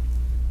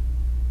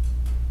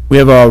 We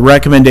have a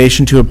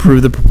recommendation to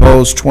approve the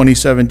proposed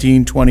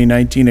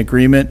 2017-2019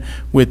 agreement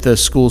with the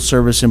School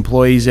Service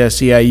Employees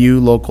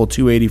SEIU Local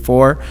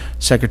 284,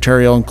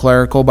 secretarial and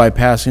clerical, by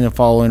passing the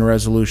following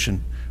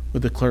resolution.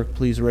 Would the clerk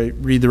please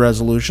read the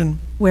resolution?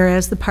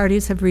 Whereas the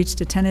parties have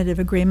reached a tentative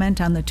agreement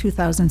on the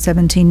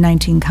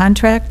 2017-19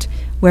 contract,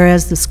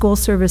 whereas the School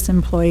Service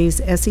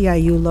Employees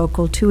SEIU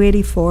Local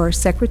 284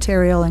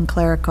 secretarial and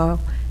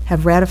clerical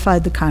have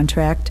ratified the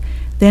contract,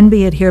 then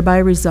be it hereby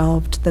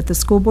resolved that the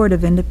School Board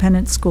of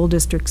Independent School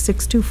District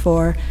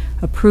 624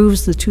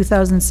 approves the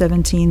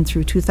 2017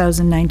 through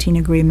 2019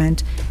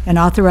 agreement and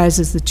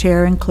authorizes the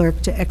chair and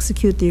clerk to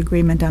execute the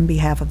agreement on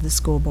behalf of the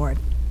school board.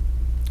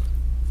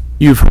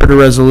 You've heard a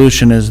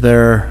resolution. Is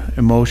there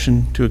a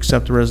motion to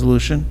accept the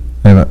resolution?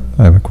 I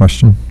have a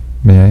question.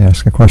 May I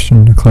ask a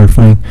question to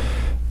clarify?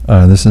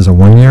 This is a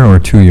 1-year or a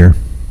 2-year?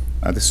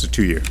 This is a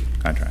 2-year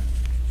contract.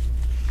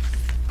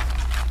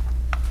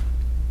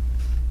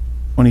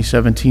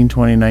 2017,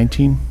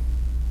 2019?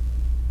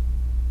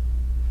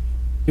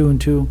 2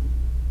 and 2.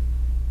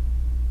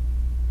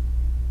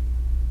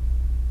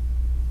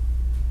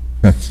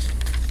 Okay.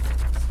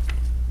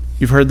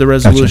 You've heard the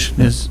resolution.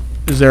 Gotcha.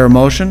 Is there a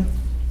motion?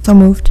 So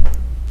moved.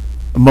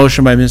 A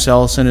motion by Ms.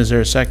 Ellison. Is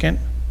there a second?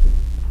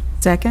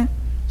 Second.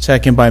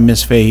 Second by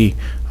Ms. Fahey.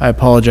 I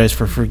apologize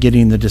for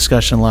forgetting the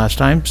discussion last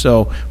time.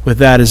 So with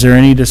that, is there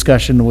any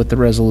discussion with the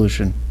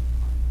resolution?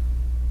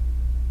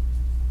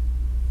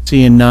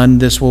 Seeing none,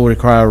 this will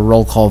require a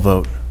roll call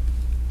vote.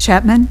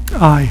 Chapman?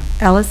 Aye.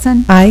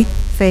 Ellison? Aye.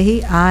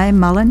 Fahey? Aye.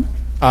 Mullen?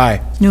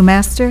 Aye.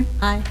 Newmaster?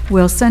 Aye.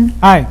 Wilson?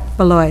 Aye.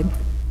 Beloit?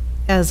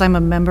 As I'm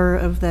a member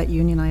of that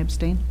union, I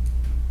abstain.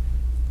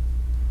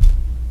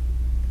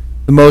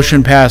 The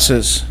motion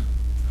passes.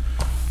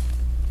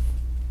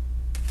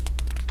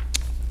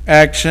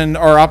 Action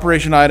or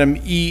operation item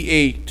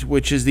E8,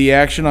 which is the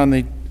action on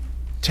the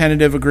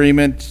tentative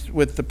agreement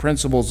with the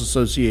Principals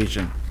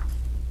Association.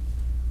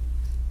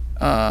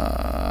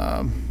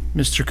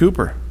 Mr.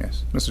 Cooper.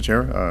 Yes, Mr.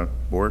 Chair,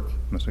 Board,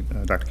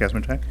 Dr.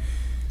 Kasmerchak.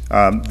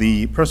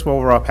 The principal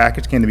overall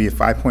package came to be at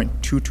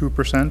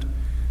 5.22%,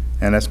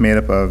 and that's made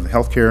up of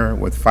healthcare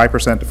with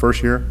 5% the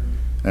first year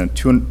and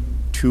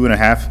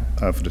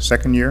 2.5% for the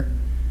second year.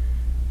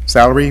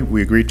 Salary,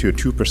 we agreed to a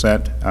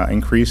 2%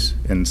 increase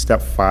in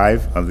step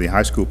 5 of the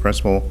high school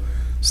principal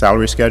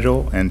salary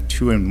schedule and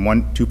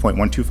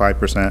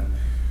 2.125%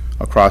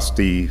 across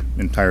the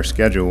entire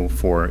schedule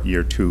for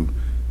year 2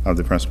 of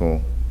the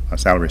principal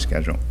salary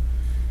schedule.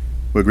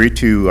 We agreed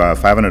to a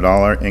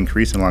 $500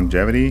 increase in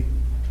longevity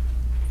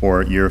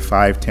for year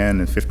 5, 10,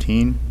 and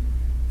 15,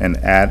 and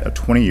add a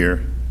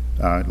 20-year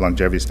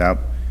longevity step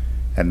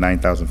at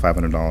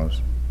 $9,500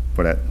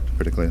 for that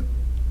particular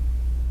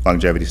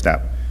longevity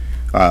step.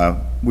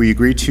 We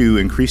agreed to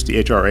increase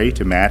the HRA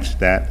to match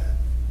that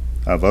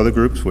of other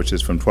groups, which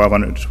is from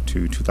 $1,200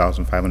 to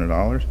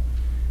 $2,500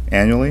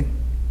 annually.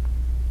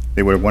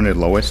 They were one of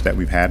the lowest that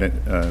we've had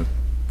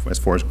as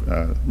far as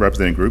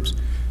representing groups,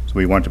 so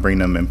we want to bring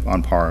them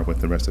on par with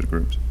the rest of the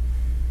groups.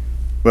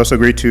 We also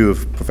agreed to a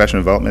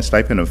professional development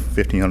stipend of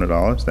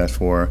 $1,500. That's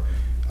for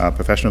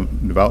professional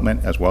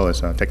development as well as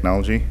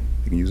technology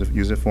you can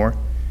use it for.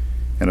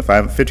 And a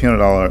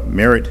 $1,500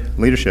 merit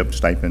leadership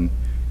stipend.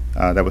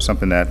 That was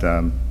something that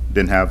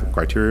didn't have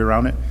criteria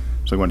around it.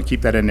 So we want to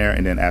keep that in there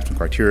and then add some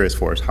criteria as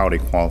far as how they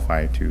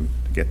qualify to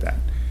get that.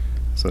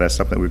 So that's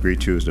something that we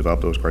agreed to, is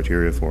develop those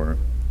criteria for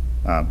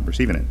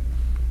receiving it.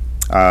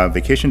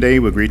 Vacation day,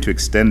 we agreed to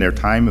extend their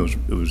time.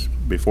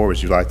 Before it was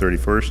July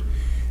 31st,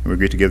 and we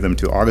agreed to give them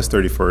to August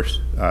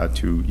 31st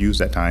to use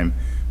that time,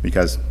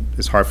 because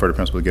it's hard for the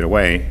principal to get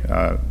away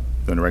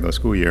during the regular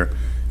school year,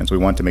 and so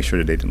we wanted to make sure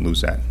that they didn't lose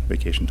that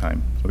vacation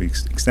time. So we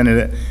extended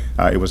it.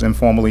 It was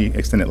informally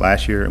extended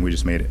last year, and we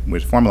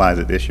formalized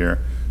it this year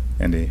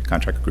in the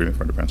contract agreement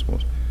for the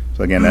principals.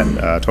 So again,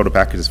 that total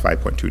package is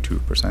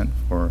 5.22%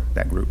 for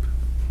that group.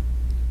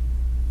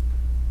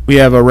 We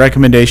have a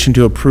recommendation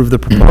to approve the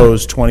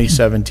proposed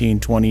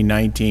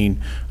 2017-2019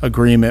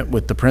 agreement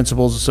with the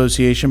Principals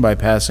Association by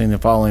passing the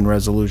following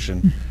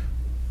resolution.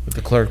 Would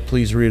the clerk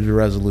please read the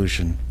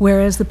resolution?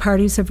 Whereas the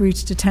parties have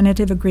reached a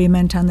tentative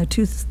agreement on the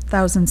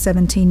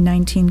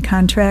 2017-19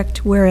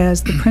 contract,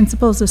 whereas the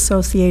Principals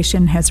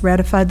Association has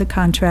ratified the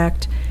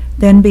contract,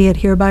 then be it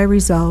hereby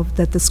resolved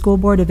that the School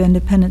Board of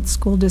Independent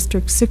School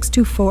District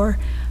 624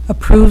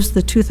 approves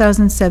the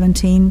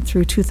 2017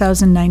 through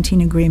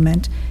 2019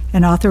 agreement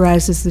and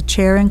authorizes the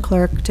chair and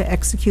clerk to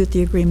execute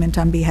the agreement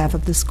on behalf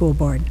of the school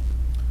board.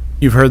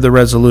 You've heard the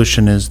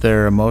resolution. Is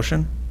there a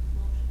motion?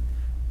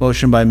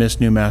 Motion by Ms.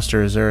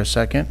 Newmaster. Is there a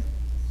second?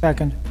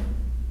 Second.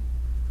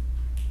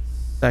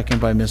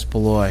 Second by Ms.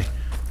 Beloy.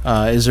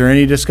 Is there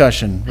any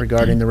discussion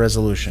regarding the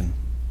resolution?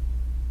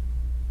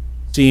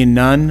 Seeing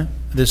none,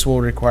 this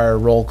will require a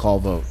roll call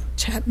vote.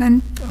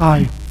 Chapman?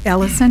 Aye.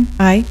 Ellison?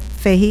 Aye.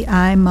 Fahey,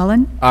 aye.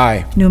 Mullen?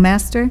 Aye.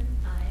 Newmaster? Aye.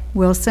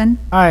 Wilson?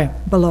 Aye.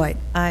 Beloit?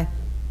 Aye.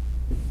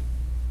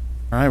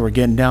 All right, we're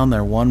getting down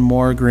there. One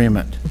more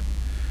agreement.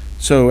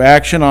 So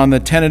action on the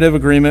tentative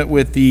agreement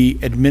with the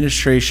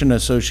Administration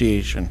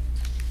Association.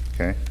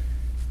 Okay.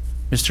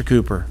 Mr.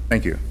 Cooper.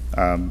 Thank you.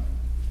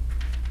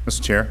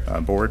 Mr. Chair,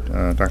 Board,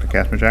 Dr.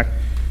 Kazmierczak.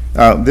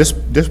 This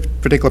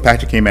particular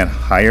package came in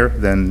higher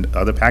than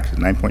other packages,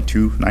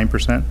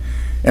 9.29%.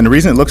 And the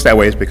reason it looks that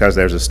way is because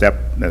there's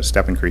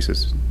step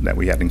increases that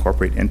we had to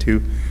incorporate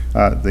into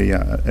the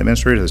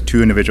administrators. There's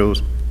 2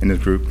 individuals in this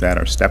group that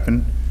are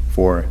stepping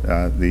for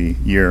the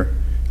year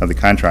of the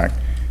contract.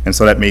 And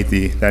so that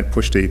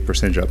pushed the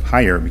percentage up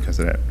higher because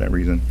of that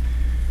reason.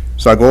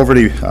 So I'll go over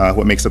to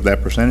what makes up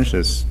that percentage.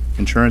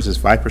 Insurance is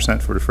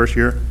 5% for the first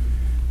year,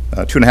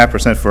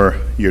 2.5% for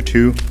year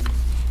 2.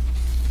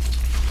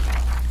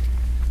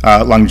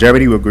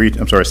 Longevity,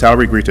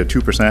 salary agreed to a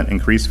 2%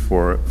 increase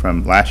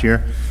from last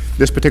year.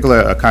 This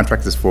particular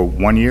contract is for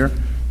 1 year,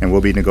 and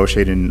we'll be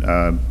negotiating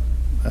an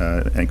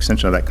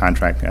extension of that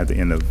contract at the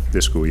end of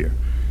this school year.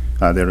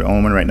 They're the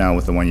only one right now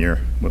with a one-year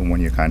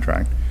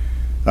contract.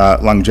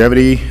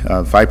 Longevity,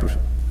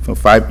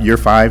 year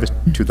 5 is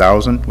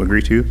 2,000. We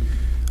agree to.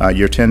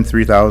 Year 10,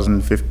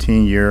 3,000.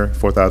 15 year,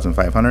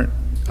 4,500.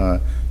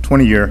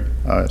 20 year,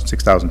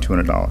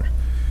 $6,200.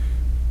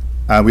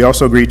 We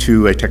also agreed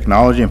to a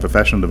technology and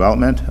professional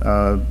development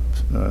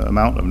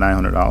amount of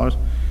 $900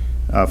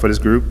 for this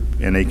group,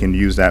 and they can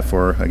use that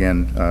for,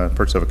 again,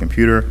 purchase of a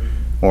computer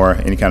or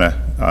any kind of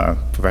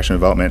professional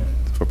development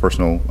for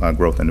personal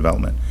growth and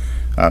development.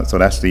 So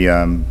that's the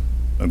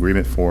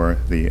agreement for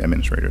the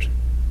administrators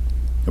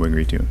that we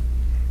agreed to.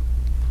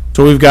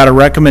 So we've got a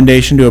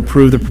recommendation to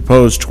approve the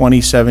proposed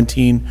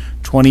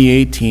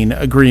 2017-2018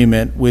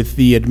 agreement with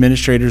the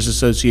Administrators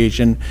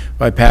Association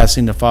by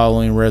passing the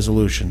following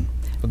resolution.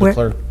 Would the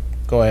clerk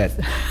go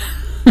ahead?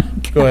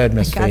 Go ahead,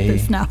 Ms. Fahey. I got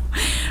this now.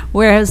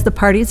 Whereas the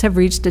parties have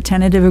reached a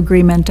tentative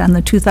agreement on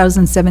the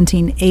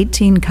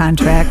 2017-18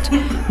 contract,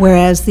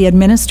 whereas the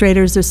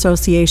Administrators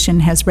Association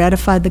has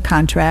ratified the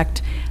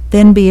contract,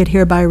 then be it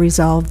hereby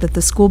resolved that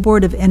the School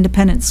Board of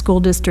Independent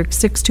School District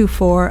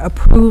 624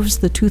 approves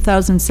the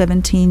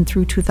 2017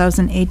 through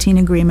 2018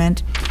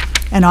 agreement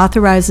and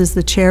authorizes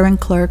the chair and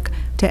clerk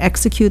to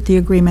execute the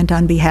agreement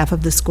on behalf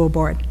of the school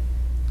board.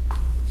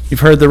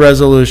 You've heard the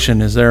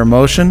resolution. Is there a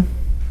motion?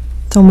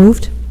 So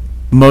moved.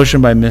 Motion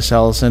by Ms.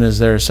 Ellison. Is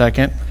there a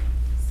second?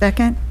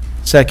 Second.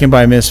 Second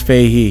by Ms.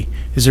 Fahey.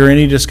 Is there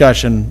any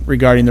discussion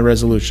regarding the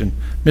resolution?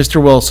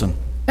 Mr. Wilson?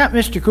 Yeah,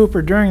 Mr.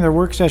 Cooper, during the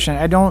work session,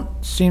 I don't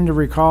seem to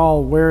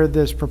recall where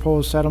this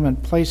proposed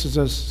settlement places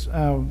us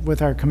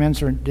with our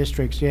commensurate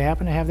districts. Do you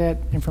happen to have that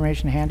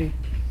information handy?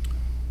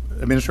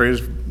 Administrators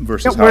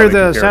versus how Where they the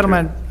compare to-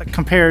 settlement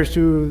compares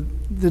to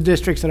the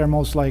districts that are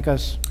most like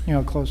us,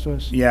 close to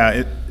us.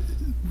 Yeah,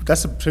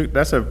 that's a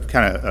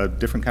kind of a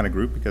different kind of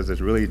group because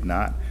there's really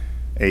not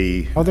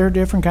a. Oh, they're a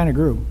different kind of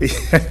group.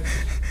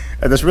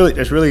 There's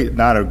really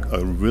not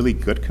a really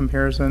good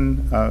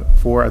comparison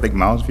for. I think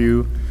Mounds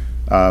View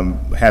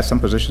has some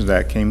positions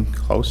that came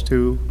close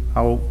to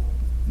how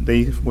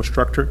they were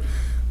structured,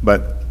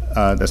 but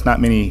there's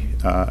not many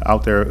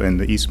out there in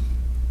the East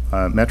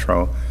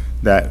Metro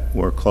that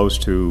were close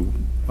to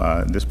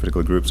this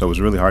particular group. So it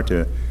was really hard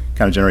to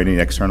kind of generate any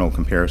external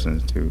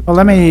comparisons to. Well,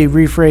 let me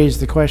rephrase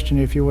the question,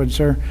 if you would,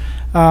 sir.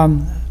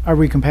 Are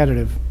we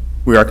competitive?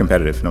 We are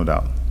competitive, no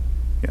doubt.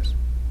 Yes.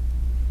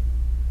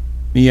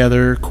 Any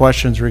other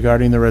questions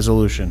regarding the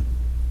resolution?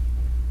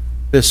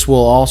 This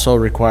will also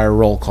require a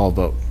roll call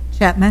vote.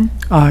 Chapman?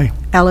 Aye.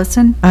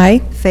 Ellison? Aye.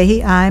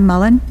 Fahey, aye.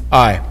 Mullen?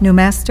 Aye.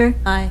 Newmaster?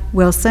 Aye.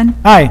 Wilson?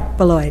 Aye.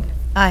 Beloit?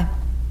 Aye.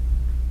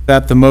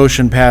 That the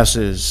motion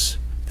passes.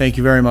 Thank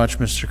you very much,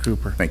 Mr.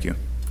 Cooper. Thank you.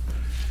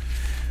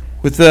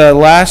 With the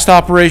last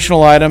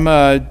operational item,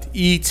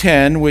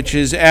 E10, which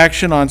is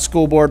action on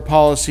school board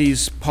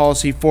policies,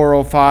 Policy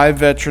 405,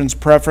 Veterans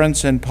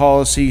Preference, and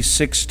Policy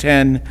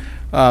 610,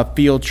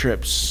 field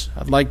trips.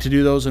 I'd like to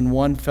do those in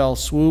one fell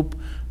swoop.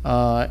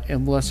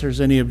 Unless there's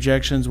any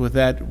objections with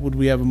that, would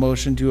we have a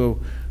motion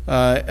to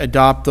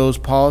adopt those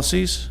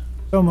policies?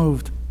 So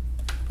moved.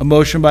 A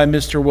motion by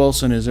Mr.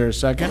 Wilson. Is there a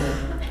second?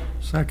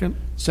 Second.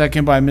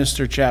 Second by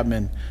Mr.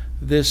 Chapman.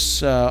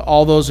 This,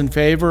 all those in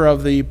favor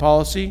of the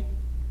policy?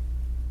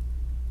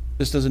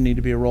 This doesn't need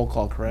to be a roll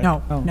call, correct?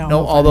 No.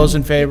 No, all those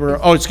in favor,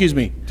 oh, excuse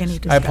me. Any I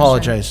discussion?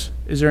 apologize.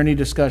 Is there any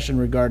discussion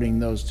regarding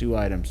those two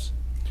items?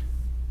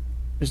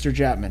 Mr.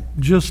 Chapman?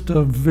 Just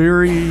a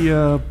very,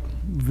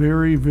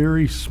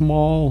 very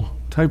small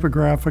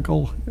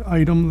typographical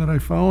item that I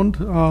found.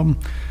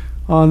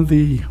 On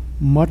the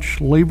much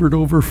labored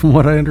over, from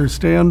what I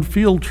understand,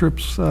 field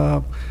trips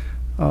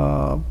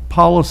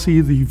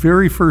policy, the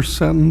very first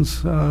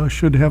sentence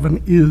should have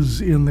an "is"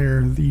 in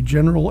there. The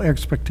general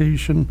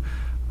expectation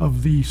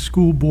of the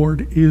school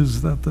board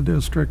is that the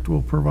district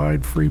will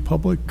provide free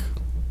public.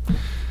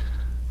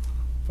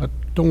 But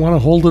don't want to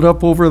hold it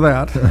up over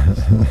that.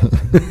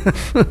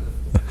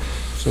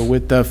 So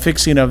with the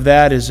fixing of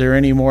that, is there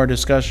any more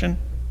discussion?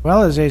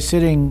 Well, as a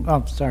sitting,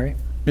 oh, sorry.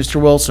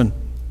 Mr. Wilson?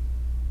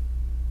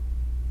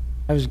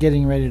 I was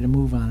getting ready to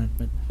move on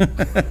it,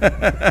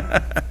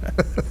 but.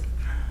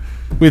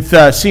 With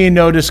seeing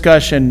no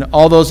discussion,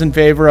 all those in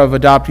favor of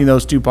adopting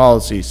those two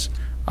policies?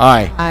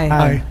 Aye.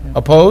 Aye.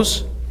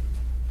 Oppose?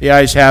 The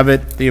ayes have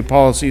it. The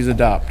policies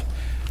adopt.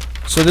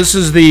 So this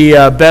is the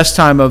best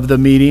time of the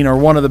meeting, or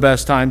one of the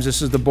best times.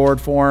 This is the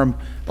board forum.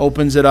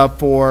 Opens it up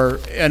for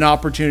an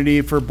opportunity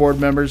for board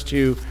members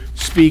to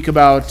speak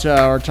about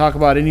or talk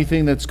about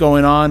anything that's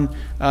going on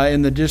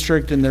in the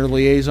district and their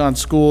liaison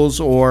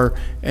schools, or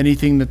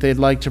anything that they'd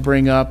like to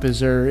bring up. Is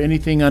there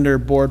anything under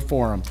board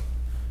forum?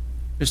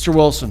 Mr.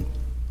 Wilson?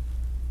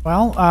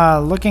 Well,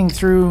 looking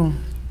through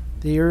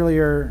the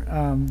earlier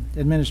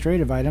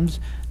administrative items,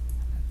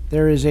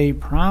 there is a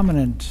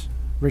prominent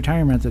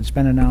retirement that's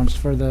been announced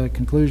for the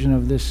conclusion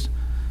of this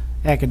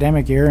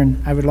academic year,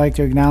 and I would like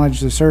to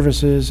acknowledge the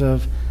services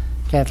of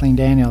Kathleen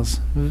Daniels.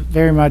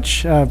 Very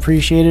much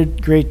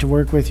appreciated. Great to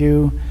work with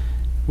you.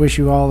 Wish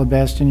you all the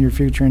best in your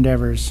future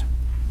endeavors.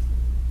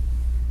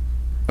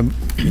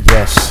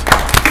 Yes.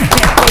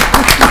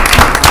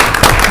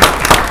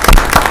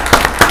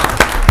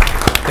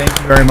 Thank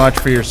you very much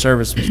for your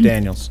service, Ms.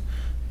 Daniels.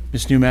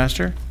 Ms.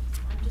 Newmaster?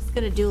 I'm just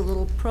going to do a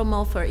little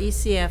promo for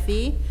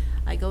ECFE.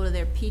 I go to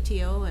their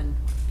PTO and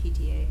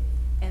PTA,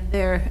 and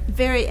they're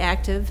very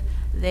active.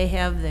 They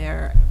have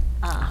their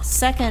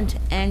second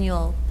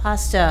annual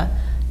pasta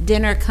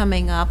dinner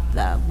coming up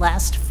the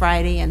last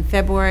Friday in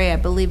February. I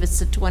believe it's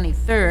the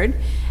 23rd.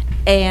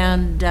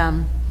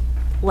 And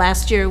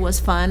last year was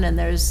fun, and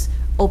there's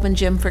open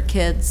gym for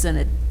kids, and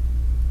if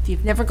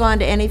you've never gone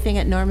to anything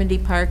at Normandy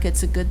Park,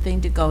 it's a good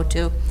thing to go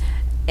to.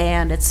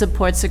 And it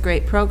supports a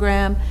great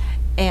program,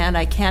 and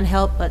I can't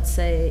help but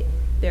say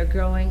they're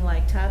growing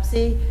like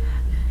Topsy,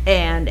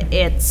 and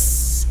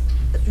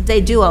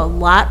they do a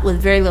lot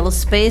with very little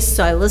space,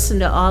 so I listen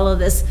to all of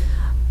this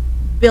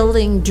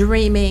building,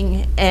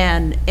 dreaming,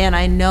 and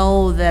I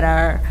know that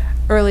our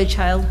early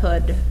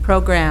childhood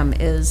program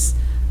is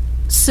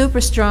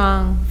super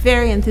strong,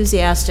 very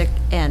enthusiastic,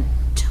 and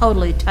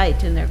totally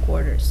tight in their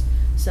quarters.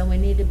 So we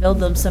need to build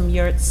them some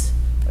yurts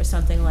or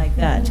something like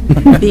that,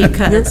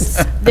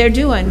 because they're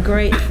doing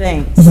great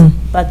things,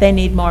 but they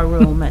need more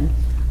room. And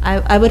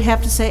I would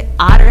have to say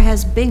Otter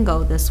has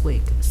bingo this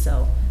week,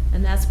 so,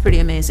 and that's pretty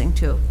amazing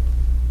too.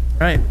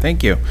 All right,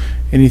 thank you.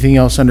 Anything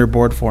else under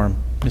board forum?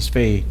 Ms.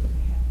 Fahey?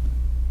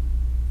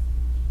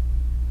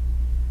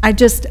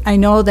 I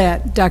know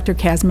that Dr.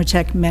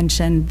 Kazmachek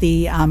mentioned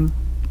the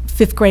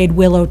fifth grade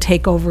Willow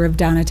takeover of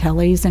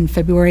Donatelli's in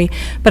February.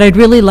 But I'd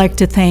really like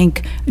to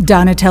thank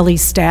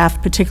Donatelli's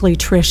staff, particularly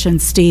Trish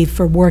and Steve,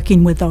 for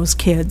working with those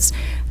kids.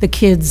 The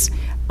kids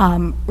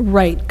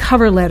write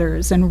cover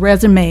letters and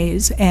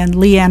resumes, and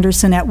Lee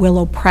Anderson at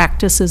Willow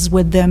practices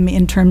with them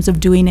in terms of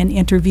doing an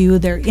interview.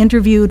 They're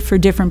interviewed for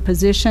different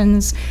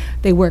positions.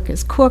 They work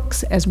as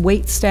cooks, as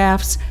wait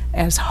staffs,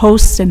 as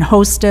hosts and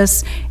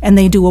hostess, and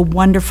they do a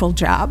wonderful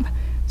job.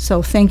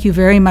 So thank you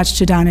very much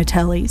to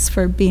Donatelli's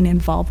for being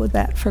involved with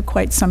that for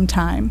quite some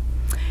time.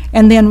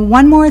 And then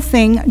one more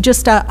thing,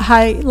 just to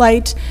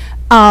highlight,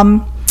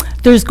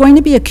 there's going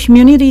to be a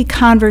community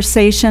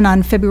conversation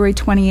on February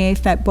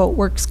 28th at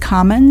Boatworks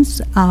Commons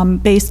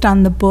based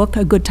on the book,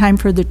 A Good Time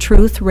for the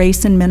Truth,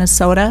 Race in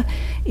Minnesota.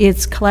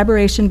 It's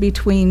collaboration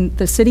between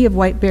the City of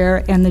White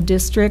Bear and the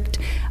district.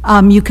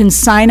 You can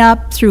sign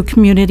up through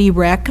Community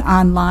Rec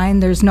online.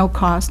 There's no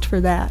cost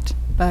for that.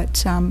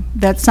 But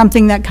that's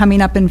something that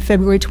coming up in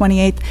February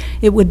 28th,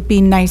 it would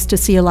be nice to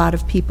see a lot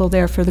of people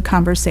there for the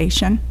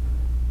conversation.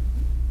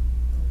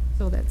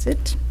 So that's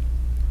it.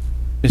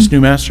 Ms.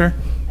 Newmaster?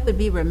 I would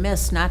be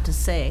remiss not to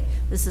say,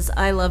 this is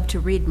I Love to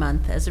Read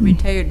Month. As a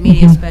retired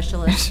media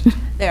specialist,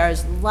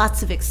 there's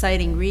lots of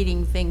exciting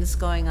reading things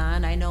going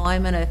on. I know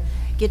I'm going to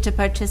get to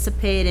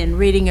participate in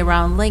Reading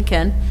Around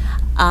Lincoln,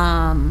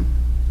 and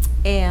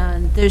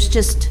there's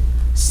just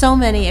so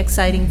many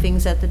exciting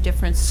things at the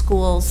different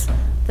schools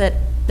that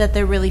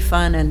they're really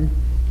fun, and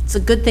it's a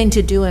good thing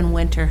to do in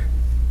winter.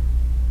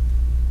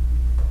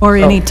 Or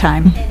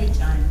anytime.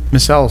 Anytime.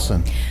 Ms.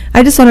 Ellison.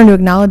 I just wanted to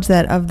acknowledge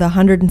that of the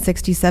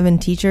 167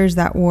 teachers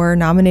that were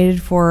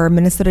nominated for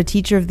Minnesota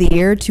Teacher of the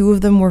Year, 2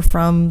 of them were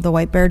from the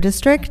White Bear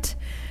District.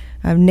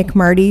 Nick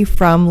Marty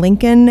from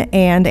Lincoln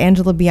and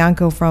Angela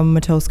Bianco from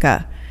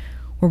Matoska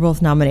were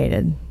both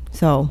nominated.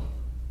 So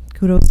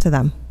kudos to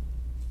them.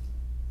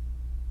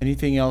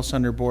 Anything else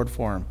under board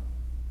forum?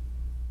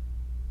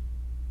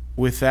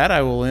 With that,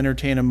 I will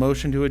entertain a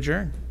motion to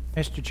adjourn.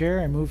 Mr.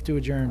 Chair, I move to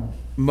adjourn.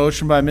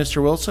 Motion by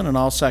Mr. Wilson, and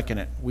I'll second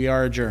it. We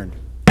are adjourned.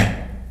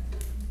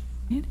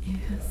 It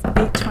is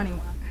 8:21.